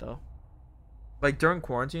lot though. Like during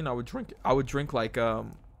quarantine, I would drink like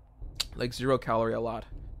 0 calorie a lot.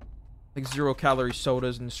 Like 0 calorie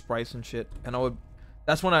sodas and Sprites and shit. And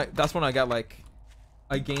that's when I got like,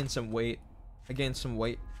 I gained some weight. I gained some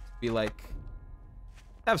weight to be like,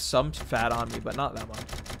 have some fat on me, but not that much.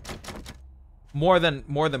 More than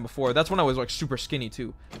before. That's when I was like super skinny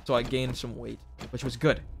too. So I gained some weight, which was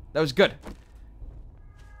good. That was good.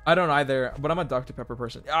 I don't either, but I'm a Dr. Pepper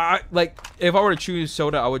person. Like if I were to choose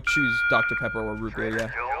soda, I would choose Dr. Pepper or root beer. Yeah.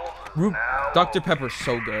 Dr. Pepper's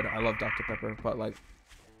so good. I love Dr. Pepper, but like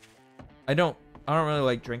I don't really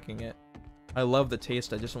like drinking it. I love the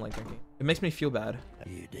taste. I just don't like drinking. It makes me feel bad.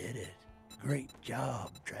 You did it. Great job,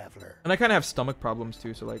 traveler. And I kind of have stomach problems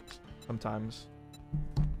too, so like sometimes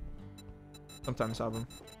I have them.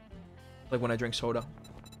 Like when I drink soda.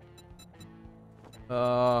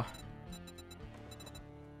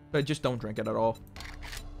 I just don't drink it at all.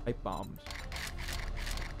 Pipe bombs.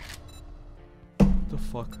 What the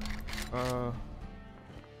fuck?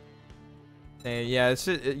 Yeah, it's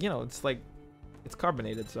you know, it's like it's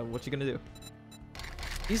carbonated. So what you gonna do?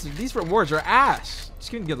 These rewards are ass.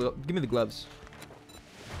 Just give me the gloves.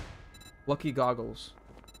 Lucky goggles.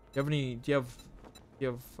 Do you have?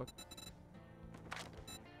 No,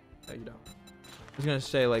 you don't. I was gonna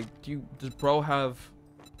say like, does bro have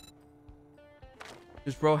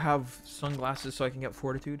sunglasses so I can get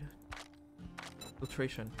fortitude?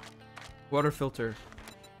 Filtration. Water filter.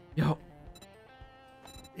 Yo.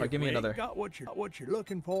 If give me we ain't another. got what you're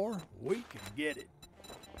looking for, we can get it.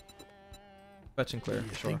 Fetch and clear. Do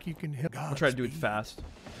you Sure. think you can help? I'll try to do it fast.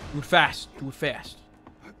 Do it fast. Do it fast.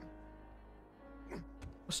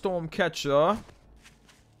 Storm catcher.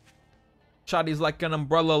 Shotty's like an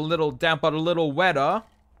umbrella, a little damp but a little wetter.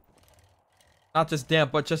 Not just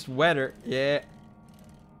damp, but just wetter. Yeah.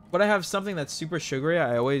 But I have something that's super sugary.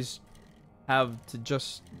 I always have to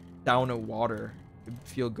just down it water to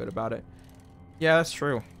feel good about it. Yeah, that's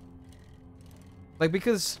true. Like,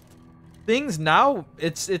 because things now,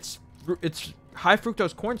 it's high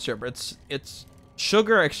fructose corn syrup. It's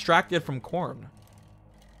sugar extracted from corn.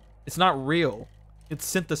 It's not real. It's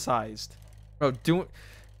synthesized. Bro,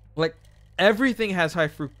 like, everything has high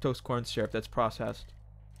fructose corn syrup that's processed.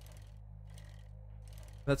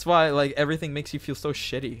 That's why, like, everything makes you feel so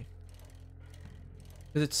shitty.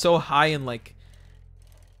 Because it's so high in, like,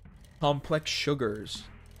 complex sugars.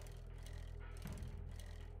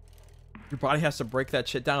 Your body has to break that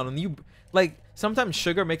shit down. And you, like, sometimes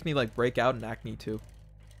sugar makes me, like, break out in acne, too.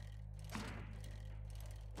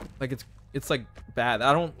 Like, it's like, bad.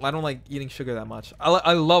 I don't like eating sugar that much.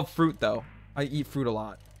 I love fruit, though. I eat fruit a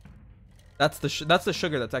lot. That's the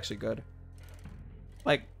sugar that's actually good.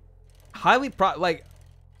 Like, like,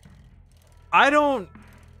 I don't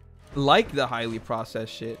like the highly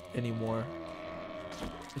processed shit anymore.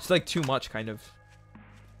 It's like too much, kind of.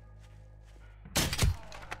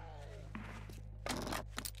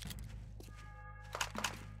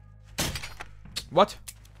 What?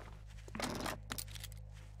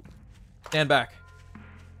 Stand back.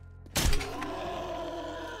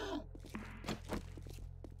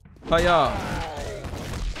 Hiya.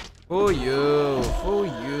 For you. For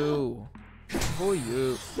you. For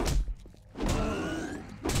you.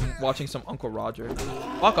 Watching some Uncle Roger.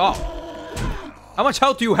 Fuck off. How much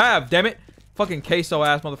health do you have, damn it? Fucking queso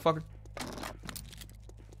ass motherfucker.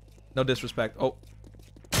 No disrespect. Oh.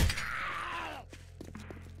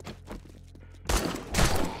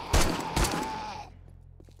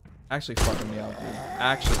 Actually fucking me up, dude.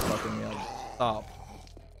 Actually fucking me up. Stop.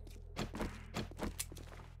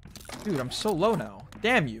 Dude, I'm so low now.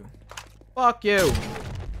 Damn you. Fuck you.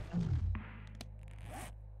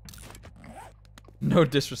 No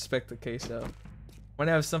disrespect to queso. When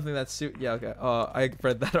I have something that's yeah, okay. I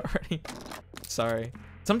read that already. Sorry.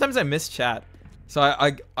 Sometimes I miss chat. So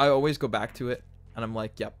I always go back to it and I'm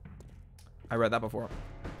like, yep. I read that before.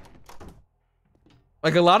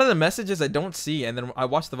 Like, a lot of the messages I don't see, and then I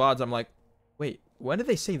watch the VODs, I'm like, wait, when did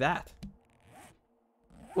they say that?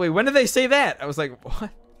 Wait, when did they say that? I was like, what?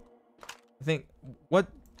 I think, what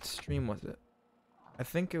stream was it? I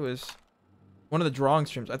think it was one of the drawing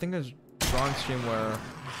streams. I think it was a drawing stream where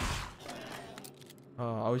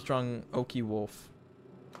I was drawing Okie Wolf.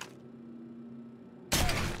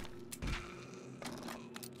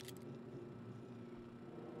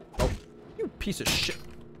 Oh, you piece of shit.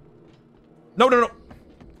 No, no, no.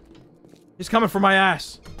 He's coming for my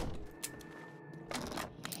ass.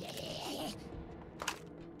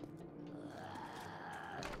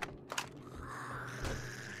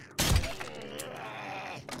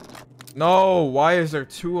 No, why is there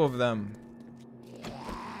two of them?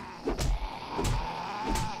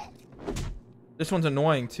 This one's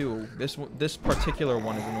annoying too. This particular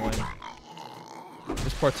one is annoying.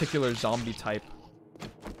 This particular zombie type.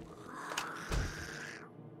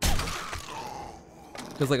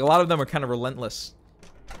 Because, like, a lot of them are kind of relentless.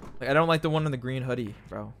 Like, I don't like the one in the green hoodie,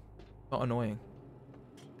 bro. So annoying.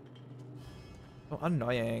 So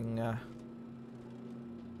annoying.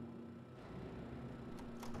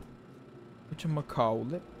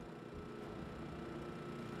 Whatchamacallit?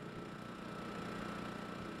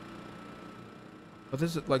 But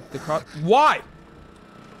this is, like, the car. Why?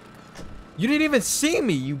 You didn't even see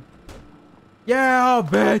me, you. Yeah,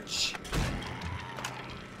 bitch.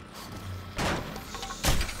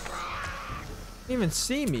 Didn't even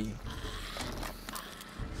see me.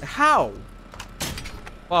 How?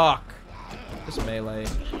 Fuck. Just melee.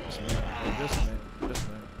 Just melee. Just melee.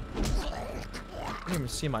 Just melee. I didn't even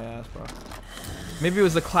see my ass, bro. Maybe it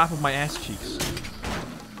was the clap of my ass cheeks.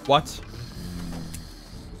 What?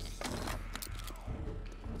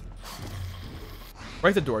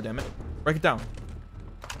 Break the door, damn it. Break it down.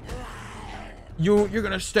 You're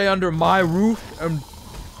gonna stay under my roof and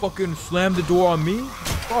fucking slam the door on me?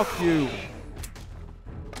 Fuck you.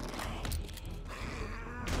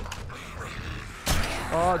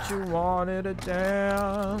 Thought you wanted to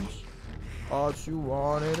dance. Thought you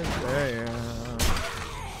wanted to dance.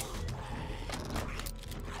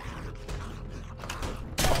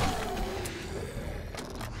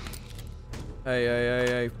 Hey, hey, hey,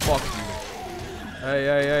 hey, fuck you. Hey,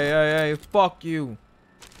 hey, hey, hey, hey, fuck you.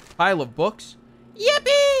 Pile of books?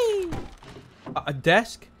 Yippee! A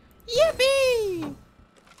desk? Yippee!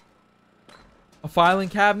 A filing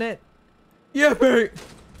cabinet? Yippee!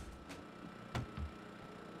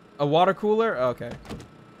 A water cooler? Okay.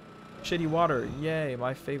 Shitty water. Yay,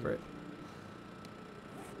 my favorite.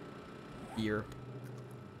 Beer.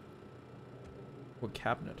 What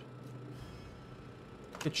cabinet?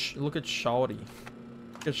 Look at Shawty.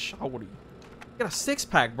 Look at Shawty. Got a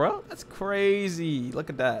six-pack, bro. That's crazy. Look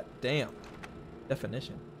at that. Damn.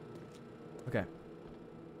 Definition. Okay.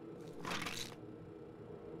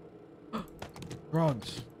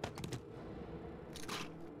 Drugs.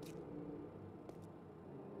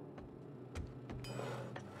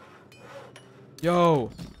 Yo,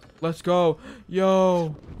 let's go.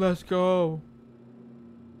 Yo, let's go.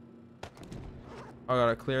 I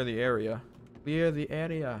gotta clear the area. Clear the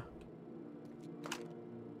area.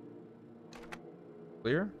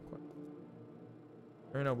 Clear?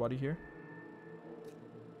 There ain't nobody here.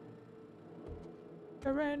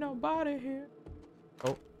 There ain't nobody here.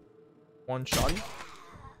 Oh. One shotty.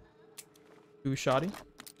 Two shotty.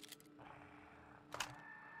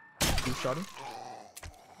 Two shotty.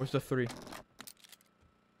 Where's the three?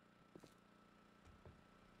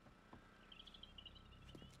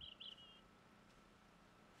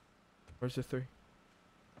 Where's the three?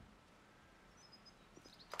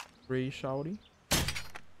 Three shouty.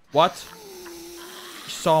 What? You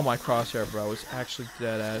saw my crosshair, bro. It's actually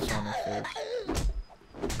dead ass on his face.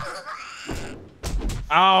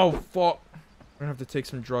 Ow, fuck. I'm gonna have to take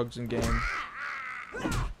some drugs in game.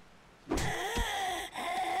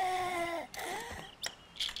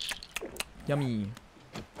 Yummy.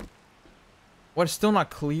 What? It's still not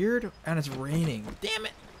cleared? And it's raining. Damn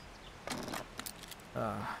it.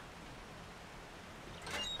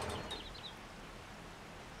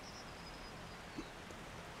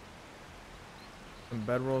 Some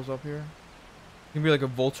bedrolls up here. You can be like a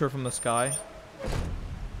vulture from the sky.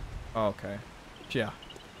 Oh, okay. Yeah.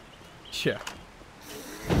 Yeah.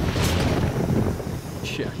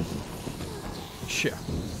 Yeah. Yeah.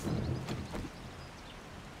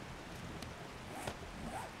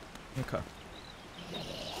 Okay.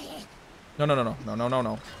 No, no, no, no, no, no, no,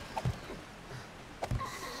 no.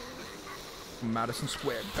 Madison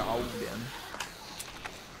Square Garden.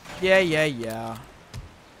 Yeah, yeah, yeah.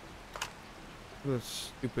 Look at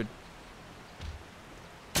this stupid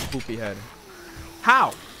poopy head.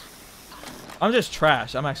 How? I'm just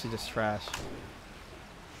trash. I'm actually just trash.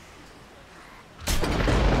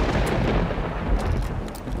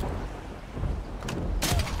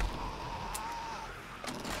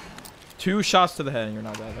 Two shots to the head and you're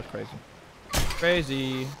not dead. That's crazy.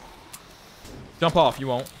 Crazy. Jump off. You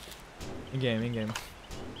won't. In game. In game.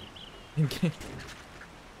 In game.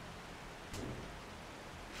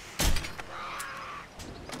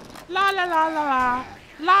 La la la la la.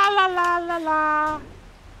 La la la la la.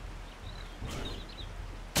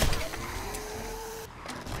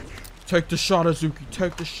 Take the shot, Azuki.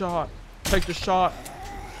 Take the shot. Take the shot.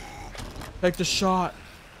 Take the shot.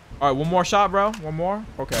 Alright, one more shot, bro. One more?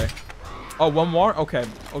 Okay. Oh, one more? Okay.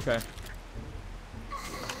 Okay.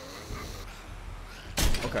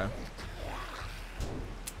 Okay.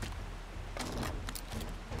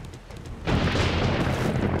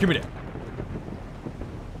 Give me that.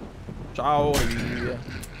 Shawty.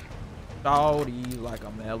 Shawty like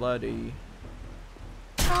a melody.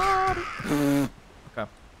 Shawty. Okay.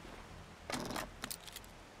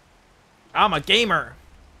 I'm a gamer.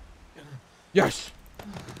 Yes.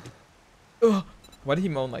 Ugh. Why did he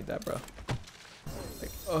moan like that, bro?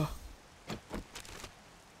 Like, ugh.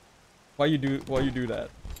 Why you do that?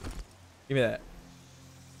 Give me that.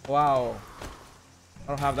 Wow. I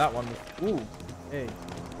don't have that one. Ooh. Hey.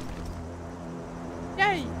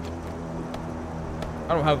 Yay.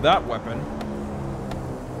 I don't have that weapon.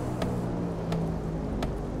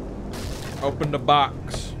 Open the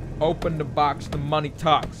box. Open the box. The money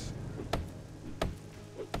talks.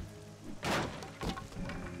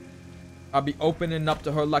 I'll be opening up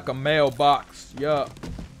to her like a mailbox. Yeah.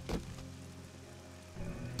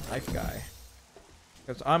 Knife guy.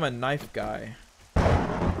 Because I'm a knife guy.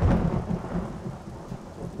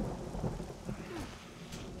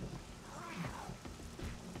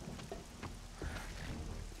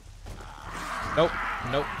 Nope.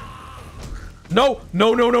 Nope. No!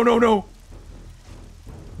 No, no, no, no, no!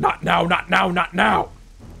 Not now, not now, not now!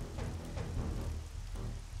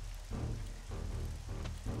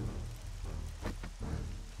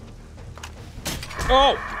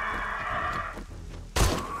 Oh!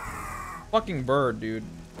 Fucking bird, dude.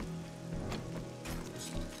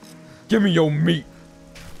 Give me your meat.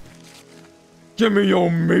 Give me your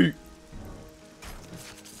meat.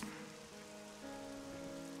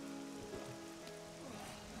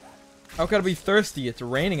 How can I be thirsty? It's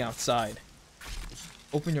raining outside.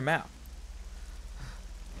 Open your mouth.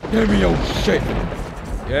 Give me your shit.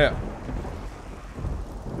 Yeah.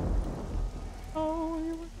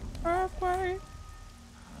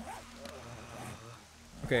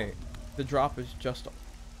 Okay, the drop is just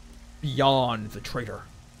beyond the traitor.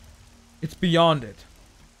 It's beyond it.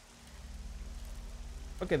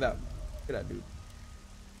 Look at that. Look at that dude.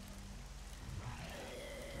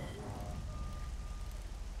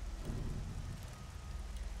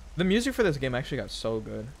 The music for this game actually got so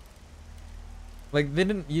good. Like, they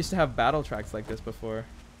didn't used to have battle tracks like this before.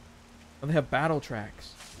 Now they have battle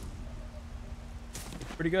tracks.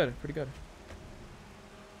 It's pretty good, pretty good.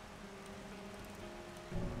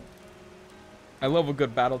 I love a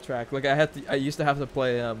good battle track. Like, I used to have to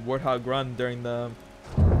play Warthog Run during the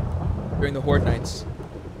Horde Nights.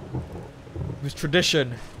 It was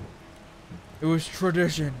tradition. It was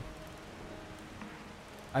tradition.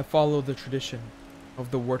 I followed the tradition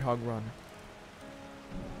of the Warthog Run.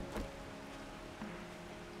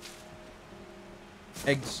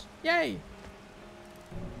 Eggs. Yay!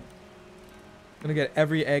 I'm gonna get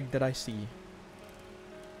every egg that I see.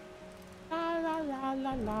 La la la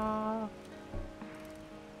la la.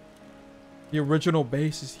 The original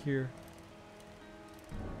base is here.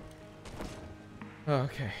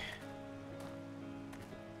 Okay.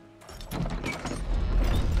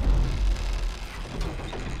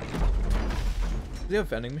 Do they have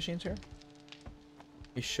vending machines here?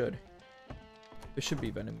 They should. There should be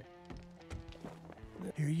vending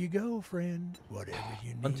machines. Here you go, friend. Whatever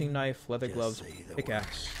you need. Hunting knife, leather just gloves, say the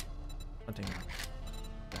pickaxe. Hunting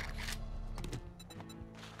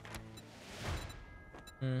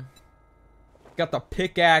knife. Got the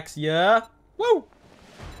pickaxe, yeah? Woo!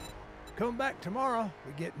 Come back tomorrow.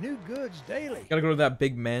 We get new goods daily. Gotta go to that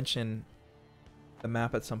big mansion, the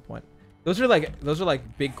map at some point. Those are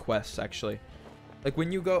like big quests actually. Like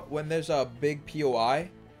when there's a big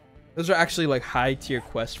POI, those are actually like high tier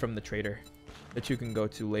quests from the trader that you can go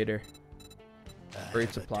to later.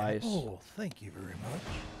 Great supplies. Oh, thank you very much.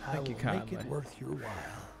 Thank you I will kindly. make it worth your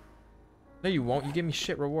while. No, you won't. You give me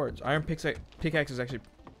shit rewards. Iron pickaxe is actually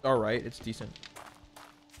alright. It's decent.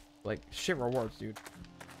 Like, shit rewards, dude.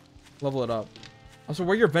 Level it up. Also,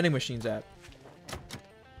 where are your vending machines at?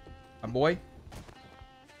 My boy?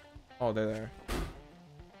 Oh, they're there.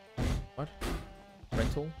 What?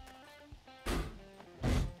 Rental?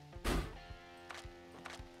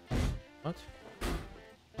 What?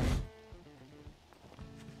 Am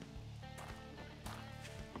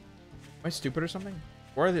I stupid or something?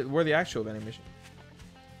 Where are the actual vending machines?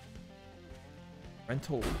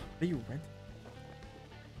 Rental. What do you rent?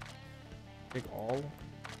 Take all?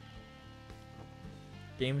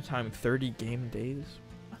 Game time 30 game days?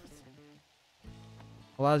 What?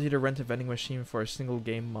 Allows you to rent a vending machine for a single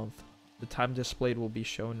game month. The time displayed will be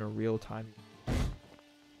shown in real time.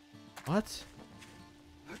 What?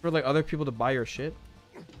 For like other people to buy your shit?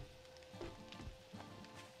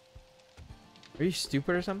 Are you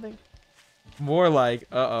stupid or something? More like,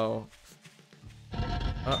 uh-oh.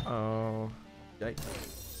 Uh-oh.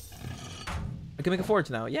 Yikes. I can make a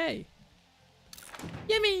forge now. Yay!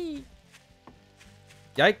 Yummy!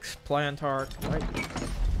 Yikes, Plantark. Right.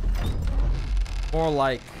 More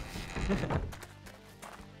like...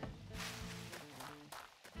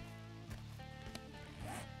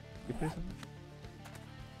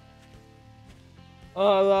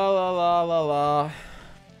 Oh, la la la la la.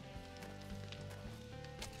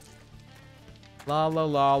 La la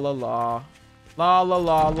la la la. La la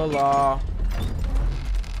la la la.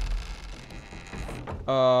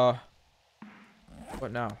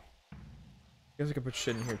 What now? I guess I could put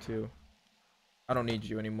shit in here too. I don't need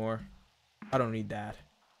you anymore. I don't need that.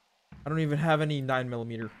 I don't even have any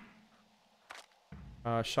 9mm.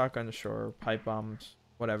 Shotgun, sure. Pipe bombs.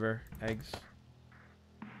 Whatever. Eggs.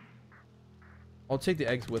 I'll take the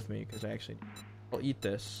eggs with me because I'll eat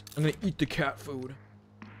this. I'm gonna eat the cat food.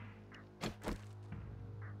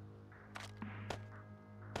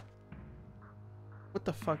 What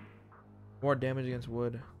the fuck? More damage against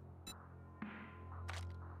wood.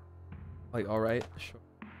 Like, alright. Sure.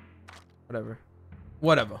 Whatever.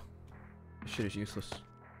 Whatever. This shit is useless.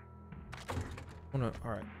 Oh no.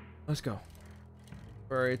 Alright. Let's go.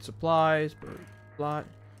 Buried supplies. Buried plot.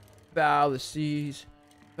 Fallacies.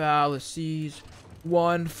 Fallacies.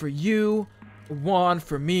 One for you. One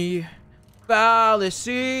for me.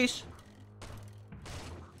 Fallacies.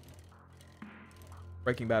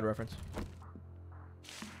 Breaking Bad reference.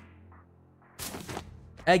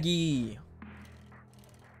 Eggy.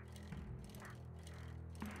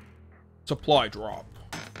 Supply drop.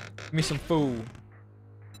 Give me some food.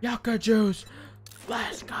 Yucca juice.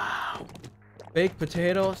 Let's go. Baked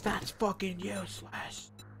potatoes. That's fucking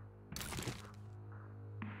useless.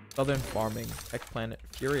 Southern farming. Tech planet.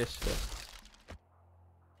 Furious fist.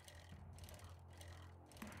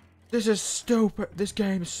 This is stupid. This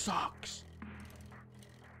game sucks.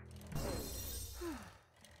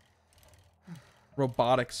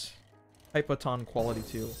 Robotics. Hypoton quality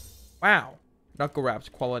 2. Wow. Knuckle wraps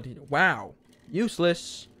quality. Wow.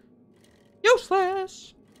 Useless.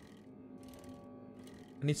 Useless.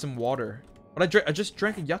 I need some water. But I just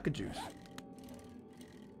drank a yucca juice.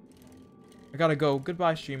 I gotta go.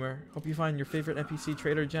 Goodbye, streamer. Hope you find your favorite NPC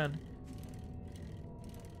Trader Jen.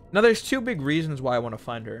 Now there's 2 big reasons why I want to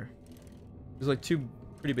find her. There's like 2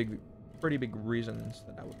 pretty big reasons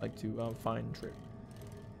that I would like to find Trader.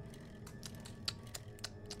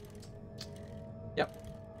 Yep.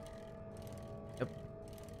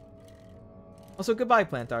 Also, goodbye,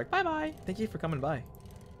 Plant Arc. Bye bye. Thank you for coming by.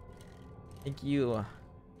 Thank you.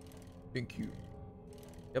 Thank you.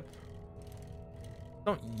 Yep.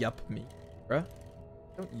 Don't yup me, bruh.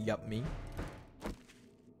 Don't yup me.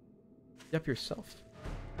 Yup yourself.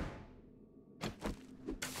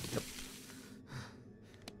 Yep.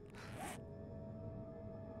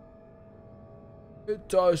 It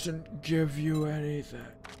doesn't give you anything.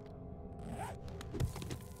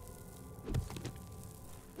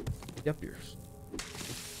 Yup yours.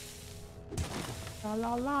 La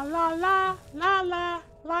la la la la la la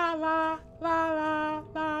la la la la la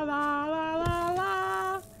la la la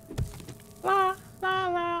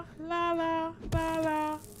la la la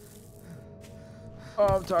la. Oh,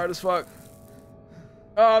 I'm tired as fuck.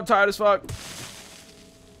 Oh, I'm tired as fuck.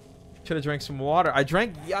 Should have drank some water. I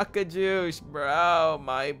drank yucca juice, bro.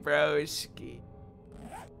 My broski.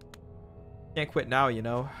 Can't quit now, you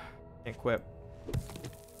know. Can't quit.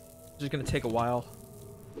 It's just gonna take a while.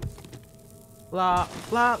 La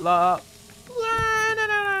la la. La na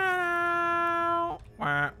na na.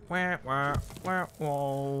 Wah wah wah wah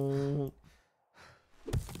wah.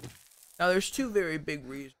 Now there's 2 very big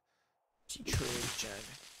reasons she trades Jen.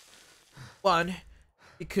 1,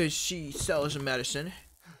 because she sells medicine,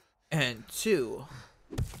 and 2,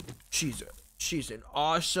 she's an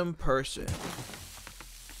awesome person.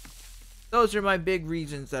 Those are my big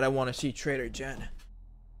reasons that I want to see Trader Jen.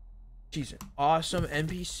 She's an awesome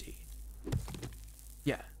NPC.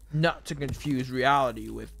 Yeah, not to confuse reality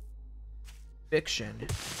with fiction.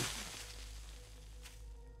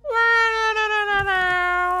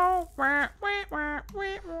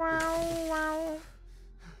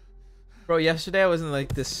 Bro, yesterday I was in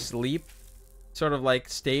like this sleep sort of like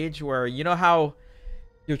stage where, you know how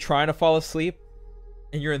you're trying to fall asleep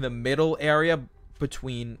and you're in the middle area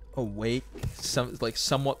between awake,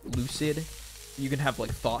 somewhat lucid. You can have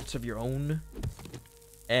like thoughts of your own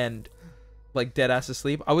and like dead ass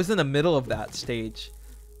asleep. I was in the middle of that stage,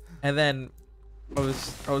 and then I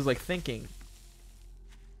was like thinking,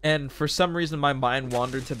 and for some reason my mind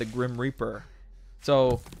wandered to the Grim Reaper.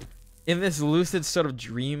 So in this lucid sort of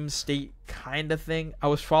dream state kind of thing, I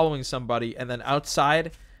was following somebody, and then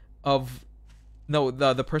outside of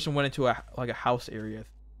the person went into a house area,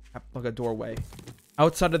 like a doorway.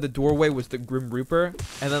 Outside of the doorway was the Grim Reaper,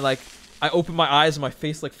 and then like I opened my eyes and my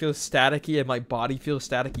face like feels staticky and my body feels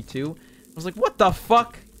staticky too. I was like, what the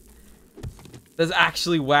fuck? That's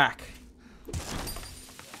actually whack.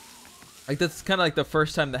 Like, that's kind of like the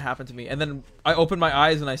first time that happened to me. And then I open my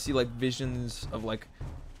eyes and I see like visions of like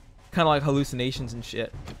kind of like hallucinations and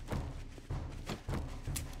shit.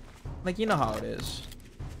 Like, you know how it is.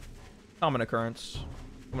 Common occurrence.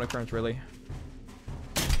 Common occurrence, really.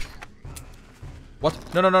 What?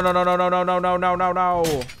 No, no, no, no, no, no, no, no, no, no, no, no,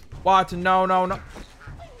 no. What? No, no, no.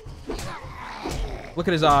 Look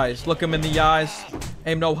at his eyes. Look him in the eyes.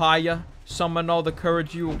 Aim no higher. Summon all the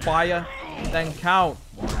courage you require. Then count.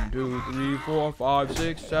 1, 2, 3, 4, 5,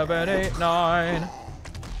 6, 7, 8, 9.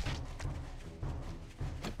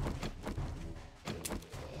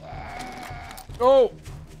 Oh!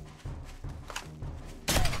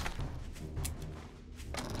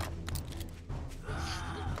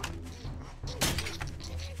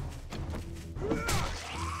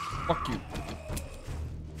 Fuck you.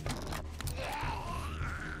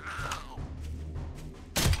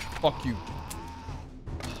 Fuck you.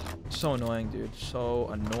 So annoying, dude. So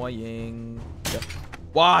annoying. Yeah.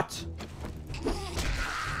 What?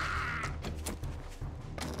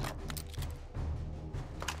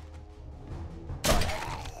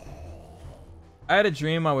 I had a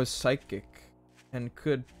dream I was psychic and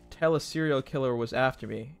could tell a serial killer was after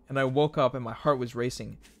me, and I woke up and my heart was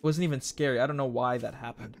racing. It wasn't even scary. I don't know why that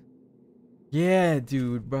happened. Yeah,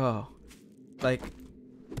 dude, bro. Like,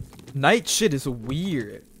 night shit is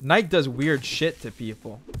weird. Night does weird shit to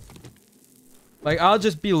people. Like, I'll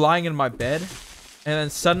just be lying in my bed, and then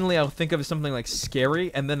suddenly I'll think of something like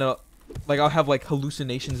scary, and then I'll have like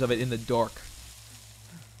hallucinations of it in the dark.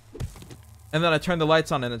 And then I turn the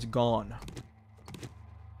lights on and it's gone.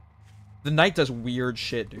 The night does weird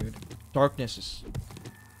shit, dude. Darkness is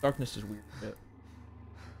weird shit.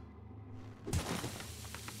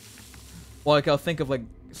 Well, like I'll think of like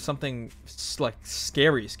something like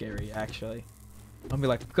scary actually. I'll be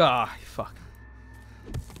like, ah, fuck.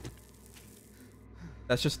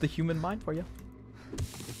 That's just the human mind for you.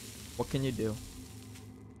 What can you do?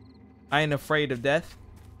 I ain't afraid of death.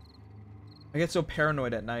 I get so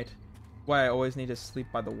paranoid at night. Why I always need to sleep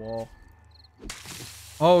by the wall.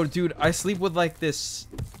 Oh, dude, I sleep with like this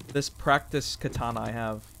practice katana I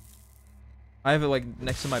have. I have it like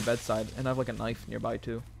next to my bedside, and I have like a knife nearby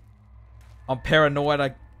too. I'm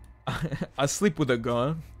paranoid. I sleep with a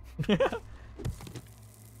gun.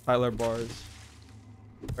 Tyler Bars.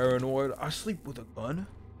 Paranoid. I sleep with a gun.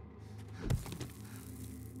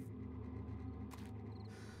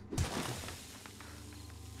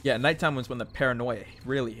 Yeah, nighttime was when the paranoia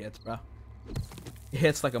really hits, bro. It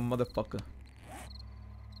hits like a motherfucker.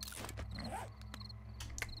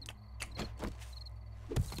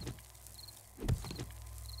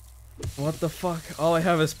 What the fuck? All I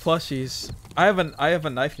have is plushies. I have a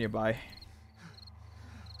knife nearby.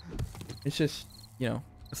 It's just, you know,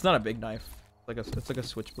 it's not a big knife. It's like a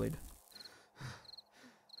switchblade.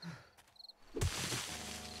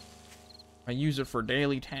 I use it for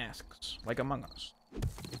daily tasks, like Among Us.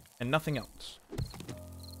 And nothing else.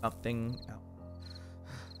 Nothing else.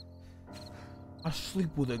 I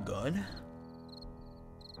sleep with a gun.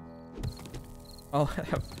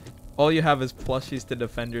 All you have is plushies to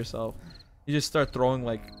defend yourself. You just start throwing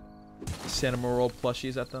like cinema roll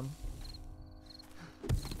plushies at them.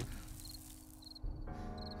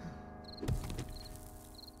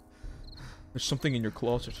 There's something in your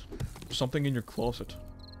closet. There's something in your closet.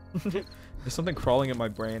 There's something crawling in my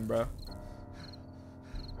brain, bro.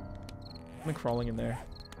 Something crawling in there.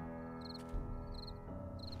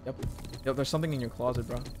 Yep, there's something in your closet,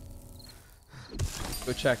 bro.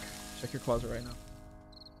 Go check your closet right now.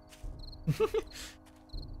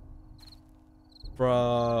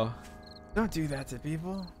 Bro, don't do that to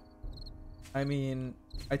people. I mean,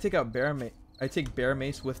 I take bear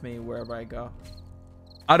mace with me wherever I go.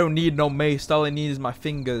 I don't need no mace. All I need is my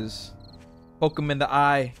fingers. Poke them in the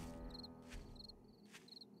eye.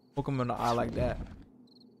 Poke them in the eye like that.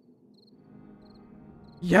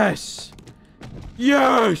 Yes!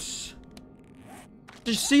 Yes!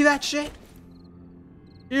 Did you see that shit?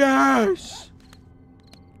 Yes!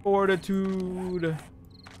 Fortitude.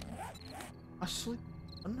 I sleep.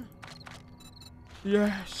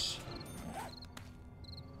 Yes.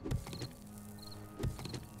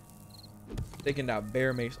 Taking that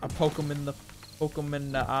bear mace. I poke him in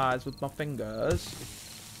the eyes with my fingers.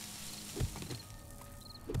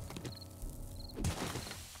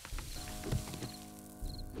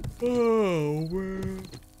 Oh man.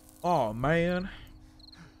 Oh man.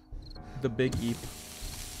 The big eep.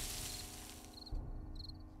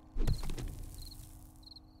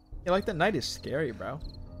 Yeah, like the night is scary, bro.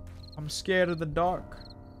 I'm scared of the dark.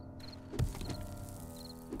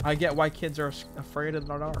 I get why kids are afraid of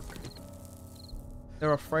the dark.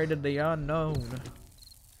 They're afraid of the unknown.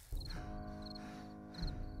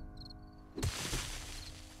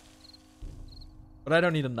 But I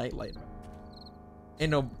don't need a nightlight.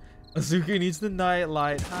 Ain't no Azuki needs the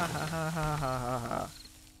nightlight. Ha ha ha ha ha ha.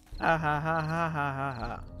 Ha ha ha ha ha ha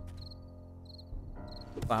ha.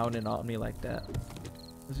 Clowning on me like that.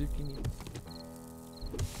 Azuki needs.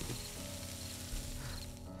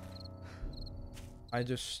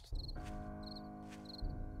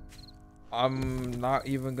 I'm not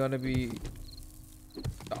even gonna be.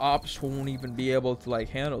 The ops won't even be able to like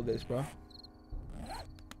handle this, bro.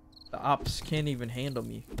 The ops can't even handle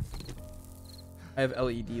me. I have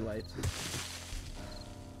LED lights.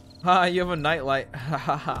 Ha, you have a night light. Ha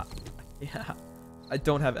ha ha. Yeah. I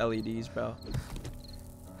don't have LEDs, bro.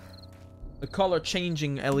 The color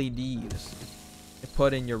changing LEDs. You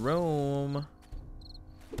put in your room.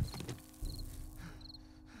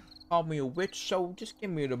 Call me a witch, so just give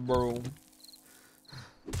me the broom.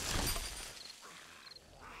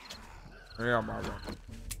 Yeah, my bro.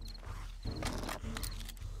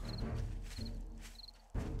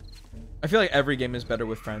 I feel like every game is better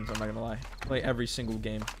with friends, I'm not gonna lie. Like every single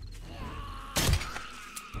game.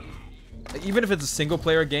 Like, even if it's a single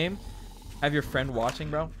player game, have your friend watching,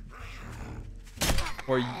 bro.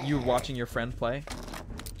 Or you watching your friend play.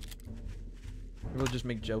 We'll just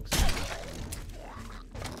make jokes.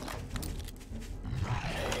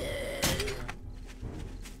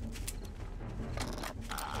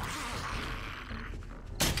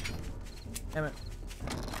 Damn it.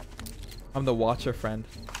 I'm the watcher friend.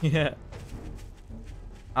 Yeah.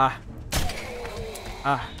 Ah.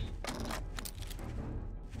 Ah.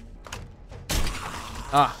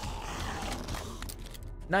 Ah.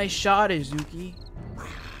 Nice shot, Izuki.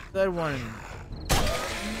 Good one.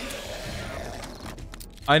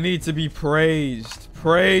 I need to be praised.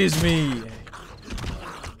 Praise me.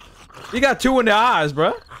 You got 2 in the eyes,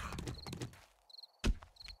 bruh.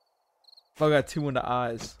 I got 2 in the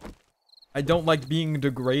eyes. I don't like being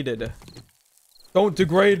degraded. Don't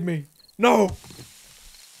degrade me. No.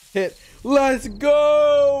 Hit. Let's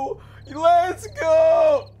go. Let's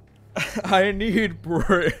go. I need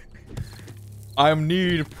praise. I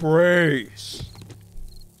need praise.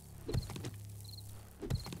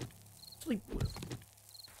 Sleep with.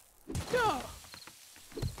 Yeah.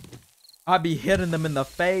 I be hitting them in the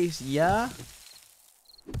face, yeah.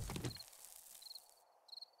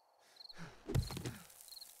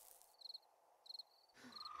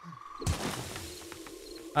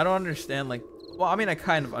 I don't understand, like, well, I mean, I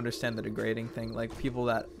kind of understand the degrading thing, like people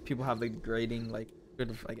have the grading, like, sort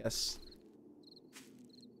of, I guess.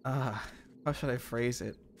 How should I phrase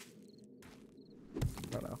it? I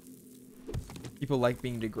don't know. People like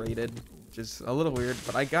being degraded, which is a little weird,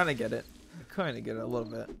 but I kinda get it. I kinda get it a little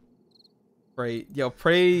bit. Yo,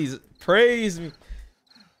 praise me.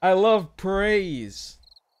 I love praise.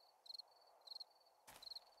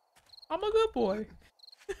 I'm a good boy.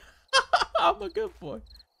 I'm a good boy.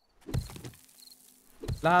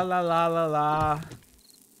 La la la la la.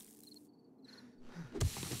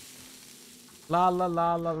 La la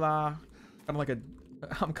la la la.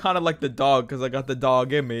 I'm kind of like the dog because I got the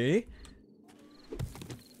dog in me.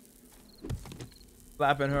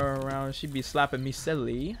 Slapping her around, she'd be slapping me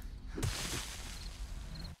silly.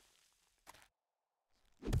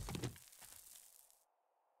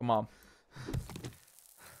 Come on.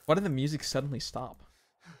 Why did the music suddenly stop?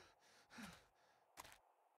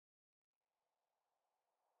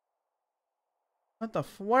 What the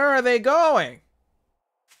where are they going?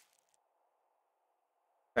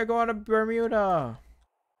 They're going to Bermuda.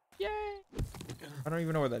 Yay! I don't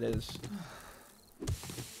even know where that is.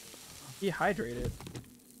 Dehydrated.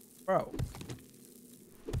 Bro.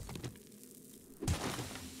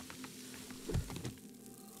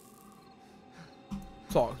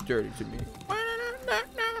 Talk dirty to me.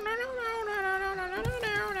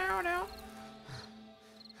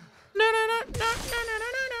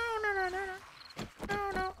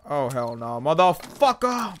 Oh hell no,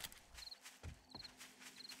 motherfucker!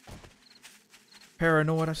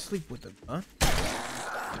 Paranoid, I sleep with them, huh?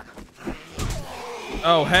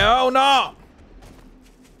 Oh hell no!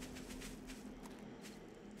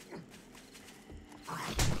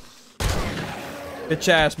 Bitch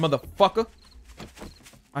ass motherfucker!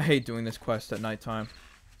 I hate doing this quest at nighttime.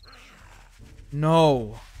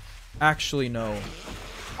 No. Actually, no.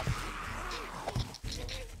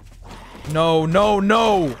 No, no,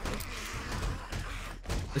 no!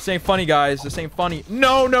 This ain't funny, guys. This ain't funny.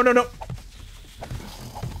 No, no, no, no!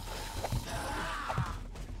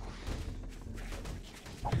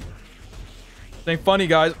 This ain't funny,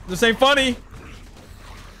 guys. This ain't funny!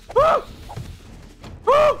 Woo!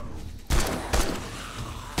 Woo!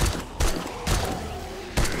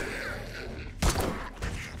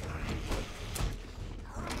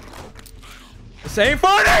 This ain't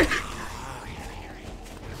funny!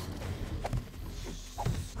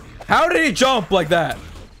 How did he jump like that?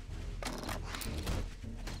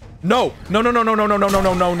 No. No, no, no, no, no, no, no, no,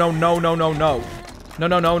 no, no, no, no, no, no, no. No,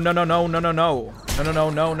 no, no, no, no, no, no, no, no. No, no, no,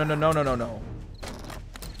 no, no, no, no, no, no, no.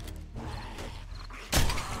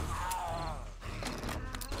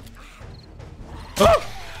 Oh!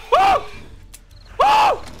 Oh!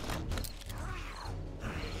 Oh!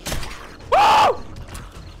 Oh!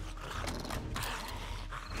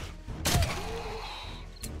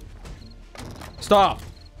 Stop.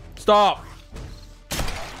 Stop.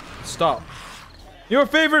 Stop. Your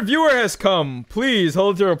favorite viewer has come. Please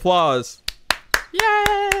hold your applause.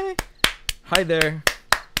 Yay! Hi there.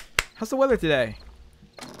 How's the weather today?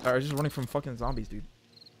 Sorry, I was just running from fucking zombies, dude.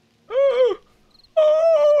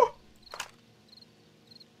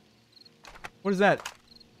 What is that?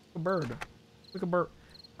 A bird. Like a bird.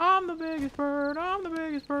 I'm the biggest bird. I'm the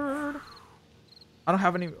biggest bird. I don't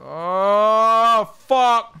have any. Oh,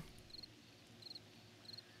 fuck.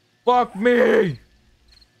 Fuck me.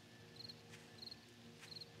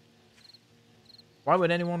 Why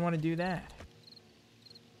would anyone want to do that?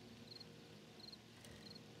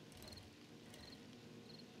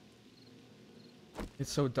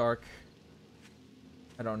 It's so dark.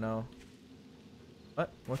 I don't know.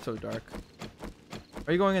 What? What's so dark?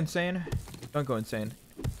 Are you going insane? Don't go insane.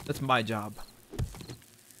 That's my job.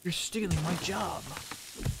 You're stealing my job.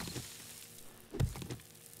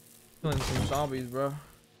 Killing some zombies, bro.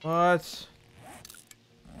 What?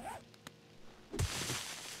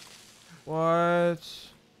 What?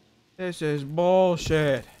 This is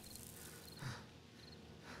bullshit.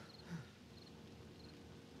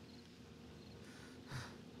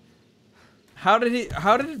 How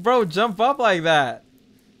did bro jump up like that?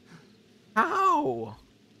 How?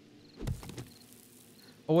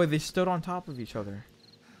 Oh wait, they stood on top of each other.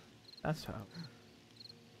 That's how.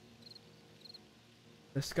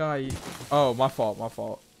 This guy. Oh, my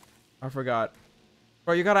fault. I forgot.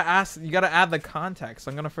 Bro, you gotta add the context.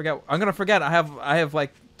 I'm gonna forget. I have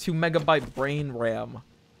like 2 MB brain RAM.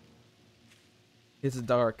 It's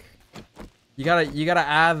dark. You gotta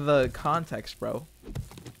add the context, bro.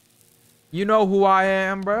 You know who I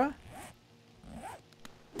am, bro.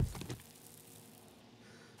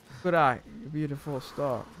 Good eye, you beautiful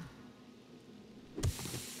star.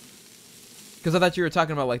 Because I thought you were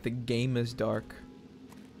talking about like the game is dark.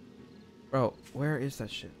 Bro, where is that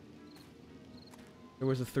shit? There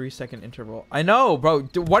was a 3-second interval. I know, bro.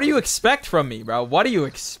 What do you expect from me, bro? What do you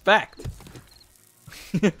expect?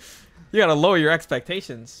 You gotta lower your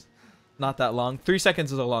expectations. Not that long. 3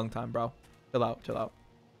 seconds is a long time, bro. Chill out, chill out.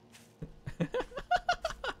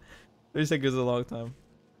 3 seconds is a long time.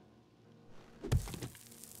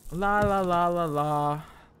 La la la la la.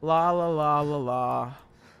 La la la la la.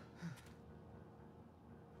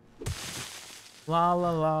 La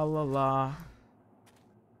la la la la.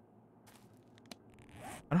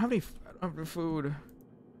 I don't have any food.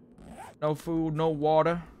 No food, no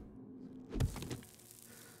water.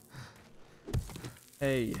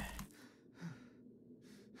 Hey.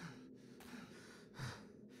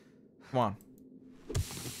 Come on.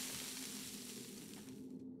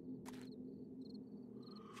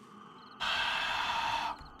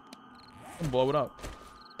 Blow it up.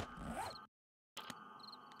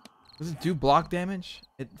 Does it do block damage?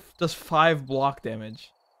 It does 5 block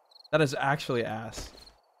damage. That is actually ass.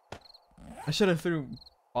 I should have threw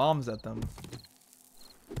bombs at them.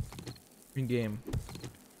 In game.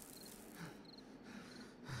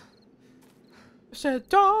 I said,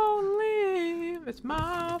 don't leave. It's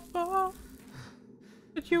my fault.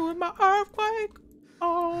 It's you and my earthquake.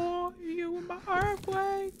 Oh, you and my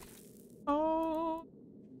earthquake. Oh,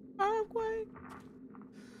 earthquake.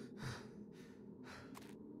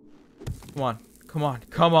 Come on. Come on.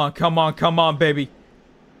 Come on. Come on. Come on, baby.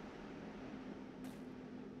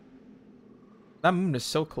 That moon is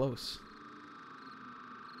so close.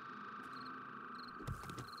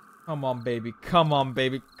 Come on, baby. Come on,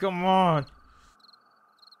 baby. Come on.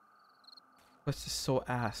 This is so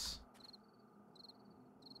ass.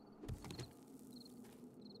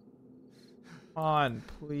 Come on,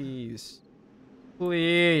 please.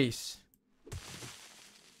 Please.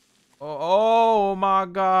 Oh my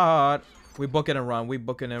god. We book it and run. We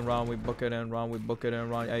book it and run. We book it and run. We book it and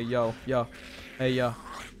run. Hey, yo. Yo. Hey, yo.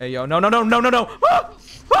 Hey, yo. No, no, no, no, no, no. Ah!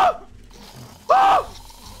 Ah! Ah!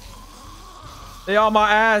 They on my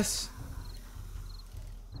ass.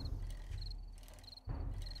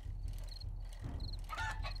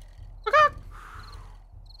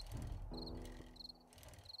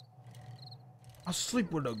 I'll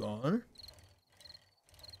sleep with a gun.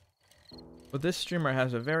 But this streamer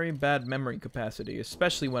has a very bad memory capacity,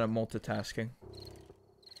 especially when I'm multitasking.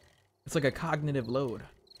 It's like a cognitive load.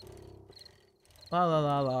 La la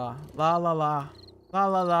la la. La la la. La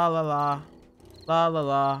la la la la. La la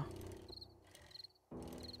la.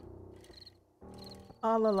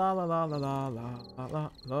 La la la la la la la la la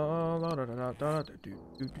la la da da da da do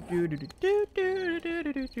do do do do do do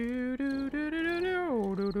do do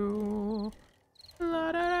do do do.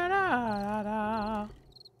 La da da da.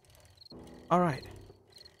 All right,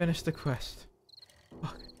 finish the quest.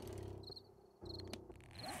 Fuck.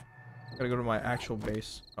 Gotta go to my actual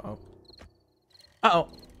base. Uh-oh. Uh-oh.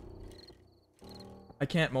 I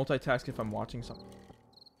can't multitask if I'm watching something.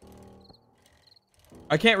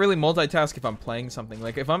 I can't really multitask if I'm playing something.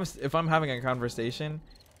 Like if I'm having a conversation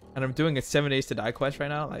and I'm doing a 7 Days to Die quest right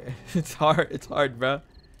now, like it's hard. It's hard, bro.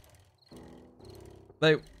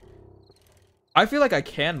 Like I feel like I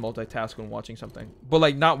can multitask when watching something, but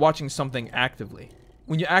like not watching something actively.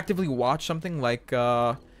 When you actively watch something like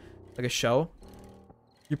a show,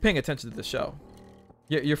 you're paying attention to the show.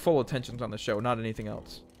 Your full attention's on the show, not anything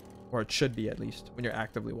else, or it should be at least when you're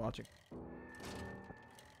actively watching.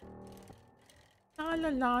 La la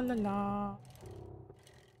la la la.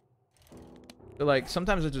 But like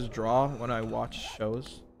sometimes I just draw when I watch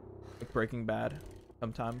shows, like Breaking Bad.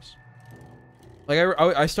 Sometimes. Like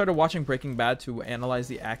I started watching Breaking Bad to analyze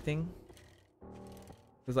the acting.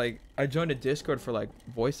 Cause like I joined a Discord for like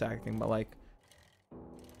voice acting, but like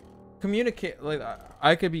communicate, like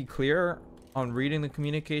I could be clear on reading the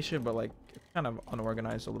communication, but like it's kind of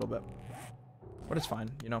unorganized a little bit. But it's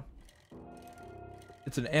fine, you know.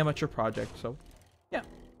 It's an amateur project, so yeah.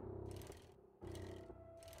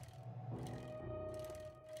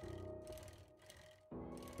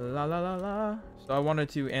 La la la la. So I wanted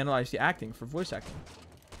to analyze the acting for voice acting.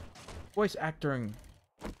 Voice acting.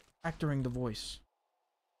 Acting the voice.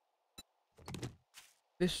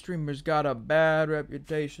 This streamer's got a bad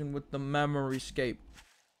reputation with the memory scape.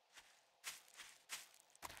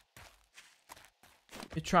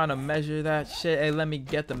 You're trying to measure that shit? Hey, let me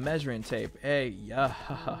get the measuring tape. Hey, yeah,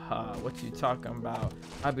 ha, ha, ha. What you talking about?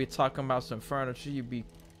 I be talking about some furniture. You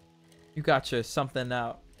got your something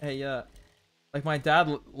out. Hey, yeah. Like my dad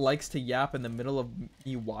likes to yap in the middle of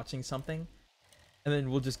me watching something, and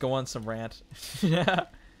then we'll just go on some rant. Yeah.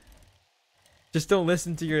 Just don't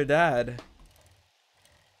listen to your dad.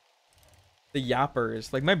 The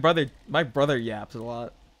yappers. Like my brother yaps a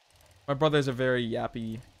lot. My brother's a very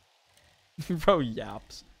yappy. Bro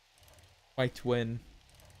yaps. My twin.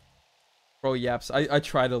 Bro yaps. I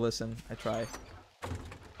try to listen. I try.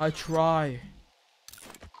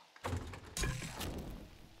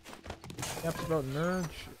 Yaps about nerd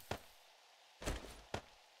shit.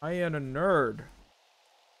 I ain't a nerd.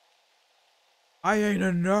 I ain't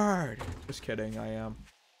a nerd. Just kidding, I am.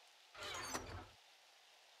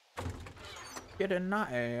 Kidding,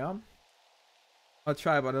 I am. I'll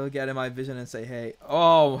try, but I'll get in my vision and say, hey.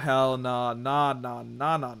 Oh, hell nah. Nah.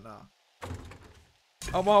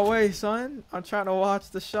 On my way, son. I'm trying to watch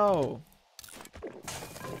the show.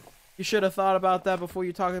 You should have thought about that before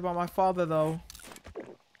you talked about my father, though.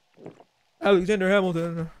 Alexander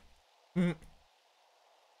Hamilton.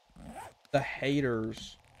 The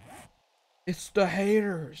haters. It's the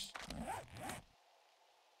haters.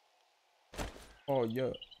 Oh, yeah.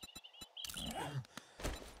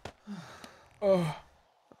 Oh.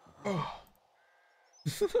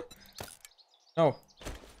 No.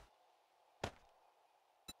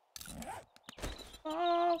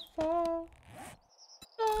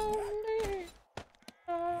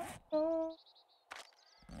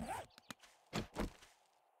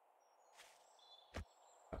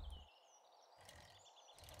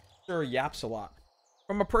 Sure, yaps a lot.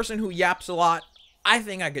 From a person who yaps a lot, I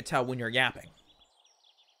think I could tell when you're yapping.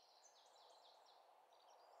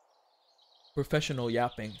 Professional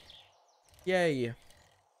yapping. Yay.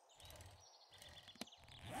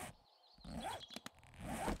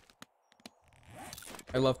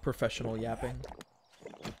 I love professional yapping.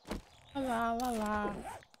 La la la.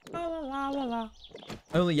 La la la la.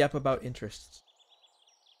 I only yap about interests.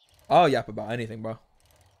 I'll yap about anything, bro.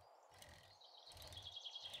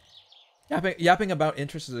 Yapping about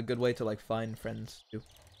interests is a good way to like find friends too.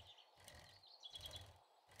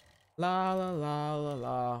 La la la la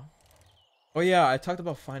la. Oh yeah, I talked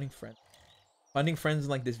about finding friends. Finding friends in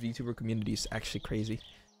like this VTuber community is actually crazy.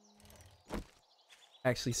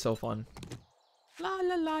 Actually so fun. La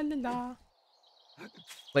la la la la.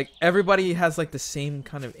 Like everybody has like the same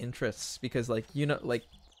kind of interests because like, you know, like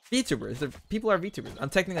VTubers, people are VTubers. I'm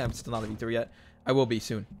still not a VTuber yet. I will be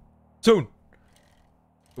soon. To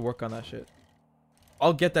work on that shit.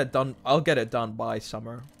 I'll get that done. I'll get it done by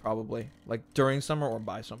summer, probably. Like during summer or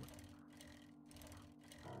by summer.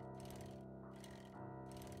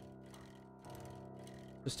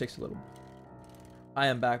 Just takes a little. I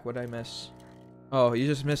am back. What did I miss? Oh, you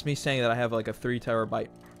just missed me saying that I have like a 3 terabyte.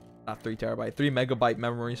 Not 3 terabyte. 3 megabyte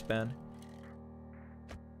memory span.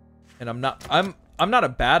 And I'm not a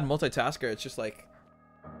bad multitasker. It's just like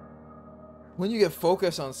when you get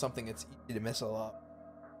focused on something, it's easy to miss a lot.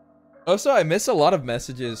 Also, I miss a lot of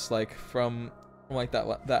messages like from like that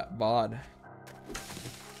VOD.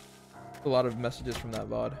 A lot of messages from that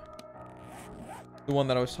VOD. The one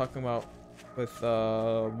that I was talking about with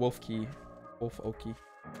Wolf Oki.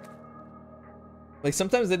 Like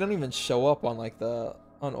sometimes they don't even show up on like on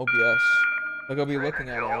OBS. Like I'll be looking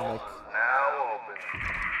at it and like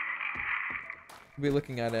I'll be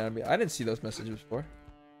looking at it and I didn't see those messages before.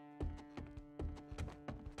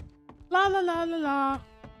 La la la la la.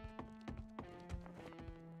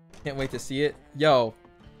 Can't wait to see it. Yo.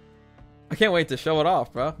 I can't wait to show it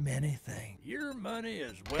off, bro. Many things. Your money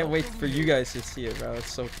is well. Can't wait for you guys to see it, bro.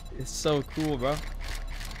 It's so cool, bro.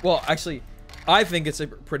 Well, actually, I think it's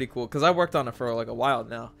pretty cool because I worked on it for like a while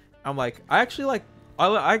now. I'm like, I actually like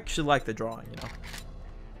the drawing, you know.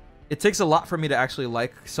 It takes a lot for me to actually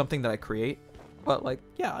like something that I create, but like,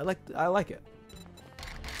 yeah, I like it.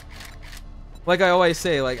 Like I always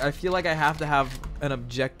say, like I feel like I have to have an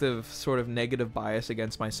objective sort of negative bias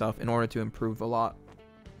against myself in order to improve a lot.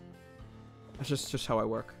 That's just how I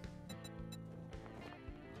work.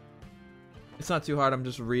 It's not too hard. I'm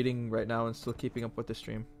just reading right now and still keeping up with the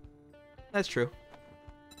stream. That's true.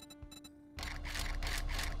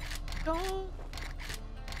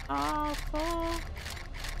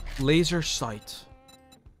 Laser sight.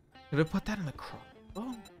 Did I put that in the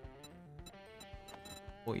crossbow?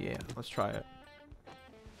 Oh yeah, let's try it.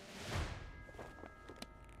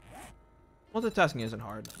 Multitasking isn't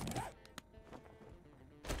hard.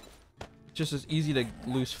 It's just as easy to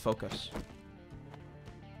lose focus.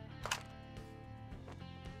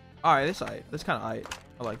 Alright, this kind of I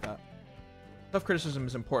like that. Self-criticism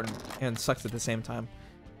is important and sucks at the same time.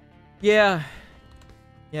 Yeah.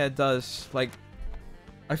 Yeah, it does. Like,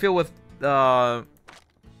 I feel with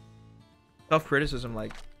self-criticism,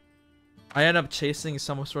 like, I end up chasing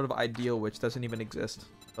some sort of ideal which doesn't even exist.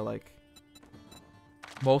 So, like,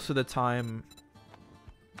 most of the time,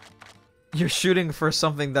 you're shooting for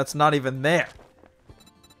something that's not even there.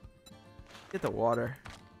 Get the water.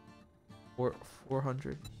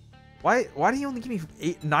 400. Why do you only give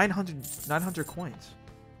me 900 coins?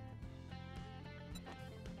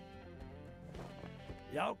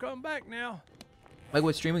 Y'all come back now. Like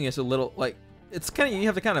with streaming, it's a little like it's kind of you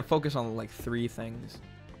have to kind of focus on like 3 things.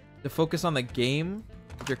 To focus on the game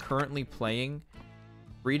that you're currently playing,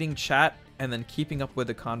 reading chat, and then keeping up with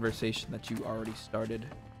the conversation that you already started.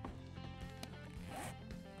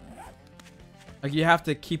 Like you have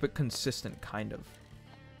to keep it consistent, kind of.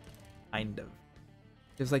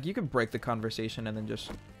 Because like you can break the conversation and then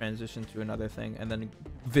just transition to another thing and then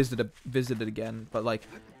visit it again. But like,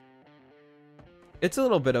 it's a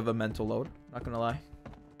little bit of a mental load. Not gonna lie.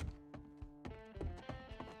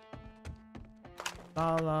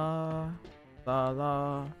 La la, la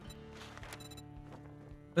la.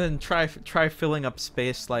 Then try filling up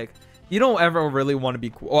space. Like you don't ever really want to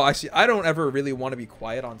be. Oh, actually, I don't ever really want to be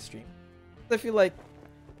quiet on stream. I feel like,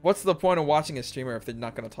 what's the point of watching a streamer if they're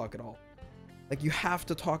not gonna talk at all? Like you have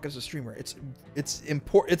to talk as a streamer. It's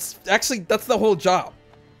important. It's actually that's the whole job.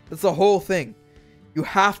 That's the whole thing. You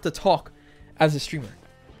have to talk as a streamer.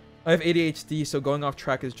 I have ADHD, so going off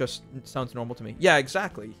track sounds normal to me. Yeah,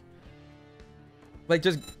 exactly. Like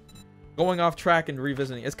just going off track and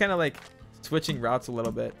revisiting. It's kind of like switching routes a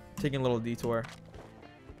little bit, taking a little detour.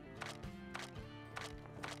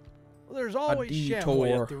 Well, there's always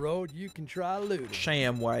Shamway up the road. You can try looting.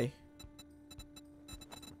 Shamway.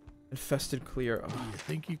 Infested clear. Do you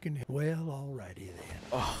think you can? Well, alrighty then.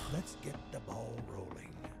 Oh. Let's get the ball rolling.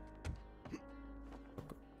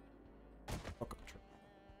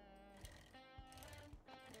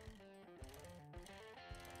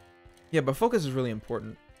 Yeah, but focus is really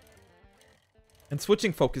important. And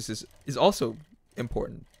switching focus is also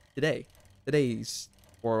important today. Today's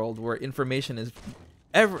world where information is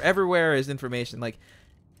everywhere is information. Like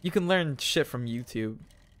you can learn shit from YouTube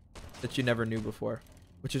that you never knew before,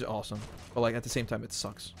 which is awesome. But like at the same time it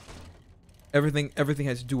sucks. Everything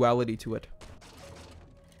has duality to it.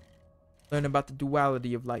 Learn about the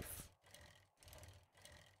duality of life.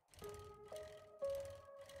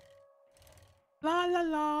 La la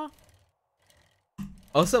la.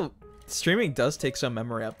 Also, streaming does take some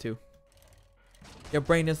memory up too. Your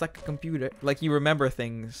brain is like a computer. Like you remember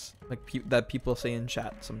things like that people say in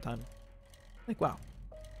chat sometimes. Like wow.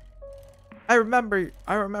 I remember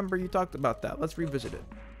you talked about that. Let's revisit it.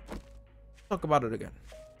 Talk about it again.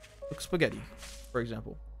 Like spaghetti, for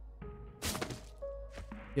example.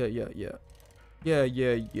 Yeah.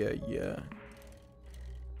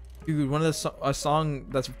 Dude, one of a song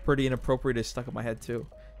that's pretty inappropriate is stuck in my head too.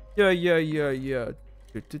 Yeah.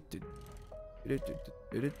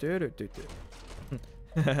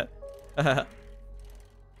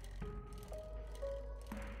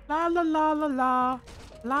 La la la la la.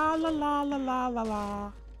 La la la la la la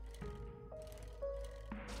la.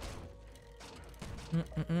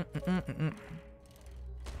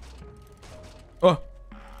 Oh.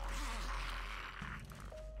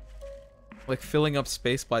 Like filling up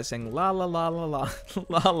space by saying la la la la la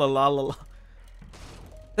la la la la la.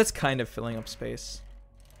 That's kind of filling up space.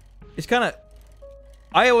 It's kind of.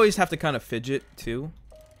 I always have to kind of fidget too,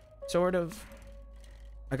 sort of.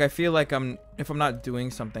 Like I feel like if I'm not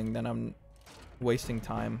doing something, then I'm wasting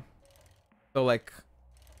time. So like,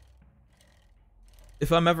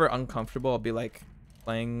 if I'm ever uncomfortable, I'll be like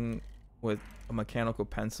playing with a mechanical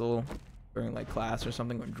pencil during like class or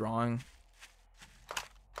something, or drawing.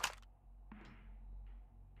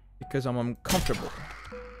 Because I'm uncomfortable.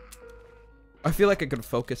 I feel like I could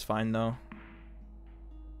focus fine though.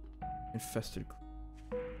 Infested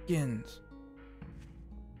skins.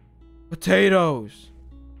 Potatoes.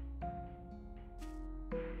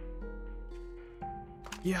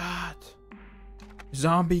 Yacht.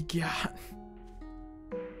 Zombie cat.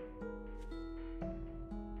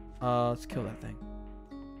 Let's kill that thing.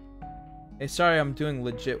 Hey, sorry, I'm doing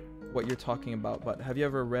legit what you're talking about, but have you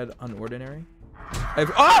ever read Unordinary? I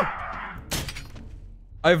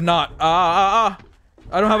have not. I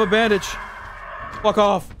don't have a bandage. Fuck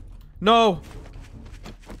off. No.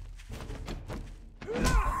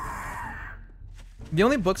 The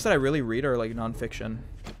only books that I really read are like nonfiction.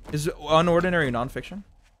 Is Unordinary nonfiction?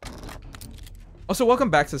 Also, welcome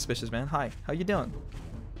back, Suspicious Man. Hi, how you doing?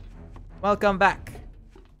 Welcome back.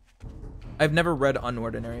 I've never read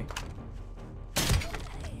Unordinary.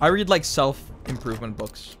 I read like self-improvement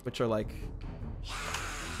books, which are like,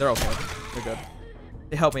 they're okay. They're good.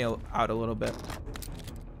 They help me out a little bit.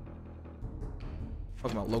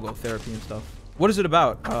 Talking about logotherapy and stuff. What is it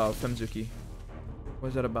about, Femzuki? What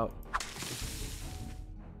is that about?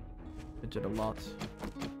 Fidget a lot.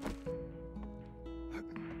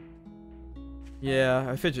 Yeah,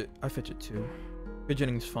 I fidget too.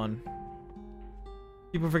 Fidgeting's fun.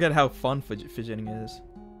 People forget how fun fidgeting is.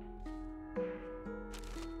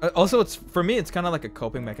 Also, it's for me, it's kind of like a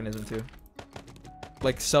coping mechanism too.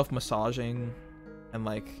 Like self-massaging and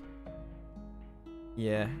like,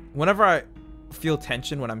 yeah. Whenever I feel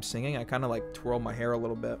tension when I'm singing, I kind of like twirl my hair a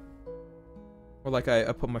little bit. Or like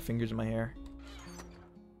I put my fingers in my hair.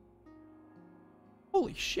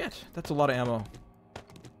 Holy shit, that's a lot of ammo.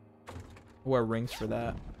 I wear rings for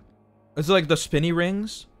that. Is it like the spinny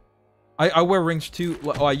rings? I wear rings too.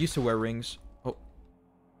 Oh, I used to wear rings. Oh,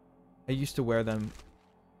 I used to wear them.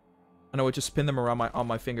 And I would just spin them around on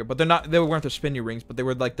my finger, but they weren't the spinny rings, but they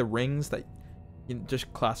were like the rings that, you know,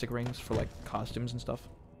 just classic rings for like costumes and stuff.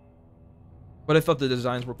 But I thought the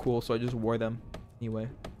designs were cool, so I just wore them anyway.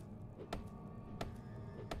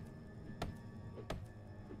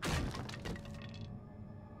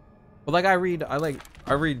 But like I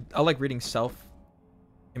like reading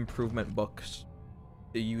self-improvement books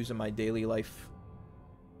to use in my daily life.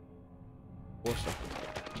 Or stuff.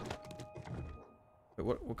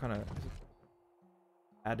 Wait, what kind of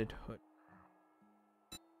added hood?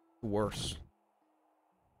 Worse.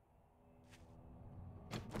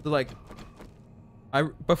 So like,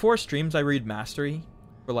 before streams I read Mastery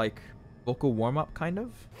for like vocal warm-up kind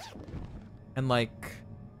of, and like,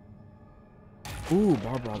 ooh,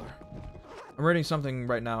 Bar Brawler. I'm reading something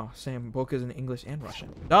right now. Same book is in English and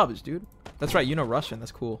Russian. Dubs, dude. That's right. You know Russian.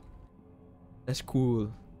 That's cool. That's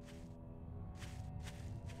cool.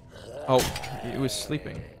 Oh, it was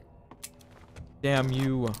sleeping. Damn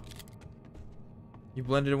you. You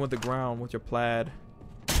blended in with the ground with your plaid.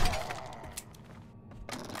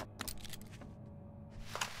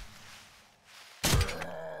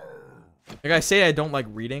 Like I say, I don't like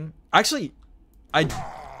reading. Actually, I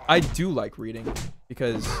do like reading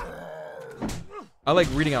because I like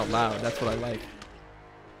reading out loud. That's what I like.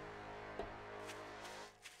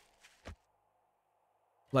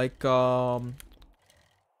 Like,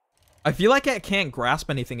 I feel like I can't grasp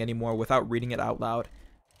anything anymore without reading it out loud.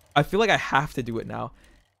 I feel like I have to do it now.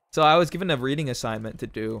 So I was given a reading assignment to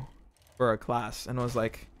do for a class, and I was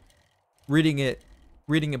like reading it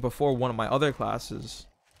before one of my other classes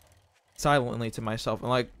silently to myself, and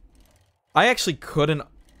like I actually couldn't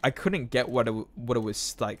get what it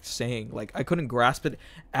was like saying. Like I couldn't grasp it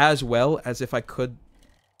as well as if I could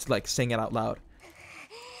like sing it out loud.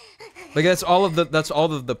 Like that's all of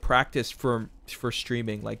the practice for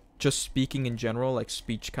streaming, like just speaking in general, like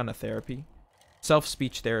speech kind of therapy,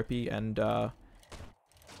 self-speech therapy, and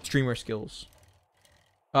streamer skills.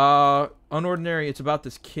 Unordinary, it's about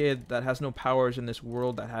this kid that has no powers in this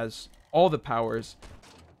world that has all the powers,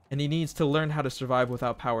 and he needs to learn how to survive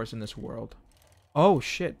without powers in this world. Oh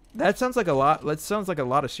shit, that sounds like a lot. That sounds like a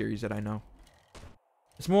lot of series that I know.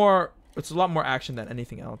 It's a lot more action than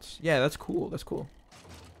anything else. Yeah, that's cool. That's cool.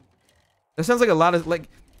 That sounds like a lot of like.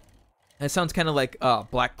 That sounds kind of like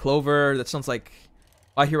Black Clover. That sounds like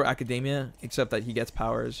My Hero Academia, except that he gets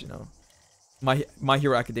powers. You know, My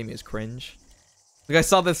Hero Academia is cringe. Like I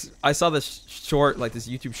saw this short, like this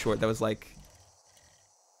YouTube short that was like,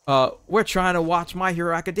 we're trying to watch My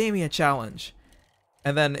Hero Academia challenge,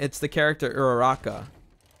 and then it's the character Uraraka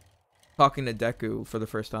talking to Deku for the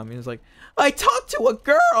first time. He was like, I talked to a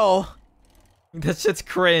girl. That shit's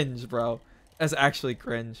cringe, bro. That's actually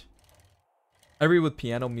cringe. I read with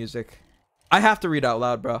piano music. I have to read out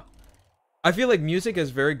loud, bro. I feel like music is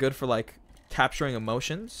very good for like capturing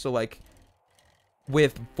emotions. So like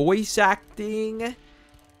with voice acting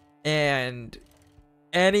and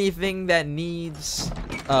anything that needs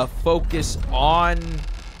focus on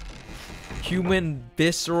human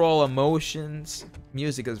visceral emotions,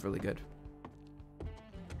 music is really good.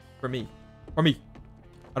 For me.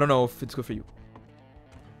 I don't know if it's good for you.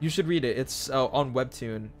 You should read it. It's on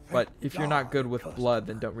Webtoon. But if you're not good with blood,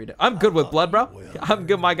 then don't read it. I'm good with blood, bro. I'm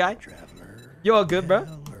good, my guy. You all good, bro?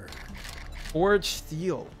 Forged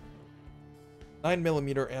steel.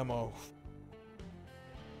 9mm ammo.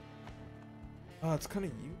 Oh, it's kind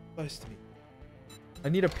of useless to me. I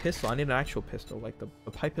need a pistol. I need an actual pistol. Like the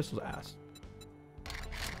pipe pistol's ass.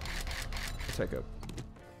 Let's take it.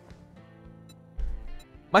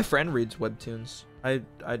 My friend reads webtoons.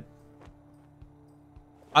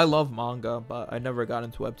 I love manga, but I never got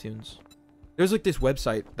into webtoons. There's like this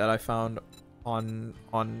website that I found on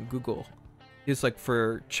Google. It's like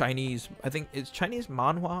for Chinese. I think it's Chinese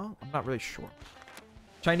manhwa. I'm not really sure.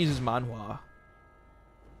 Chinese is manhwa,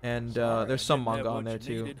 and there's some manga on there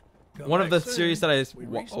too. One of the series that I was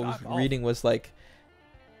reading was like,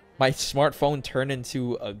 my smartphone turned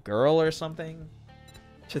into a girl or something.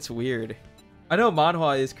 Shit's weird. I know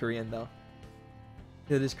manhwa is Korean though.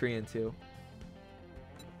 It is Korean too.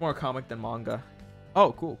 More comic than manga.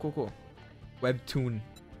 Oh, cool. Webtoon.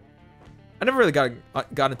 I never really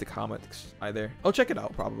got into comics either. I'll check it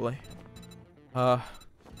out probably.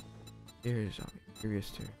 Here's curious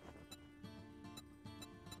too.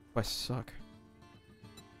 I suck.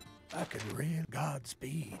 I could read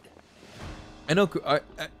Godspeed. I know,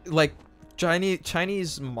 like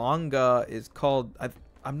Chinese manga is called.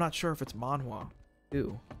 I'm not sure if it's manhwa.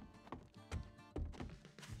 Ew.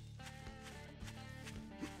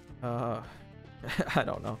 I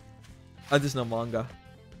don't know. I just know manga.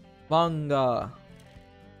 Manga.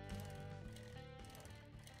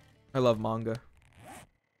 I love manga.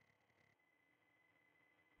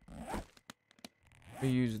 We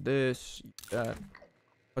use this, that.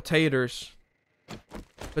 Potatoes.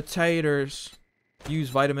 Potatoes. Use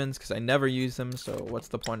vitamins because I never use them, so what's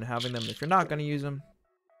the point in having them if you're not gonna use them?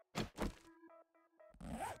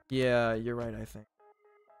 Yeah, you're right, I think.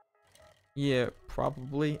 Yeah,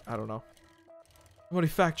 probably. I don't know. Somebody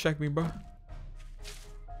fact check me, bro.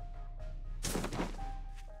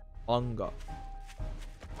 Manga.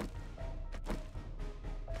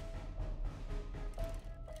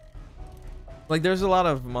 Like, there's a lot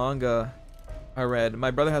of manga I read.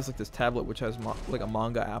 My brother has like this tablet which has like a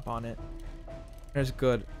manga app on it. It's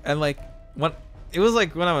good. And like it was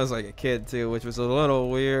like when I was like a kid too, which was a little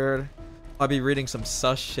weird. I'd be reading some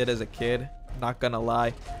sus shit as a kid. Not gonna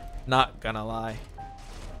lie. That's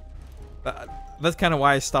kind of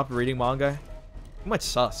why I stopped reading manga. Too much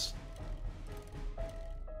sus.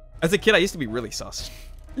 As a kid, I used to be really sus.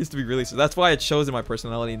 That's why it shows in my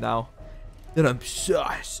personality now that I'm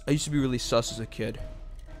sus. I used to be really sus as a kid.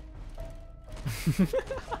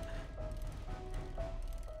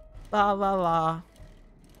 La la la.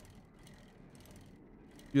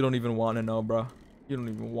 You don't even want to know, bro. You don't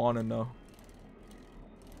even want to know.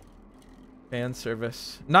 Fan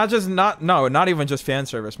service. Not even just fan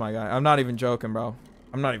service, my guy. I'm not even joking, bro.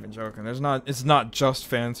 I'm not even joking. It's not just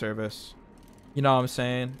fan service. You know what I'm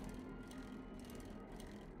saying?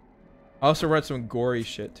 I also read some gory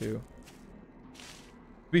shit too.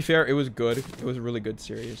 To be fair, it was good. It was a really good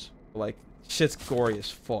series. Like, shit's gory as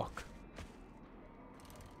fuck.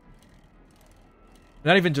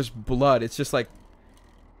 Not even just blood. It's just like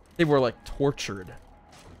they were like tortured.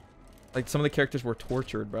 Like some of the characters were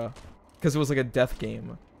tortured, bro. Because it was like a death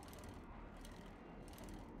game.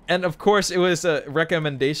 And of course, it was a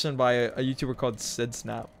recommendation by a YouTuber called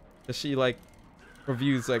SidSnap. She like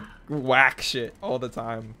reviews like whack shit all the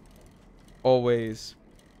time. Always.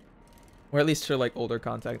 Or at least her like older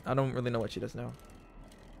content. I don't really know what she does now.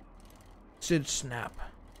 SidSnap.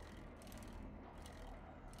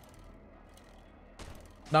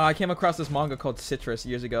 No, I came across this manga called Citrus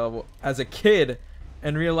years ago as a kid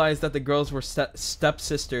and realized that the girls were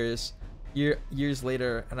stepsisters years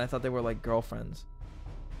later, and I thought they were like girlfriends.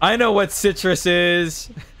 I know what Citrus is.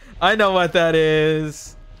 I know what that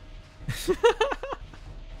is.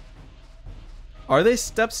 Are they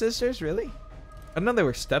stepsisters, really? I didn't know they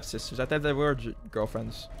were stepsisters. I thought they were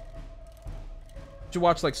girlfriends. You should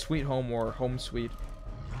watch like Sweet Home or Home Sweet.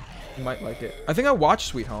 You might like it. I think I watched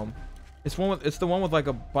Sweet Home. It's the one with like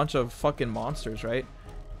a bunch of fucking monsters, right?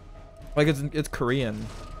 Like it's Korean.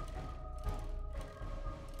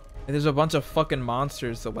 And there's a bunch of fucking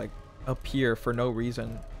monsters that like appear for no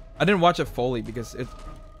reason. I didn't watch it fully because I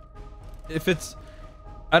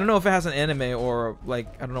don't know if it has an anime or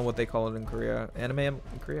like I don't know what they call it in Korea. Anime in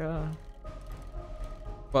Korea.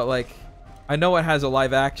 But like I know it has a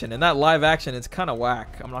live action, and that live action is kind of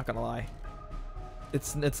whack. I'm not gonna lie.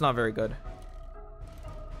 It's not very good.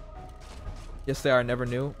 Yes, they are. Never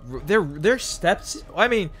knew. They're steps. I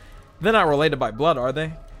mean, they're not related by blood, are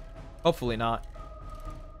they? Hopefully not.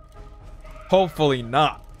 Hopefully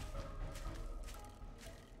not.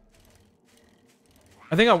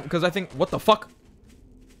 Because I think, what the fuck?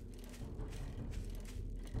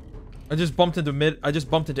 I just bumped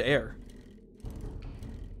into air.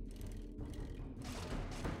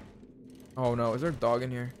 Oh no, is there a dog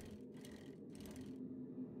in here?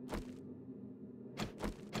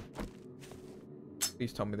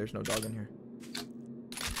 Please tell me there's no dog in here.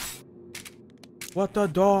 What the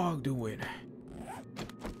dog doing?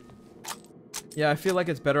 Yeah, I feel like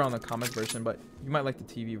it's better on the comic version, but you might like the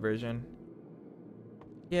TV version.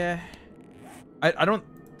 Yeah. I didn't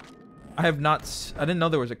know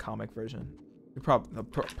there was a comic version.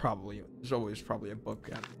 Probably. There's always probably a book.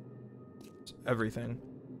 Yeah. Everything.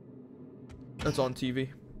 That's on TV.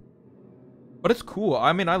 But it's cool.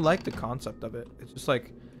 I mean, I like the concept of it. It's just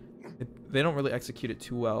like, they don't really execute it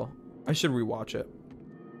too well. I should rewatch it.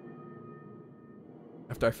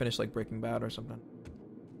 After I finish like Breaking Bad or something.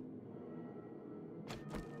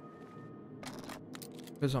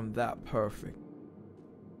 Because I'm that perfect.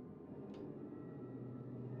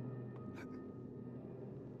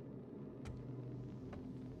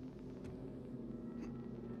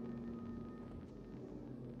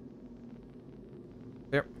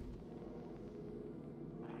 Yep.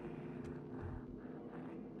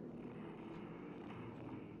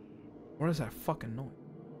 What is that fucking noise?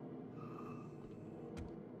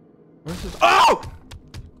 What is this? Oh!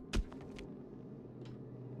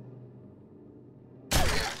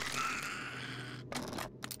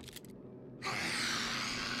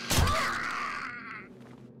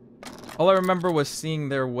 All I remember was seeing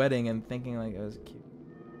their wedding and thinking like it was cute.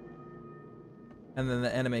 And then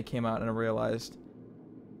the anime came out and I realized.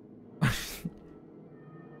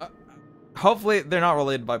 Hopefully they're not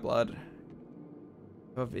related by blood.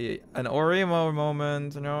 It'll be an Oremo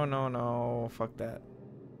moment. No. Fuck that.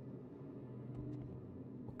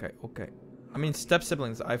 Okay. I mean, step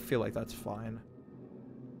siblings, I feel like that's fine.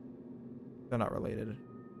 They're not related.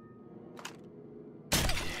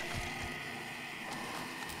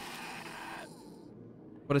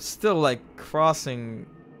 But it's still like crossing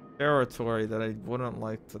territory that I wouldn't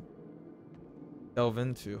like to delve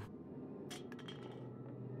into.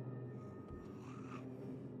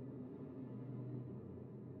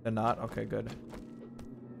 They're not? Okay, good.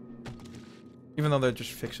 Even though they're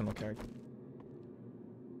just fictional characters.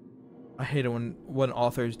 I hate it when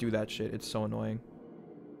authors do that shit. It's so annoying.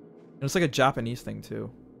 And it's like a Japanese thing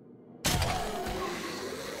too.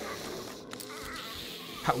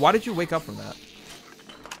 Why did you wake up from that?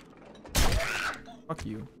 Fuck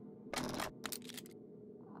you.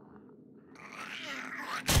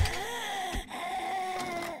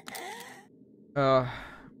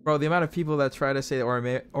 Bro, the amount of people that try to say that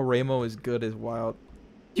Oremo is good is wild.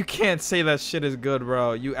 You can't say that shit is good,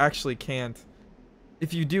 bro. You actually can't.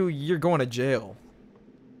 If you do, you're going to jail.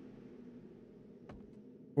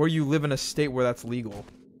 Or you live in a state where that's legal.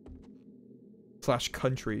 /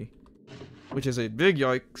 country. Which is a big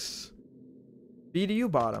yikes. BDU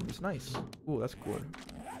bottoms. Nice. Ooh, that's good.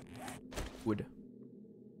 Good.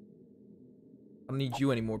 I don't need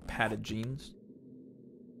you anymore, padded jeans.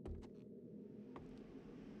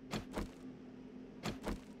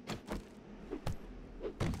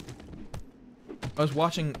 I was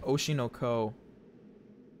watching Oshinoko.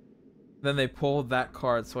 Then they pulled that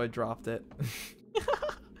card, so I dropped it.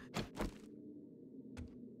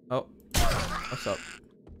 Oh. What's up?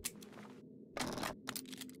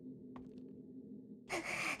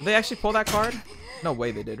 Did they actually pull that card? No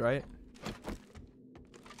way they did, right?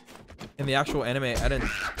 In the actual anime, I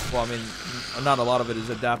didn't... Well, I mean, not a lot of it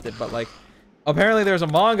is adapted, but like... Apparently there's a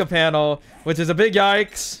manga panel, which is a big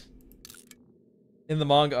yikes. In the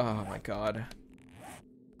manga... Oh my god.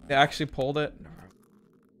 They actually pulled it?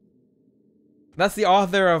 That's the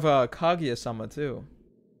author of Kaguya-sama too.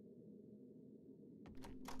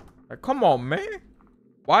 Like, come on, man.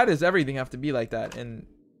 Why does everything have to be like that in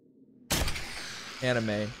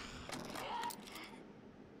anime?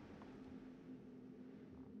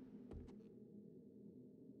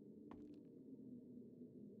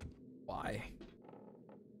 Why?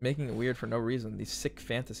 Making it weird for no reason. These sick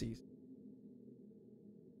fantasies.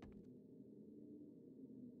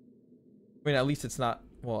 I mean, at least it's not...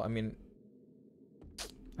 Well, I mean...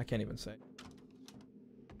 I can't even say.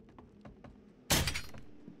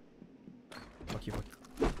 Fuck you, fuck you.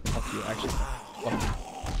 Fuck you, actually. Fuck you.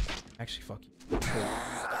 Actually, fuck you.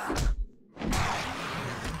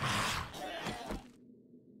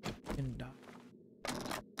 Fucking die.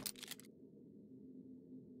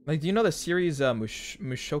 Like, do you know the series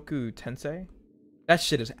Mushoku Tensei? That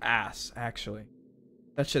shit is ass, actually.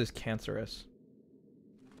 That shit is cancerous.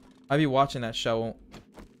 I be watching that show,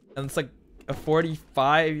 and it's like a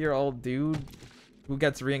 45-year-old dude who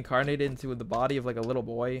gets reincarnated into the body of like a little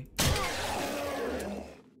boy.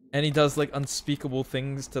 And he does like unspeakable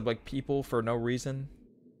things to like people for no reason.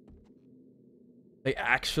 Like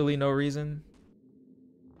actually no reason.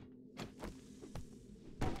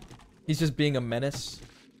 He's just being a menace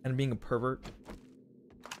and being a pervert.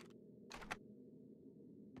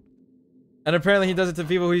 And apparently he does it to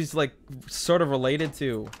people who he's like sort of related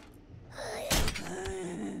to.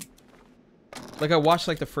 Like I watched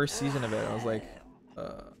like the first season of it. I was like,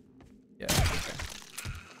 yeah. Okay.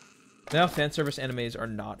 Now fan service animes are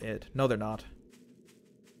not it. No, they're not.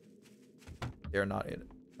 They're not it.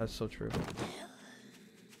 That's so true.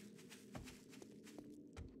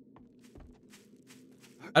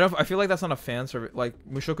 I feel like that's not a fan service. Like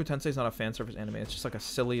Mushoku Tensei is not a fan service anime. It's just like a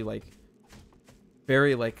silly, like,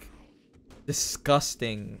 very like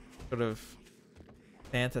disgusting sort of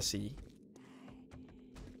fantasy.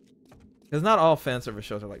 Because not all fan service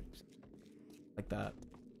shows are like that.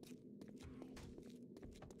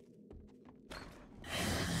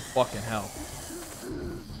 Fucking hell.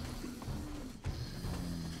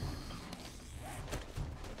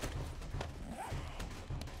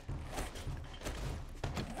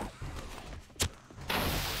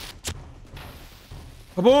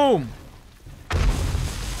 Kaboom!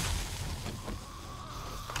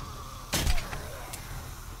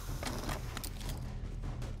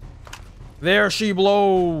 There she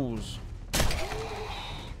blows.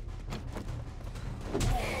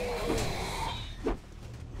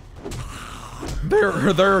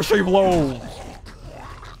 There she blows.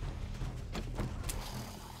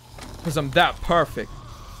 'Cause I'm that perfect.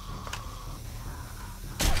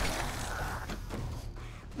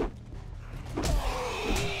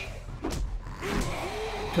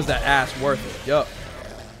 Cause that ass worth it. Yup.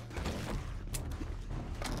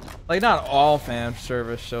 Like not all fan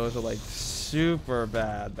service shows are like super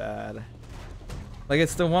bad. Like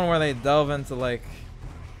it's the one where they delve into like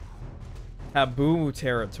taboo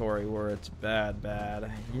territory where it's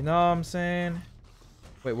bad. You know what I'm saying?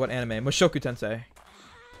 Wait, what anime? Mushoku Tensei.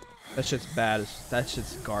 That shit's bad. That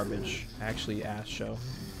shit's garbage. Actually, ass show.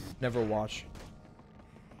 Never watch.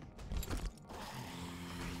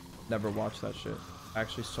 Never watch that shit.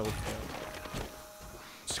 Actually, so bad.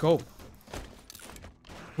 Scope.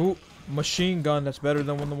 Ooh, machine gun. That's better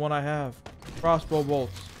than the one I have. Crossbow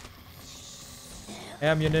bolts.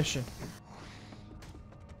 Ammunition.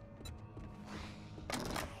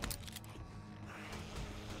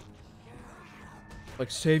 Like,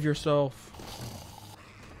 save yourself.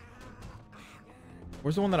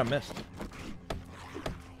 Where's the one that I missed?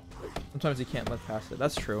 Sometimes you can't look past it.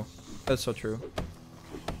 That's true. That's so true.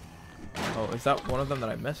 Oh, is that one of them that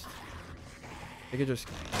I missed? They could just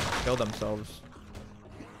kill themselves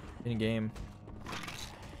in game.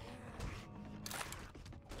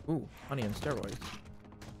 Ooh, honey and steroids.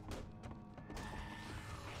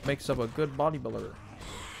 Makes up a good bodybuilder.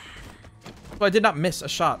 But I did not miss a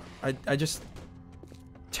shot. I just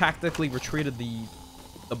tactically retreated the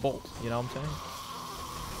bolt. You know what I'm saying?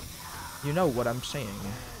 You know what I'm saying.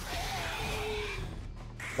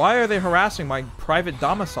 Why are they harassing my private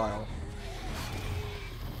domicile?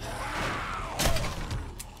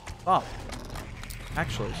 Stop.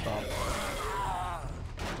 Actually, stop.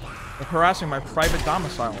 They're harassing my private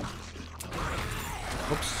domicile.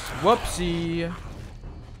 Whoops. Whoopsie.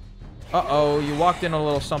 Uh-oh, you walked in a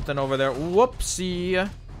little something over there. Whoopsie.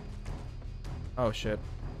 Oh, shit.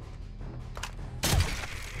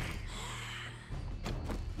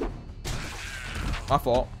 My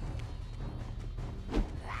fault.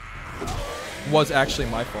 Was actually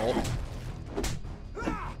my fault.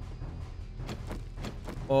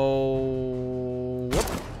 Oh, whoop.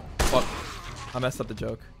 Fuck. I messed up the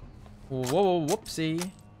joke. Whoa, whoopsie.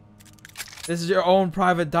 This is your own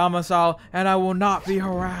private domicile, and I will not be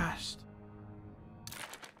harassed.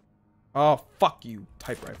 Oh, fuck you,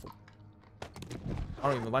 type rifle. I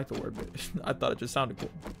don't even like the word, but I thought it just sounded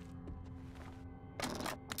cool.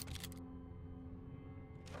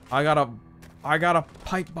 I got a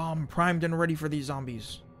pipe bomb primed and ready for these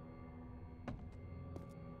zombies.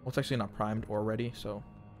 Well, it's actually not primed or ready, so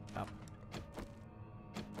yeah.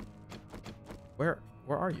 Where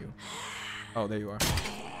are you? Oh, there you are.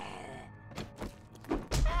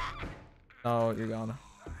 Oh, you're gone.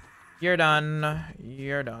 You're done.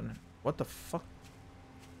 You're done. What the fuck?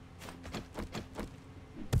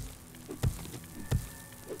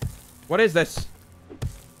 What is this?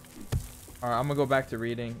 Alright, I'm gonna go back to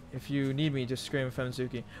reading. If you need me, just scream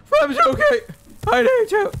Femzuki. Femzuki! I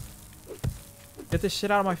need you! Get this shit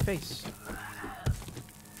out of my face.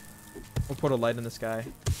 We'll put a light in the sky.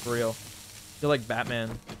 For real. You're like Batman.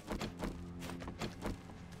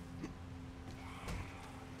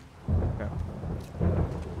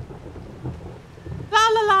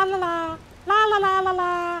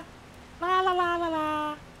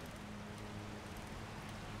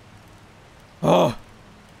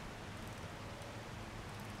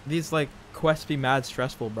 These like quests be mad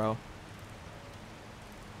stressful, bro.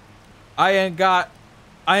 I ain't got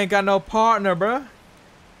no partner, bro.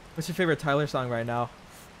 What's your favorite Tyler song right now?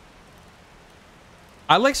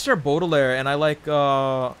 I like Sir Baudelaire, and I like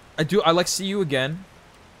I like See You Again,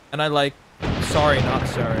 and I like Sorry Not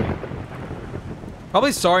Sorry.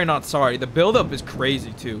 Probably Sorry Not Sorry. The build up is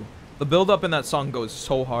crazy too. The build up in that song goes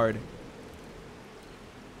so hard.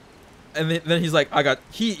 And then he's like,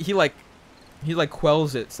 he like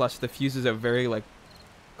quells it / diffuses it very like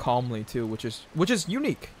calmly too, which is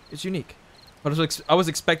unique. It's unique. But I was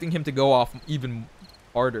expecting him to go off even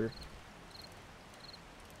harder.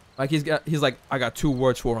 Like he's like, I got 2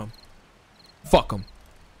 words for him. Fuck him.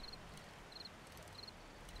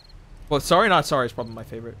 But Sorry Not Sorry is probably my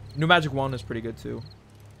favorite. New Magic 1 is pretty good too.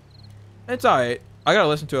 It's alright. I gotta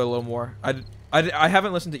listen to it a little more. I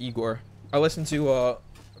haven't listened to Igor. I listened to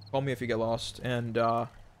Call Me If You Get Lost and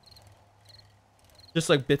just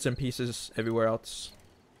like bits and pieces everywhere else.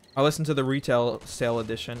 I listened to the retail sale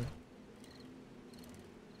edition.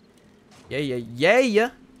 Yeah.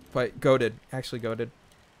 But goated, actually goated.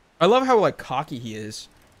 I love how like cocky he is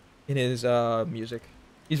in his music.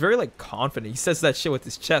 He's very like confident. He says that shit with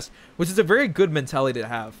his chest, which is a very good mentality to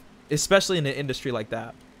have, especially in an industry like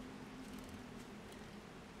that.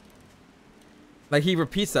 Like he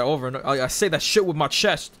repeats that over and over. I say that shit with my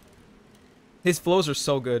chest. His flows are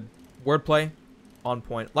so good. Wordplay, on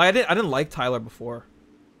point. Like I didn't like Tyler before.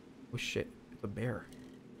 Oh shit, it's a bear.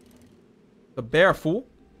 The bear, fool.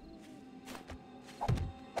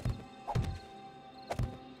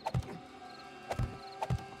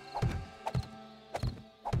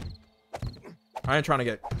 I ain't trying to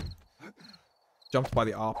get jumped by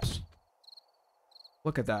the ops.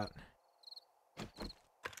 Look at that.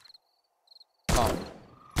 Up.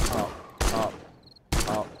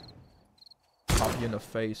 Pop you in the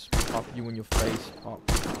face. Pop you in your face. Pop.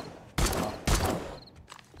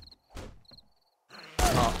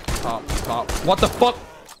 What the fuck?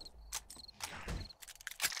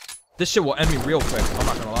 This shit will end me real quick. I'm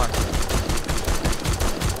not gonna lie.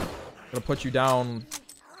 Gonna put you down.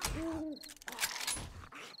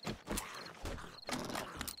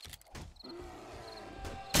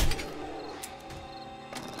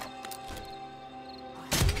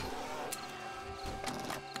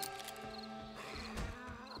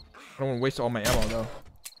 I don't want to waste all my ammo though.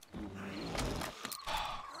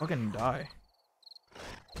 Fucking die.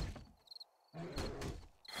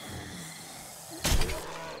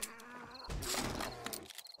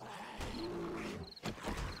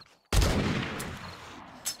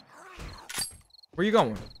 Where you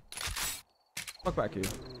going? Fuck back here.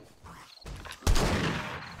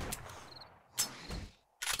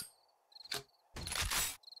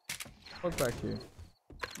 Fuck back here.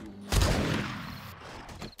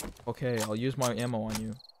 Okay, I'll use my ammo on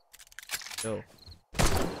you. Chill.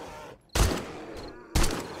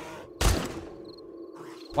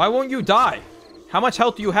 Why won't you die? How much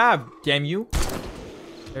health do you have, damn you?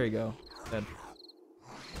 There you go. Dead.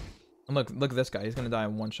 And look at this guy. He's gonna die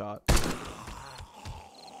in 1 shot.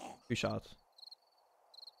 2 shots.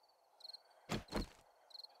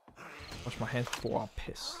 Wash my hands before I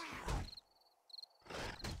piss.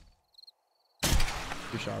 2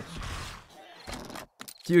 shots.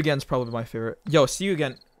 See You Again's probably my favorite. Yo, See You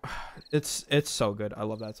Again. It's so good. I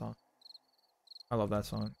love that song. I love that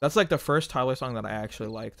song. That's like the first Tyler song that I actually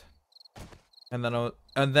liked. And then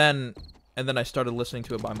I started listening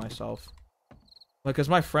to it by myself. Like, cause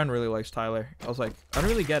my friend really likes Tyler. I was like, I don't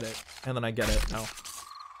really get it. And then I get it now.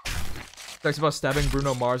 Talks about stabbing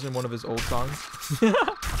Bruno Mars in one of his old songs.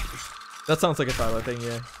 That sounds like a Tyler thing,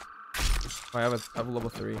 yeah. Oh, I have a level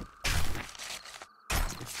 3.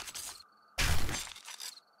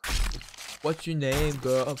 What's your name,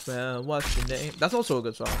 girlfriend? What's your name? That's also a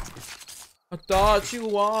good song. I thought you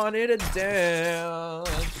wanted to dance.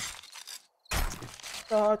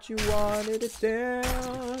 Thought you wanted to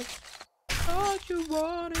dance. Thought you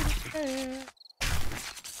wanted to dance.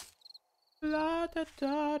 La da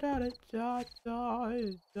da da da da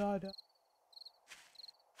da da.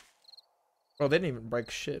 Bro, they didn't even break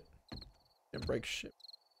shit. Didn't break shit.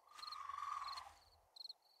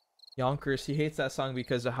 Yonkers, he hates that song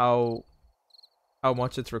because of how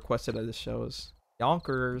much it's requested at his shows.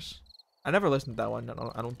 Yonkers. I never listened to that one.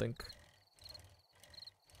 I don't think.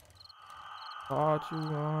 Thought you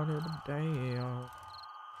wanted to dance.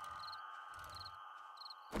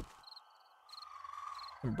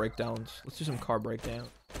 Some breakdowns. Let's do some car breakdown.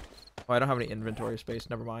 Oh, I don't have any inventory space.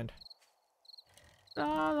 Never mind.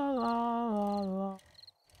 La, la, la, la, la.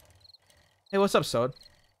 Hey, what's up, Sod?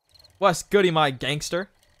 What's goody, my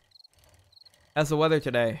gangster? How's the weather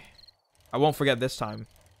today? I won't forget this time.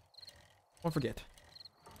 Don't forget.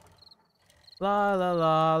 La la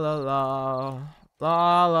la la la.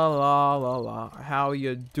 La la la la la. How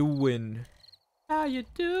you doing? How you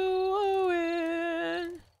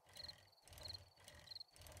doing?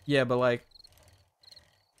 Yeah, but like,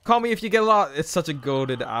 call me if you get lost. It's such a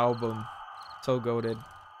goated album. So goated.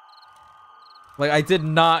 Like, I did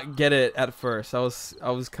not get it at first. I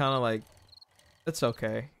was kind of like, it's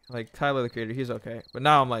okay. Like, Tyler the Creator, he's okay. But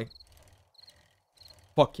now I'm like,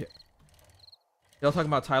 fuck yeah. Y'all talking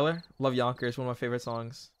about Tyler? Love Yonkers, one of my favorite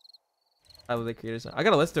songs. Tyler the Creator song. I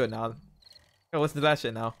gotta listen to it now. I gotta listen to that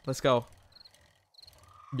shit now. Let's go.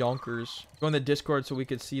 Yonkers. Go in the Discord so we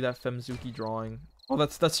could see that Femzuki drawing. Oh,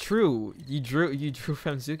 that's true. You drew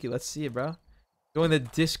Femzuki. Let's see it, bro. Go in the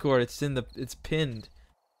Discord. It's pinned.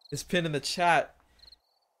 It's pinned in the chat.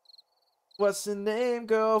 What's your name,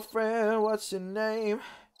 girlfriend? What's your name?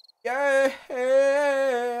 Yeah.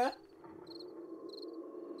 Yeah.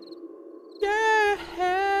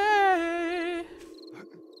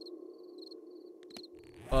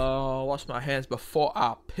 Wash my hands before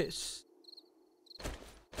I piss.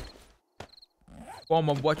 Form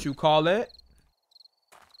of what you call it?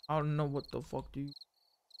 I don't know what the fuck do you.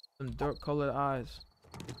 Some dirt colored eyes.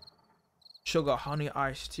 Sugar, honey,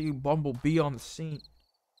 iced tea, bumblebee on the scene.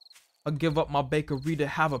 I'll give up my bakery to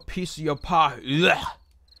have a piece of your pie. Ugh.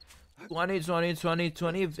 20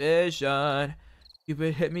 vision.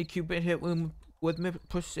 Cupid hit me, Cupid hit with me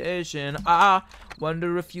precision. I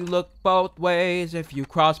wonder if you look both ways, if you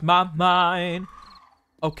cross my mind.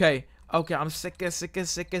 Okay, I'm sick of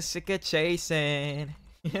chasing.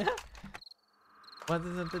 Yeah. What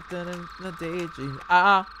is the daydream?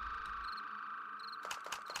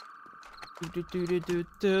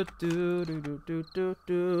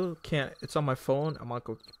 Can't. It's on my phone. I'm on a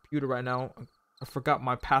computer right now. I forgot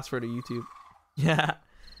my password to YouTube. Yeah.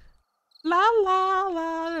 La la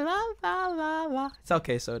la la la la la. It's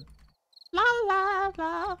okay, so. La la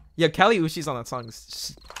la. Yeah, Kali Ushi's on that song.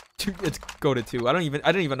 It's goated too. I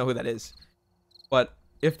didn't even know who that is. But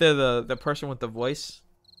if they're the person with the voice,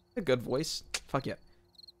 a good voice. Fuck yeah.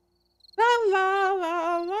 La la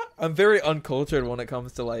la la. I'm very uncultured when it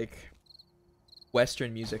comes to like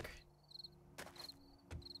Western music.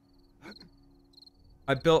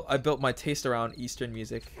 I built my taste around Eastern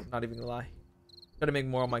music. Not even gonna lie. Gotta make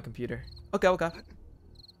more on my computer. Okay. La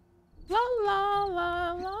la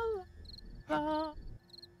la la la.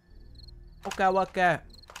 Okay.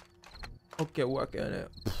 Okay, working it.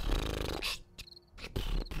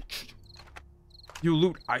 You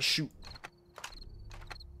loot, I shoot.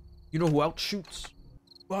 You know who else shoots?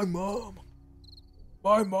 My mom.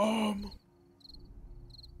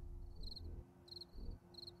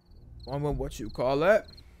 Mama, what you call it?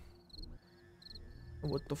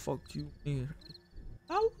 What the fuck do you mean?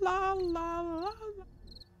 La la la la.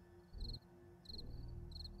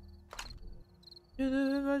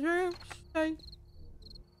 In my dreams, hey.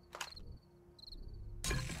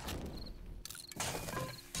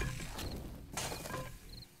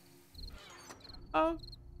 Oh.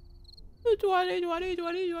 20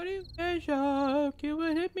 vision.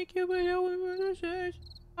 Cupid hit me, Cupid hit with precision.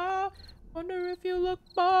 I wonder if you look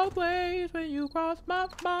both ways when you cross my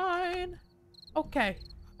mind. Okay,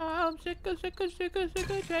 I'm sick of chasing.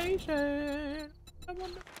 I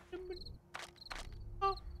wonder.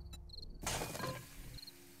 Oh.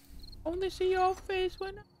 Only see your face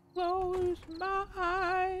when I close my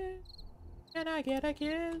eyes. Can I get a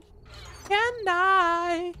kiss? Can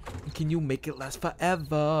I? Can you make it last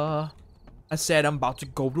forever? I said I'm about to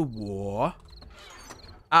go to war.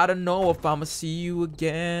 I don't know if I'ma see you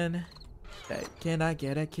again. Hey, can I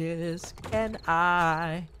get a kiss? Can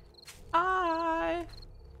I?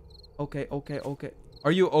 Okay.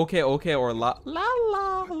 Are you okay or la la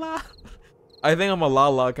la la? I think I'm a la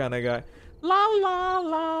la kind of guy. La la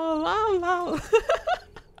la la la.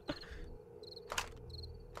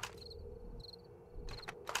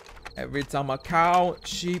 Every time I count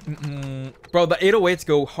sheep. Bro, the 808s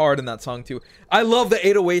go hard in that song too. I love the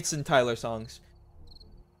 808s in Tyler songs.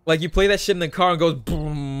 Like, you play that shit in the car and it goes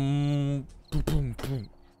boom, boom, boom, boom,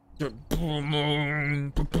 boom,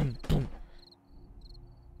 boom, boom, boom.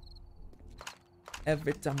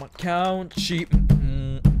 Every time I count sheep.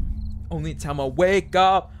 Only time I wake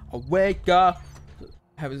up.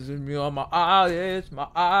 Having me on my eyelids,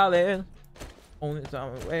 Only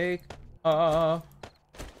time I wake up.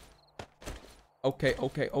 Okay.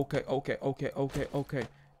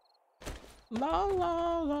 La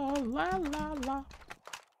la la la la la.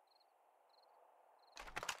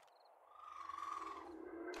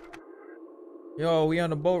 Yo, we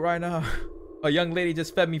on a boat right now. A young lady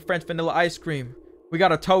just fed me French vanilla ice cream. We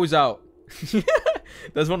got our toes out.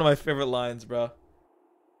 That's one of my favorite lines, bro.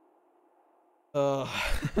 But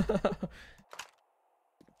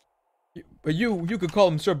you could call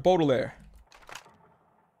him Sir Baudelaire.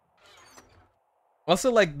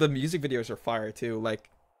 Also, like, the music videos are fire too. Like,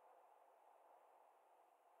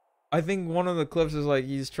 I think one of the clips is like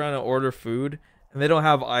he's trying to order food and they don't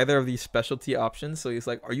have either of these specialty options, so he's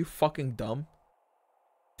like, "Are you fucking dumb?"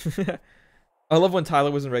 I love when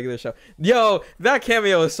Tyler was in regular show. Yo, that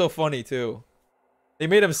cameo is so funny too. They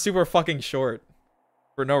made him super fucking short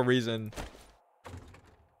for no reason.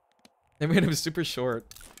 They made him super short.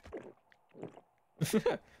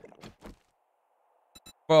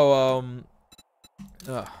 Bro,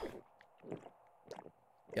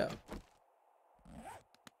 yeah.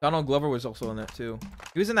 Donald Glover was also in that too.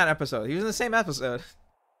 He was in that episode. He was in the same episode.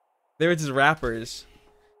 They were just rappers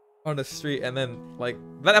on the street, and then like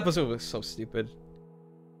that episode was so stupid.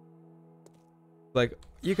 Like,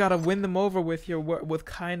 you gotta win them over with your with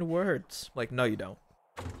kind words. Like, no, you don't.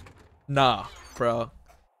 Nah, bro.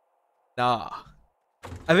 Nah.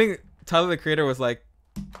 I think Tyler the Creator was like,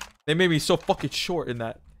 they made me so fucking short in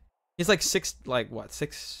that. He's like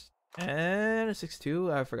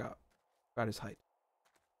 6'2"? I forgot his height.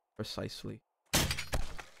 Precisely.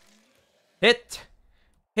 Hit.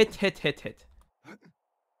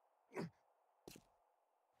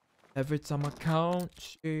 Every time I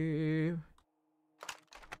count you.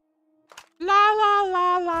 La la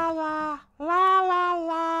la la la la la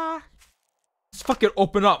la. Let's fucking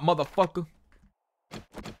open up, motherfucker.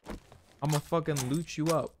 I'ma fucking loot you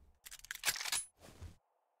up.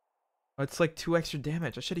 Oh, it's like 2 extra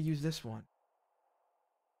damage. I should have used this one.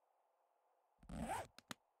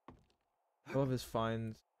 I love his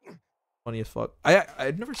vines. Funny as fuck.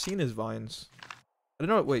 I'd never seen his vines. I don't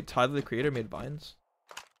know. Wait, Tyler the Creator made vines?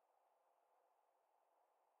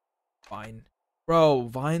 Vine. Bro,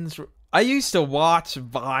 vines. I used to watch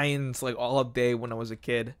vines like all day when I was a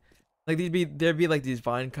kid. Like there'd be like these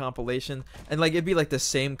Vine compilations, and like it'd be like the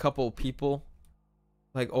same couple people,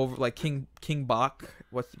 like over like King Bach,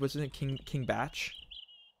 what's his name, King Batch,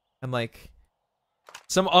 and like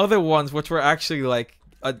some other ones which were actually like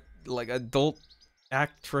adult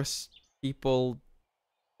actress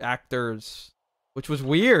actors, which was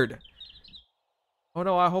weird. Oh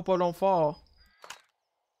no, I hope I don't fall.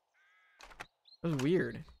 That was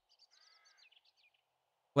weird.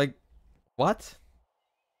 Like, what?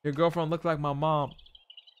 Your girlfriend looked like my mom.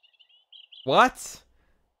 What?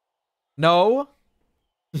 No?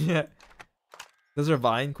 Yeah. Those are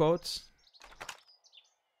Vine quotes.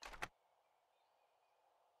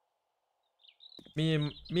 Me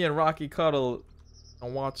and Rocky cuddle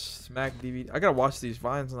and watch Smack DVD. I gotta watch these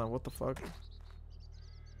Vines now. What the fuck?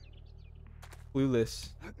 Clueless.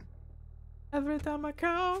 Every time I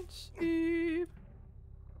count sheep.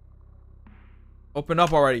 Open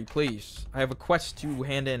up already, please. I have a quest to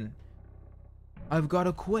hand in. I've got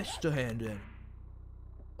a quest to hand in.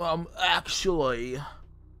 Actually,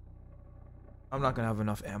 I'm not gonna have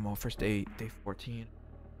enough ammo for day 14.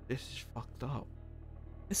 This is fucked up.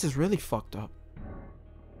 This is really fucked up.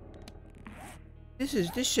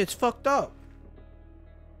 This shit's fucked up.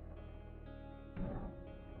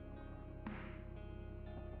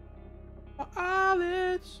 My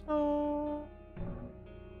eyelids so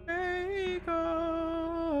wake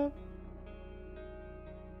up.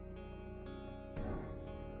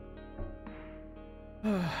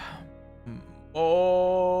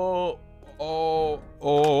 Oh.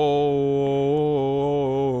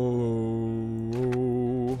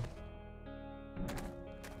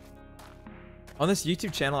 On this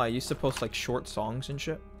YouTube channel, I used to post like short songs and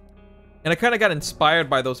shit, and I kind of got inspired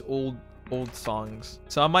by those old songs.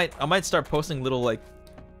 So I might start posting little like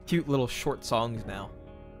cute little short songs now,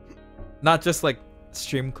 not just like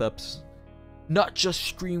stream clips,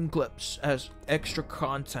 as extra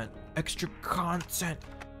content.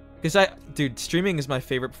 Because dude, streaming is my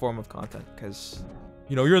favorite form of content. Because,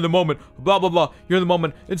 you know, you're in the moment, blah blah blah. You're in the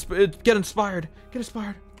moment. Get inspired.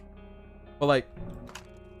 But like,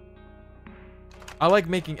 I like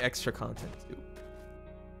making extra content too. I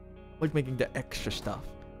like making the extra stuff.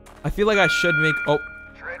 I feel like I should make. Oh,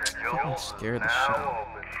 fucking scared the shit out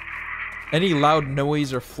of me. Any loud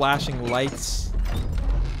noise or flashing lights.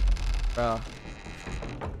 The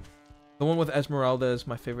one with Esmeralda is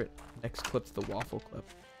my favorite. Next clip's the waffle clip.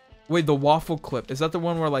 Wait, the waffle clip, is that the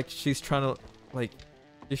one where like she's trying to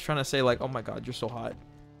say like, oh my god, you're so hot,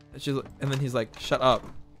 and then he's like, shut up,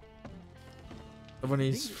 when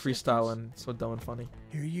he's freestyling. So dumb and funny.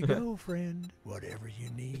 Here you go, friend. Whatever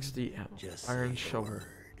you need. 60 ammo. Just Iron say the shovel. word.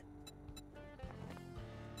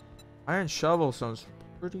 Iron shovel sounds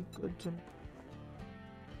pretty good to me.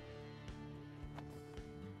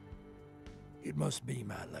 It must be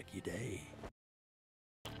my lucky day.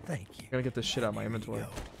 Thank you. I gotta get this shit out of my Here you inventory. go.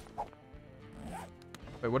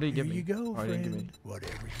 Wait, what did he Here give me? you go, Oh, he didn't give me. friend.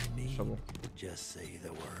 Whatever you need, Shovel. just say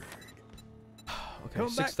the word. Okay,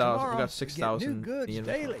 Come back 6,000. We tomorrow got to 6,000. get new goods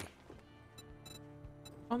daily.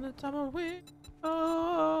 On the time of week.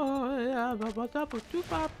 Oh, yeah.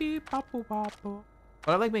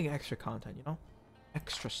 But I like making extra content, you know?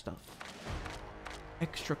 Extra stuff.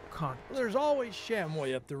 Extra content. Well, there's always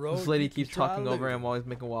SHMEBOP up the road. This lady You can keeps try talking over looting. him while he's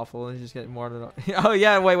making waffle and he's just getting more than. Oh,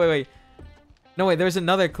 yeah. Wait. No, wait. There's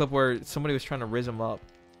another clip where somebody was trying to rizz him up.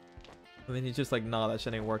 And then he's just like, nah, that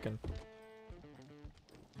shit ain't working.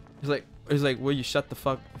 He's like, will you shut the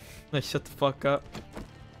fuck, like, shut the fuck up?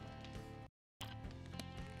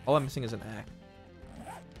 All I'm missing is an act.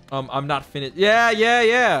 I'm not finished.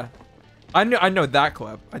 Yeah. I know that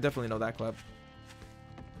clip. I definitely know that clip.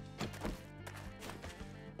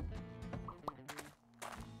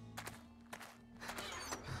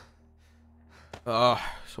 Ugh,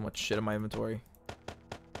 so much shit in my inventory.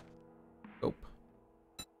 Nope.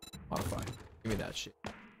 Modify. Give me that shit.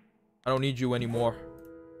 I don't need you anymore.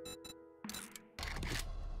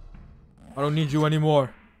 I don't need you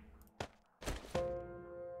anymore.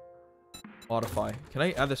 Modify. Can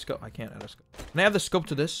I add the scope? I can't add a scope. Can I add the scope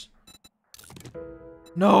to this?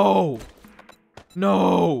 No!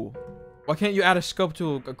 No! Why can't you add a scope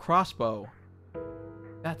to a crossbow?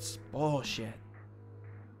 That's bullshit.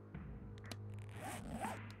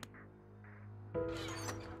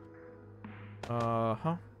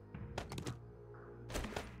 Huh?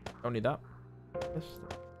 Don't need that. This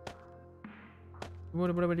stuff.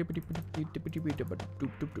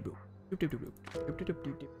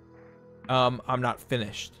 I'm not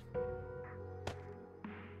finished.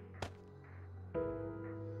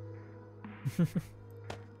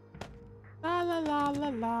 La la la la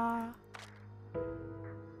la.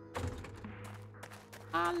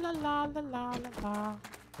 La la la la la la.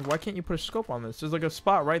 Why can't you put a scope on this? There's like a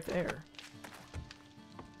spot right there.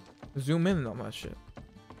 Zoom in on that shit.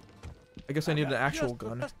 I guess I need an actual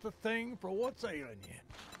gun. That's the thing for what's ailing you.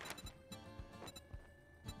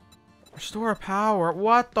 Restore power.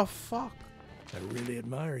 What the fuck? I really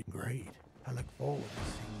admire you. Great. I look forward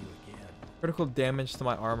to seeing you again. Critical damage to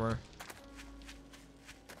my armor.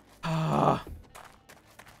 Ah.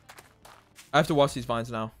 I have to watch these vines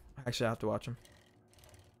now. Actually, I have to watch them.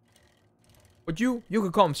 But you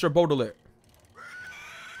could call him Sir Baudelaire.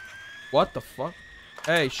 What the fuck?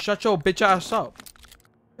 Hey, shut your bitch ass up.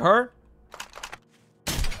 You heard?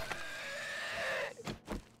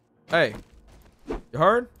 Hey. You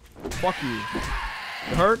heard? Fuck you.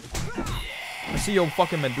 You heard? I see your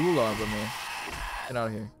fucking medulla over me. Get out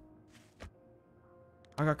of here.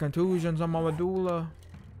 I got contusions on my medulla.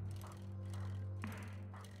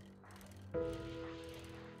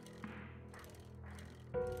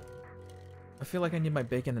 I feel like I need my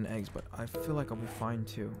bacon and eggs, but I feel like I'll be fine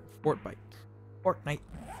too. Fortnite.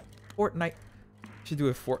 Should do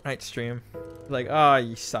a Fortnite stream. Like, ah,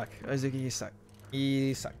 you suck. Azuki, you suck.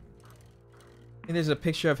 You suck. And there's a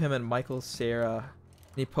picture of him and Michael Cera.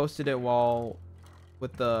 And he posted it while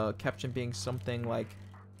with the caption being something like,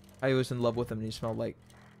 I was in love with him and he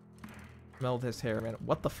smelled his hair, man.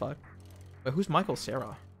 What the fuck? Wait, who's Michael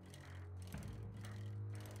Cera?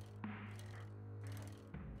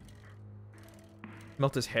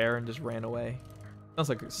 Smelt his hair and just ran away. Sounds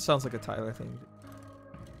like a Tyler thing.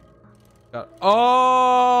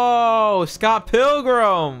 Oh, Scott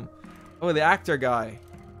Pilgrim. Oh, the actor guy.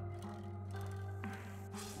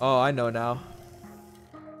 Oh, I know now.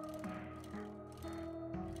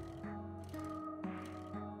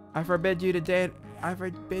 I forbid you to date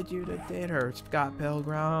her, Scott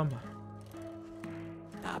Pilgrim.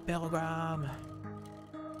 Scott Pilgrim.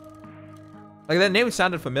 Like, that name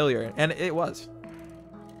sounded familiar, and it was.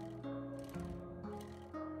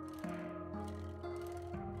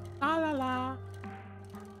 La la la.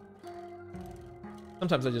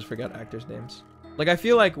 Sometimes I just forget actors' names. Like, I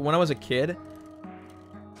feel like when I was a kid,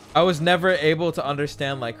 I was never able to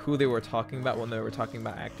understand like who they were talking about when they were talking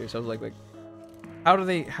about actors. I was like, how do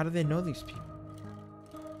they know these people?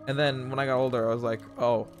 And then when I got older, I was like,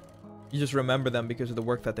 oh, you just remember them because of the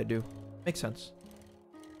work that they do. Makes sense.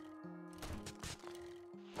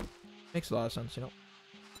 Makes a lot of sense, you know.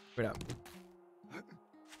 Straight up.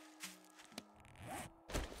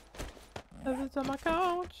 It's on my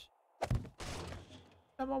couch.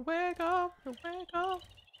 I'm wake up.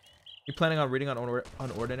 You planning on reading on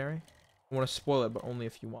Ordinary? I want to spoil it, but only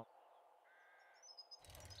if you want.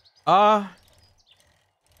 I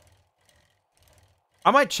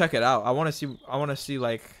might check it out. I want to see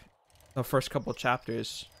like the first couple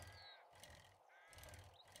chapters.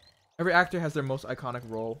 Every actor has their most iconic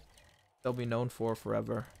role they'll be known for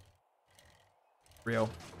forever. Real.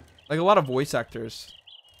 Like a lot of voice actors.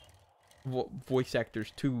 Voice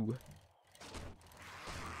actors too.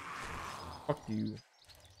 Fuck you.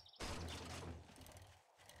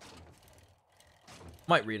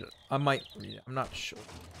 Might read it. I might read it. I'm not sure.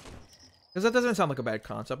 Because that doesn't sound like a bad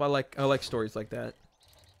concept. I like stories like that.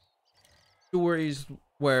 Stories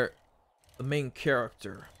where the main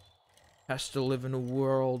character has to live in a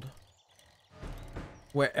world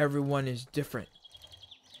where everyone is different.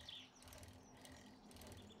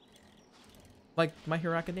 Like My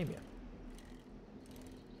Hero Academia.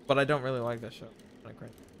 But I don't really like that show.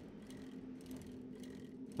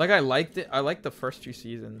 Like, I liked it. I liked the first few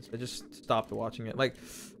seasons. I just stopped watching it. Like,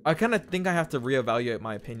 I kind of think I have to reevaluate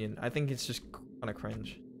my opinion. I think it's just kind of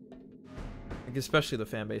cringe. Like, especially the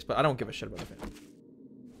fan base. But I don't give a shit about the fan base.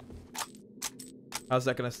 How's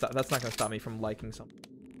that gonna stop? That's not gonna stop me from liking something.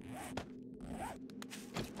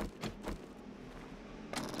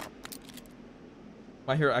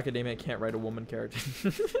 My Hero Academia can't write a woman character.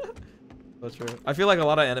 That's true. I feel like a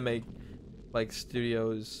lot of anime, like,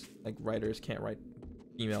 studios, like, writers can't write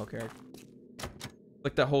female character.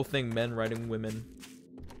 Like that whole thing, men writing women.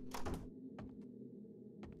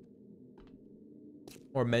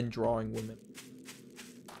 Or men drawing women.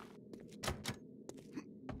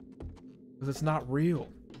 Because it's not real.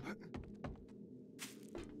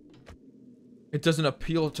 It doesn't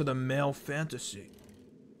appeal to the male fantasy.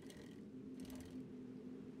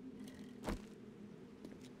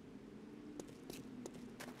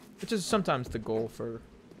 Which is sometimes the goal for,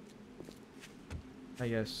 I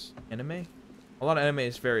guess, anime. A lot of anime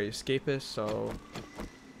is very escapist, so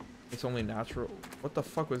it's only natural. What the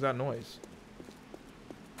fuck was that noise?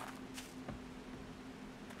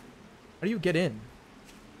 How do you get in?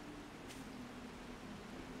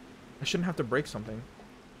 I shouldn't have to break something.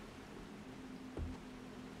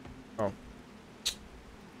 Oh.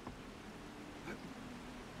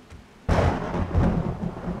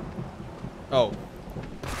 Oh.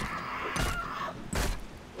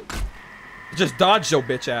 Just dodge your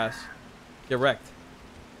bitch ass. Get wrecked.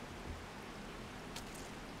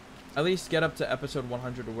 At least get up to episode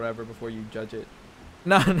 100 or whatever before you judge it.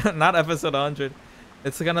 No, not episode 100.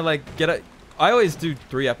 It's kind of like I always do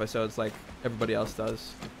 3 episodes like everybody else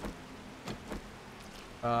does.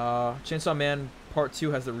 Chainsaw Man Part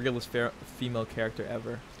 2 has the realest female character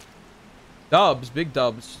ever. Dubs, big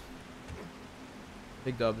dubs.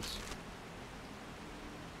 Big dubs.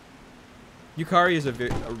 Yukari is a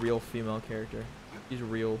real female character. She's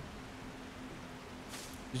real.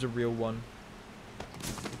 She's a real one.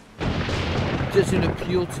 Doesn't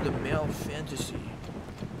appeal to the male fantasy.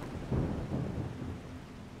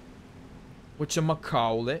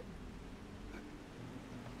 Whatchamacallit?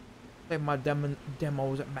 Play my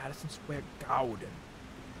demos at Madison Square Garden.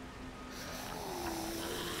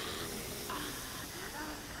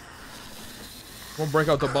 Won't break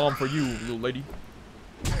out the bomb for you, little lady.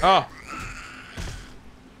 Ah!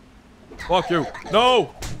 Fuck you.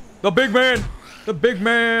 No! The big man! The big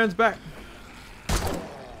man's back.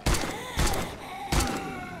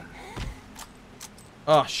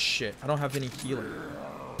 Oh shit. I don't have any healing.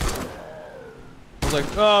 I was like,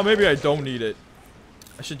 oh, maybe I don't need it.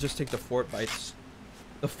 I should just take the fort bites.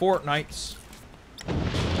 The Fortnites.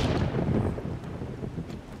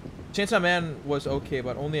 Chainsaw Man was okay,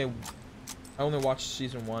 but I only watched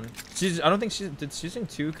season 1. I don't think did season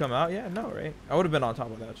 2 come out yet? No, right? I would have been on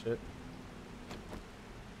top of that shit.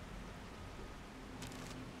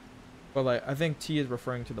 But like, I think T is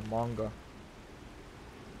referring to the manga.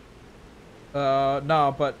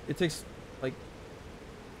 Nah, but it takes like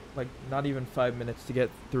not even 5 minutes to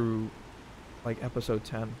get through like episode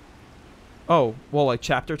 10. Oh, well, like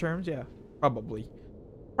chapter terms? Yeah, probably.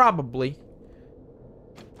 Probably.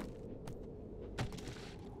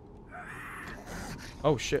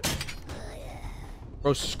 Oh shit.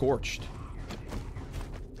 Bro's scorched.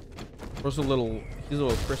 Bro's he's a little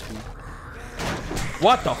crispy.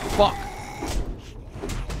 What the fuck?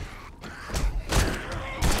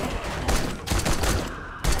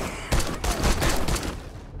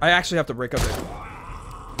 I actually have to break up it.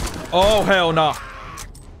 Oh hell no.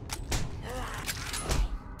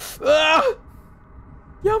 Ah!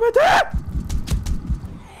 Yamete!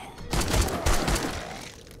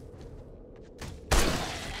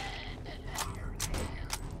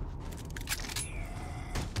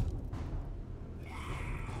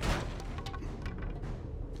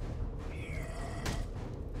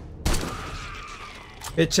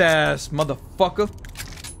 Bitch ass motherfucker.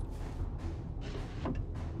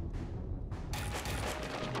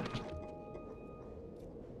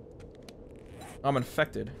 I'm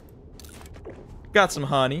infected. Got some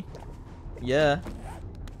honey. Yeah.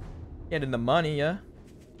 Getting the money, yeah.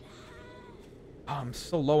 Oh, I'm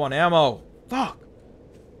so low on ammo. Fuck.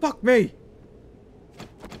 Fuck me.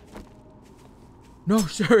 No,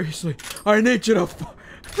 seriously. I need you to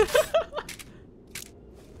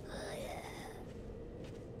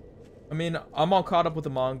I mean, I'm all caught up with the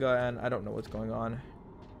manga and I don't know what's going on.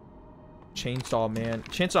 Chainsaw Man.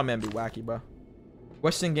 Chainsaw Man be wacky, bro.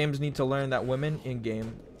 Western games need to learn that women in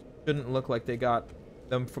game shouldn't look like they got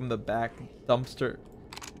them from the back dumpster.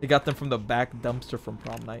 They got them from the back dumpster from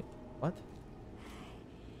prom night. What?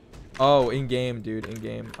 Oh, in game, dude, in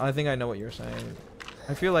game. I think I know what you're saying.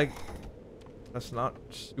 I feel like that's not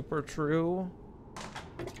super true.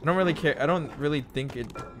 I don't really care. I don't really think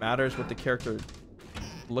it matters what the character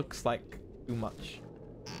looks like too much.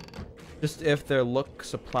 Just if their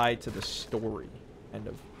looks apply to the story, kind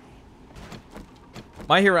of.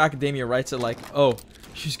 My Hero Academia writes it like, oh,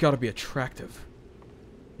 she's got to be attractive.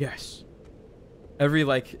 Yes. Every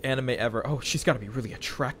like anime ever. Oh, she's got to be really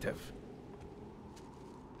attractive.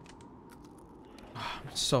 Oh,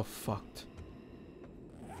 I'm so fucked.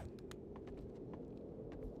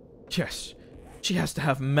 Yes. She has to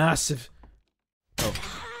have massive... Oh.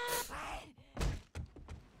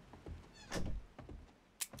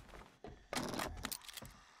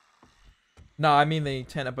 No, I mean the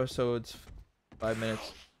 10 episodes, 5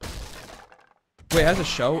 minutes. Wait, it has a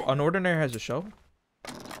show? Unordinary has a show?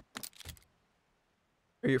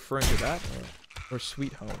 Are you referring to that? Or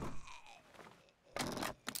Sweet Home?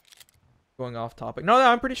 Going off topic. No,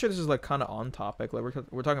 I'm pretty sure this is like kind of on topic. Like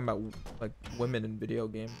we're talking about like women in video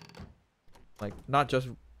game. Like not just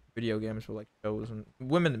video games, but like shows and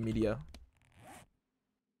women in media.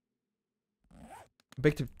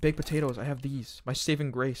 Baked potatoes. I have these. My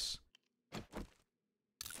saving grace.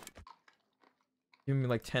 Giving me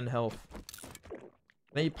like 10 health.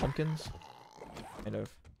 Can I eat pumpkins? Kind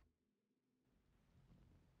of.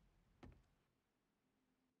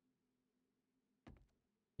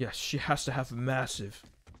 Yes, she has to have massive.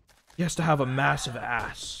 She has to have a massive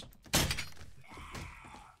ass.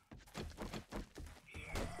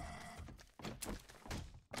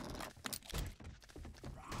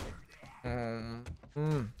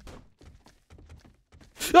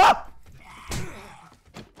 Ah!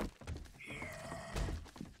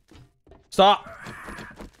 Stop.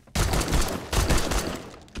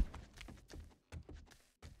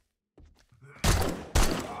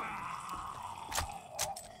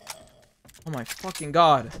 Oh my fucking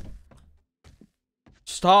god.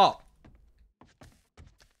 Stop.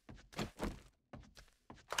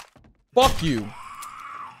 Fuck you.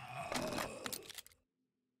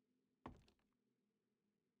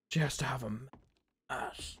 She has to have a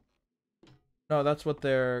ass. No, that's what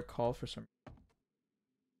they're called for some.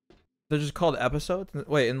 They're just called episodes?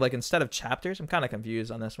 Wait, and like instead of chapters? I'm kind of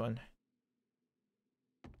confused on this one.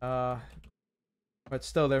 But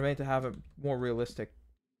still, they're made to have it more realistic.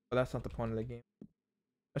 But that's not the point of the game.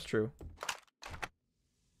 That's true.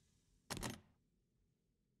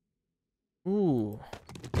 Ooh.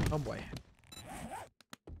 Oh boy.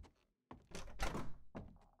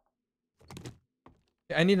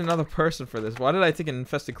 I need another person for this. Why did I take an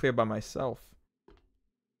infested clear by myself?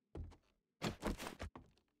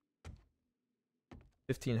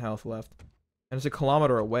 15 health left. And it's a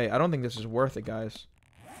kilometer away. I don't think this is worth it, guys.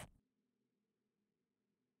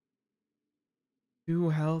 2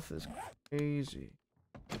 health is crazy.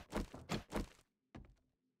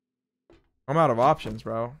 I'm out of options,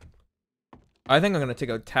 bro. I think I'm gonna take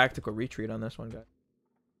a tactical retreat on this one, guys.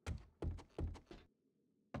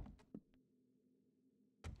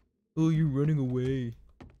 Oh, you're running away.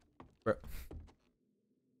 Bro.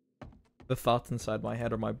 The thoughts inside my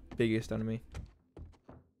head are my biggest enemy.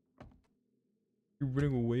 You're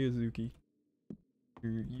running away, Azuki.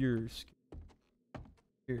 You're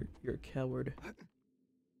a coward.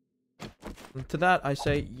 And to that I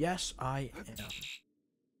say, yes, I am.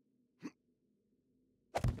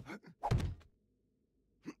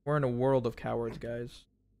 We're in a world of cowards, guys.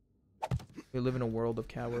 We live in a world of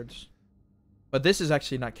cowards. But this is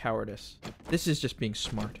actually not cowardice. This is just being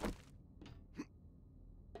smart.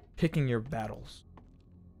 Picking your battles.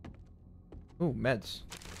 Ooh, meds.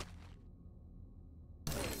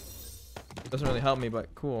 Doesn't really help me,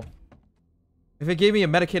 but cool. If it gave me a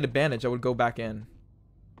medicated bandage, I would go back in.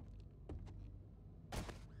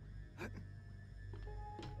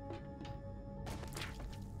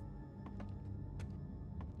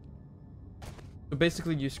 So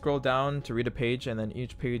basically, you scroll down to read a page, and then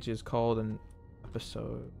each page is called an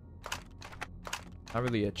episode. Not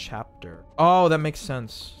really a chapter. Oh, that makes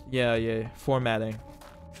sense. Yeah, yeah. Formatting.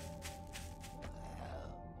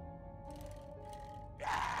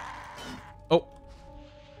 Oh.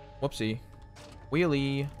 Whoopsie.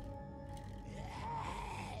 Wheelie.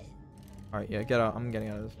 Alright, yeah, get out. I'm getting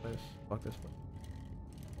out of this place. Fuck this place.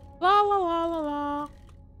 La la la la la.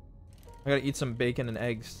 I gotta eat some bacon and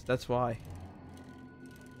eggs. That's why.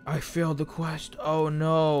 I failed the quest. Oh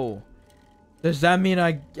no. Does that mean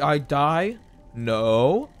I die?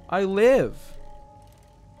 No. I live.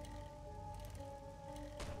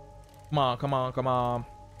 Come on, come on, come on.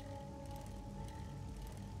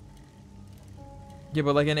 Yeah,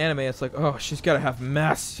 but like in anime, it's like, oh, she's gotta have a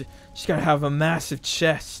massive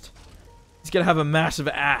chest. She's gotta have a massive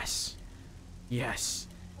ass. Yes.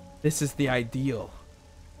 This is the ideal.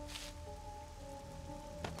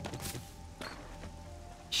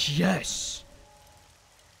 Yes.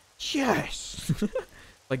 Yes.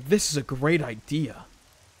 Like, this is a great idea.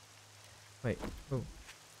 Wait. Oh.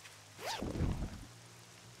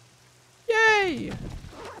 Yay!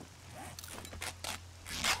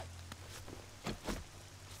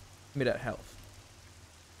 Give me that health.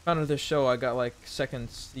 Found out this show, I got like second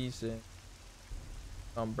season.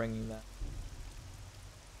 So I'm bringing that.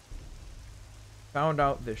 Found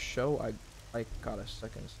out this show, I got a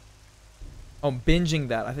second. Oh, I'm binging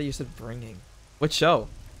that. I thought you said bringing. What show?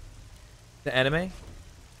 The anime?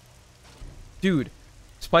 Dude,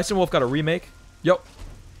 Spice and Wolf got a remake. Yo.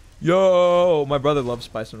 Yo, my brother loves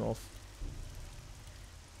Spice and Wolf.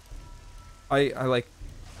 I like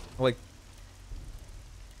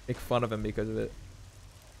make fun of him because of it.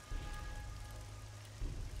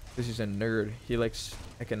 Because he's a nerd. He likes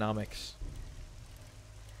economics.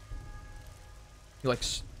 He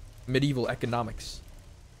likes medieval economics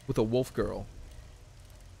with a wolf girl.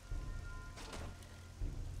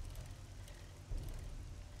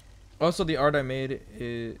 Also, the art I made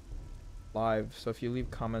is live, so if you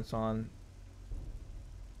leave comments on...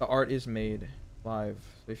 The art is made live,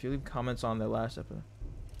 so if you leave comments on the last episode,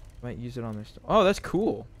 I might use it on this. Oh, that's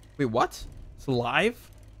cool. Wait, what? It's live?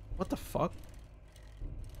 What the fuck?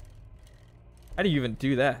 How do you even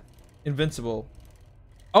do that? Invincible.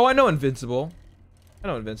 Oh, I know Invincible. I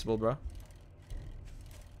know Invincible, bro.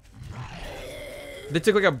 They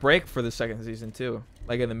took like a break for the second season too,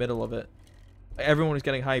 like in the middle of it. Like, everyone was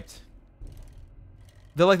getting hyped.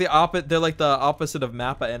 They're like the opposite of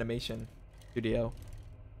Mappa Animation Studio.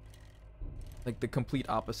 Like the complete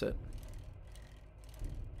opposite.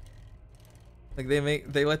 Like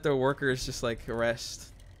they let their workers just like rest.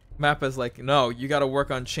 Mappa's like, no, you gotta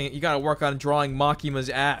work on drawing Makima's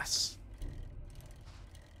ass.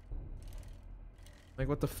 Like,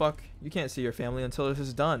 what the fuck? You can't see your family until this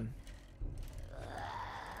is done.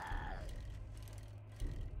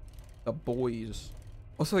 The Boys.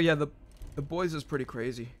 Also, yeah, the Boys is pretty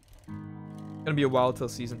crazy. Gonna be a while till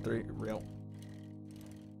season 3.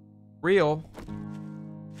 Real.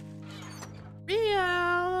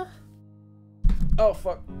 Oh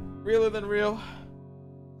fuck. Realer than real.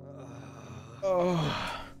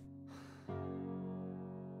 Oh.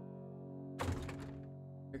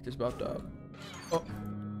 Character's about to. Oh.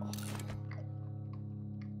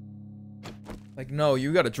 Like, no,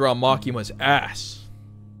 you gotta draw Makima's ass.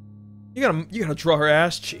 You gotta draw her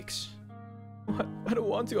ass cheeks. What? I don't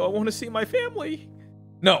want to. I want to see my family.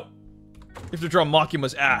 No. You have to draw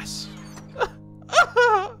Makima's ass.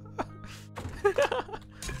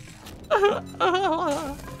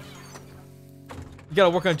 You gotta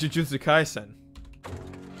work on Jujutsu Kaisen.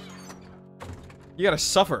 You gotta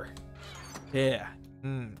suffer. Yeah.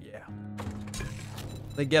 Yeah.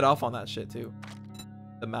 They get off on that shit too.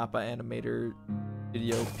 The Mappa animator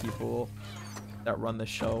video people that run the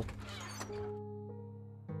show.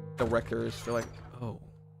 Directors, they're like, oh.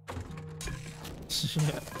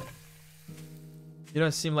 Yeah. You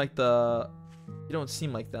don't seem like them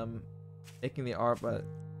making the art, but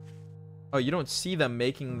oh, you don't see them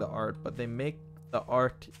making the art, but they make the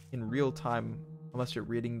art in real time unless you're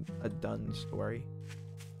reading a done story.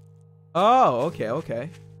 Oh, okay.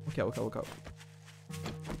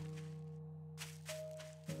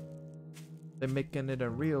 They're making it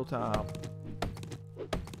in real time.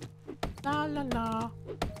 La la la.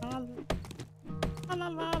 La la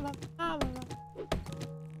la la la la.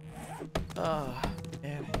 Oh,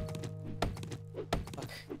 man. Fuck.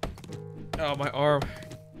 Oh, my arm.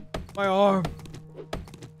 My arm.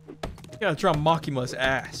 I gotta draw Makima's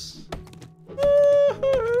ass.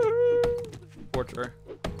 Torture.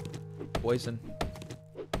 Poison.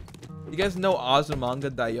 You guys know Azumanga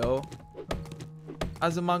Daioh?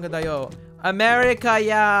 Azumanga Daioh. America,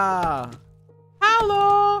 yeah.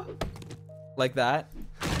 Hello. Like that.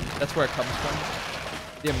 That's where it comes from.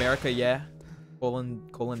 The America, yeah.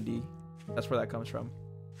 Colon D. That's where that comes from.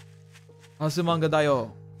 Azumanga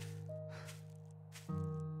Daioh.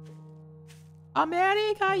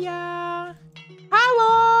 America, yeah.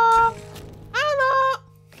 Hello. Hello.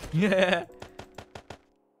 Yeah.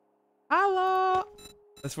 Hello.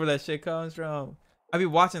 That's where that shit comes from. I be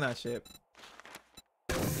watching that shit.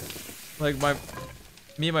 Like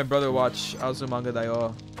me and my brother watch Azumanga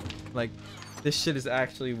Daioh. Like, this shit is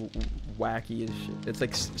actually wacky as shit. It's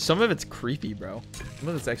like some of it's creepy, bro. Some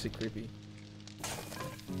of it's actually creepy.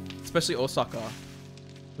 Especially Osaka,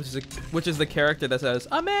 which is the character that says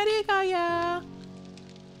America, yeah.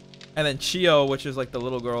 And then Chio, which is like the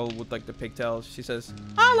little girl with like the pigtails, she says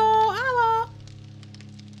hello, hello.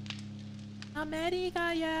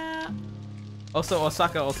 America, yeah. Also,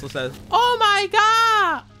 Osaka also says, oh my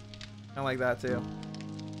god. I like that too.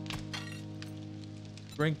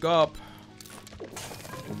 Drink up.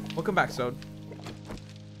 Welcome back, Sode.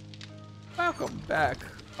 Welcome back.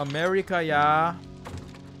 America, yeah.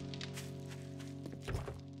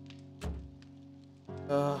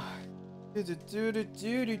 I had to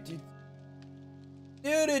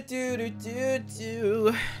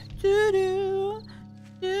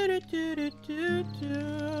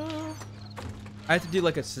do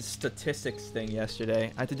like a statistics thing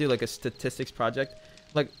yesterday. I had to do like a statistics project.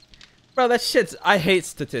 Like, bro, that shit's... I hate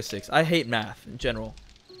statistics. I hate math in general.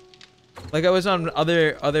 Like, I was on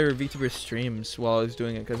other VTuber streams while I was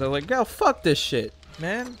doing it because I was like, yo, fuck this shit,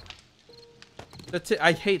 man.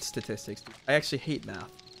 I hate statistics. I actually hate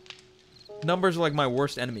math. Numbers are like my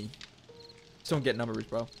worst enemy. Just don't get numbers,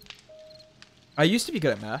 bro. I used to be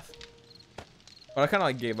good at math, but I kind of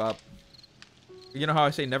like gave up. You know how I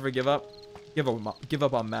say never give up? Give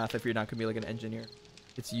up on math if you're not gonna be like an engineer.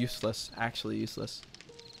 It's useless, actually useless.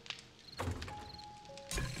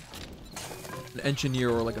 An engineer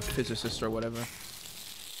or like a physicist or whatever.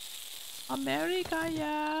 America,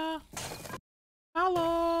 yeah.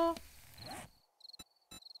 Hello.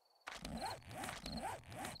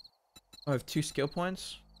 I have 2 skill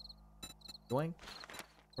points. Going.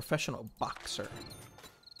 Professional boxer.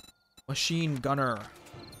 Machine gunner.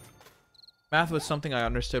 Math was something I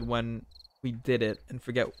understood when we did it and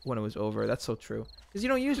forget when it was over. That's so true. Because you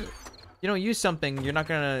don't use it. You don't use something, you're not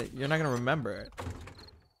gonna remember it.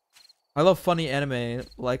 I love funny anime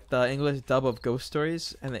like the English dub of Ghost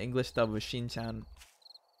Stories and the English dub of Shin-chan.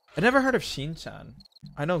 I never heard of Shin-chan.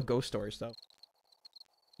 I know Ghost Stories though.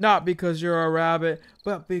 Not because you're a rabbit,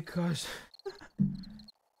 but because...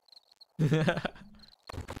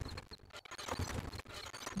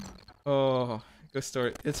 Oh, Ghost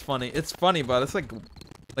Story. It's funny. It's funny, but it's like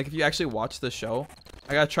if you actually watch the show.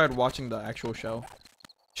 I tried watching the actual show.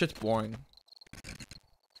 Shit's boring.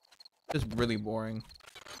 It's really boring.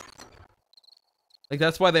 Like,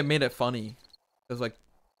 that's why they made it funny. Because, like,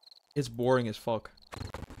 it's boring as fuck.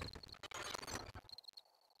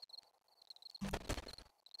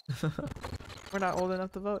 We're not old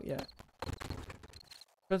enough to vote yet.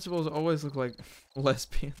 Principals always look like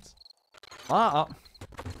lesbians. Ah.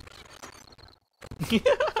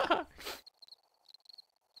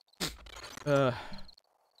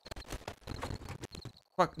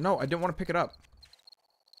 Fuck, no, I didn't want to pick it up.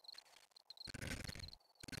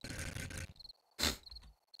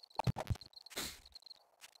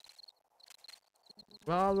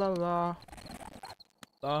 La la la.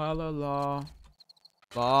 La la la.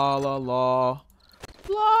 La la la.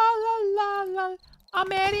 La la la la.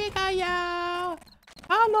 America, yeah.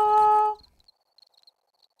 Hello.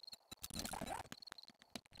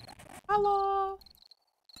 Hello.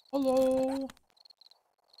 Hello.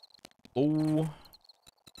 Oh.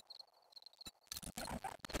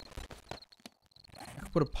 I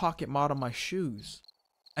could put a pocket mod on my shoes.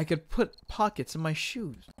 I could put pockets in my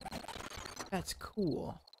shoes. That's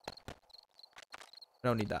cool. I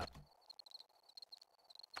don't need that.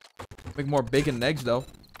 Make more bacon and eggs though.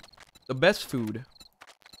 The best food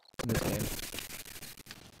in this game.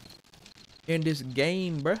 In this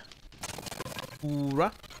game, bruh.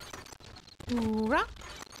 Hoorah. Hoorah.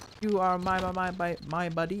 You are my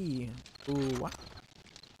buddy. Ooh.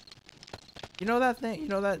 You know that thing? You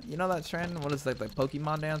know that trend? What is that, like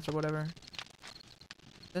Pokemon dance or whatever?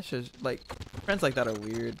 That's just like trends like that are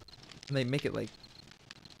weird. And they make it like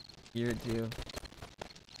weird too.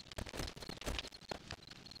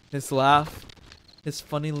 His laugh, his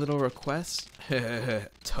funny little requests.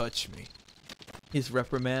 Touch me. His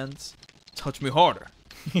reprimands. Touch me harder.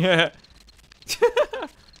 Yeah.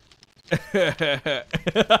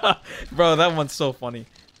 Bro, that one's so funny.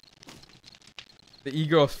 The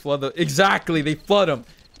e-girls flood the... Exactly, they flood him.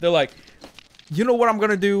 They're like, you know what I'm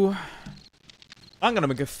gonna do? I'm gonna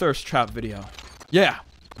make a thirst trap video. Yeah.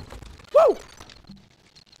 Woo!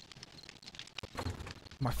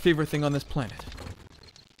 My favorite thing on this planet.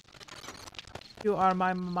 You are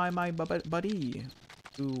my buddy.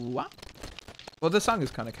 Ooh, what? Well, this song is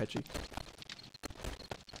kind of catchy.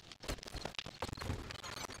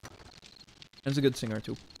 He's a good singer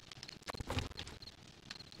too.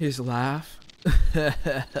 His laugh.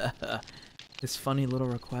 His funny little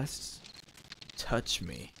requests. Touch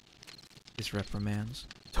me. His reprimands.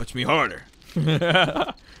 Touch me harder.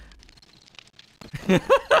 That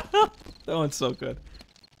one's so good.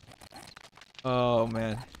 Oh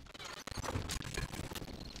man.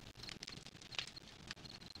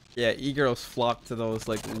 Yeah, e-girls flock to those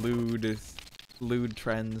like lewd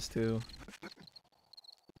trends too.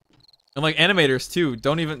 And like animators too.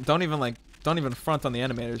 Don't even front on the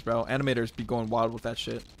animators, bro. Animators be going wild with that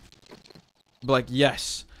shit. Be like,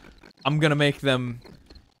 yes, I'm gonna make them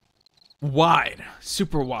wide,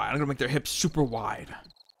 super wide. I'm gonna make their hips super wide.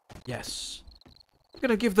 Yes. I'm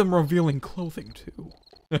gonna give them revealing clothing too.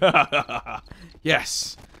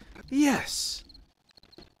 Yes. Yes.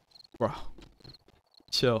 Bro.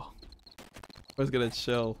 Chill. I was gonna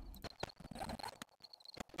chill.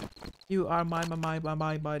 You are my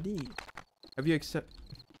buddy. Have you accepted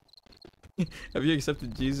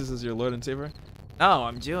Jesus as your Lord and Savior? No,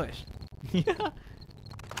 I'm Jewish. Yeah.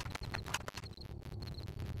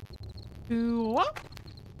 What?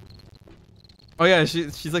 Oh yeah,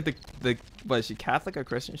 she's like the what is she, Catholic or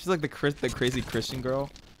Christian? She's like the crazy Christian girl.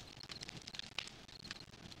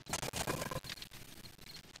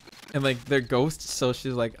 And like they're ghosts, so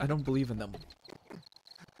she's like, I don't believe in them.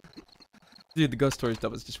 Dude, the ghost story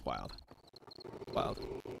stuff is just wild. Wild.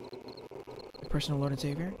 Your personal Lord and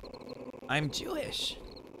Savior? I'm Jewish.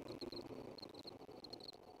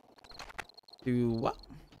 Do what?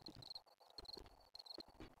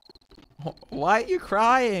 Why are you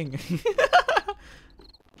crying?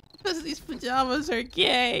 Because these pajamas are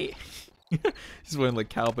gay. She's wearing like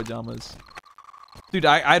cow pajamas. Dude,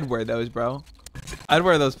 I'd wear those, bro. I'd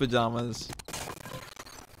wear those pajamas.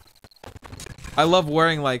 I love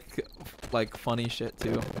wearing like funny shit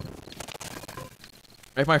too.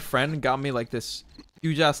 Like my friend got me like this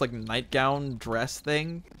huge ass like nightgown dress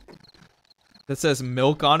thing that says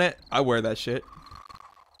milk on it. I wear that shit.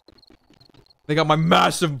 They got my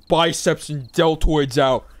massive biceps and deltoids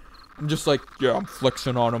out. I'm just like, yeah, I'm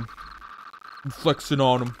flexing on them. I'm flexing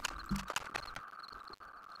on them.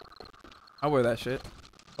 I wear that shit.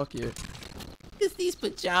 Fuck you. Because these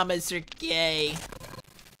pajamas are gay.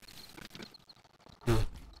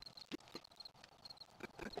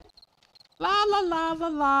 La la la la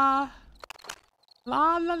la.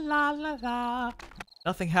 La la la la la.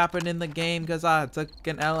 Nothing happened in the game because I took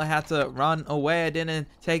an L. I had to run away. I didn't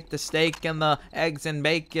take the steak and the eggs and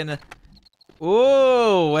bacon.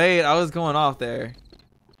 Ooh, wait, I was going off there.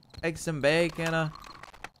 Eggs and bacon.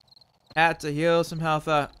 Had to heal some health.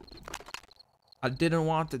 I didn't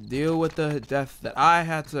want to deal with the death that I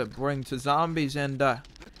had to bring to zombies, and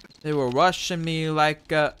they were rushing me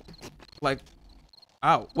like, ow.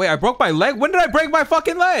 Wait, I broke my leg? When did I break my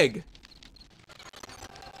fucking leg?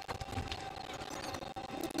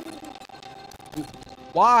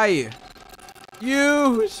 Why?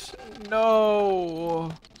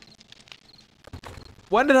 No.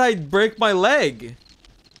 When did I break my leg?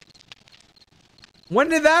 When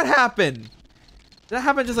did that happen? Did that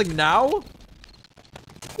happen just like now?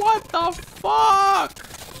 What the fuck?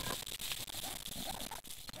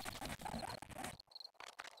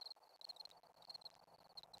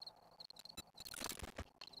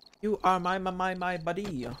 You are my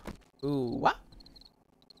buddy. Ooh, what?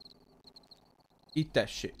 Eat that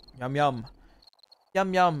shit. Yum yum.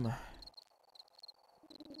 Yum yum.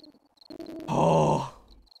 Oh.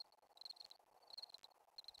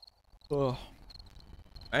 Oh.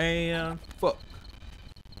 And fuck.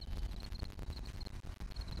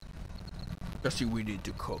 Jesse, we need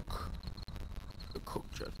to cook. The cook,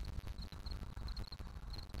 Jesse.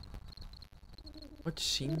 What's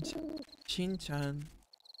Shin-chan?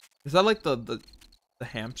 Is that like the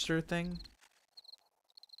hamster thing?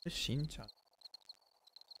 What's Shin-chan?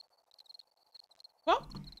 What?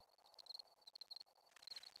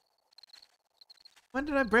 When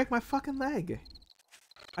did I break my fucking leg?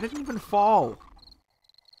 I didn't even fall.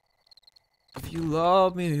 If you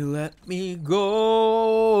love me, let me go.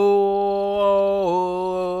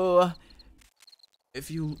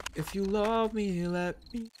 If you love me, let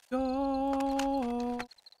me go.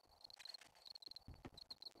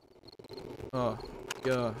 Oh,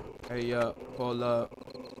 yeah. Hey, pull up.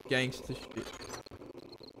 Gangsta shit.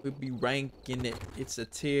 We be ranking it. It's a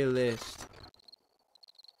tier list.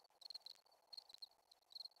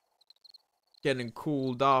 Getting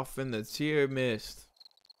cooled off in the tear mist.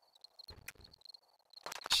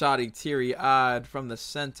 Shoddy teary-eyed from the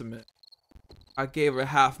sentiment. I gave her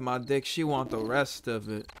half my dick. She want the rest of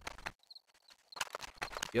it.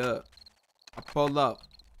 Yeah. I pull up.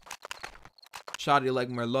 Shotty like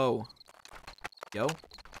Merlot. Yo.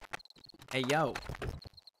 Hey, yo.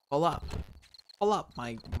 Pull up. Pull up,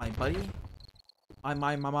 my buddy.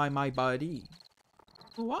 My buddy.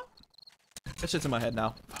 What? That shit's in my head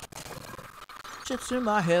now. Shit's in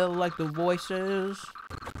my head like the voices.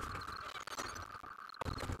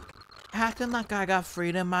 Acting like I got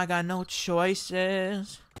freedom, I got no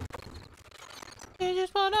choices. You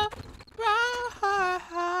just wanna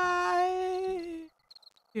ride.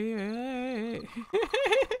 Yeah.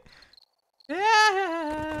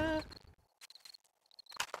 Yeah.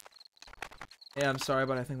 Yeah, I'm sorry,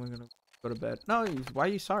 but I think we're gonna go to bed. No, why are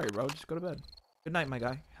you sorry, bro? Just go to bed. Good night, my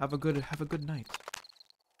guy. Have a good night.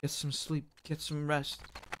 Get some sleep. Get some rest.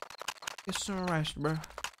 Get some rest, bro.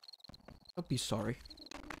 Don't be sorry.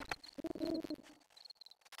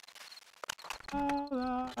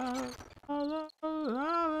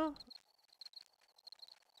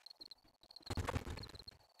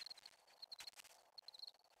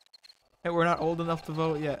 Hey, we're not old enough to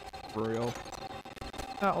vote yet. For real.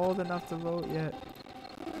 Not old enough to vote yet.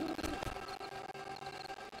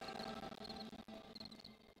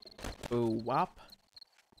 Boo wop.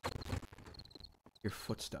 Your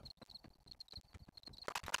footstep.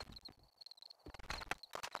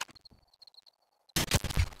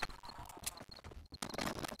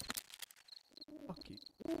 Fuck you.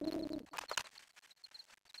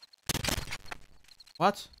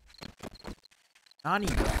 What? Nani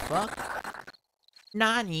the fuck?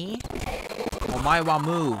 Nani? Omae wa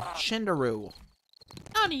mu. Shindaru.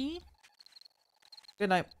 Nani? Good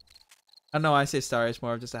night. I know I say sorry, it's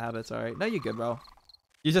more of just a habit, it's alright. No, you're good, bro.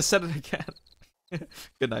 You just said it again.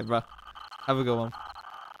 Good night, bro. Have a good one.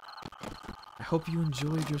 I hope you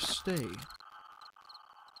enjoyed your stay.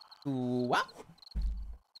 What?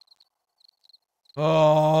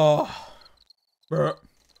 Oh. Brr.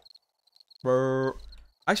 Brr.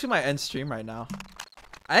 I actually might end stream right now.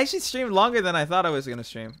 I actually streamed longer than I thought I was gonna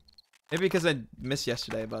stream. Maybe because I missed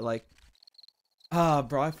yesterday, but like... Ah,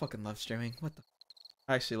 bro, I fucking love streaming. What the...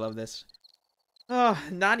 I actually love this. Oh,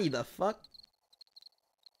 Nani the fuck?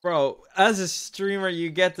 Bro, as a streamer, you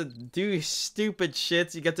get to do stupid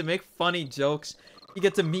shits. You get to make funny jokes. You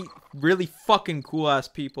get to meet really fucking cool-ass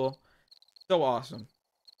people. So awesome.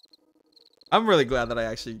 I'm really glad that I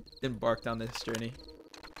actually embarked on this journey.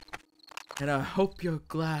 And I hope you're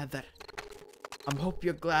glad that...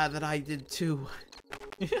 I did too.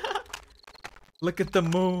 Look at the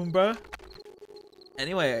moon, bruh.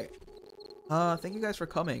 Anyway, thank you guys for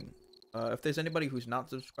coming. If there's anybody who's not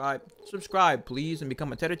subscribed, subscribe please and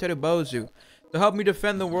become a Teru Teru Bozu to help me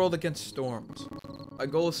defend the world against storms. My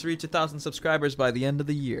goal is to reach 1,000 subscribers by the end of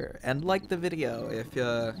the year. And like the video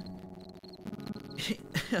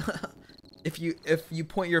if you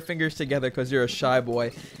point your fingers together because you're a shy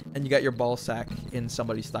boy and you got your ball sack in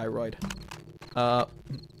somebody's thyroid.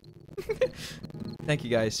 Thank you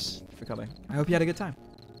guys for coming. I hope you had a good time.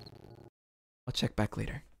 I'll check back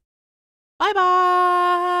later. Bye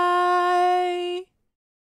bye.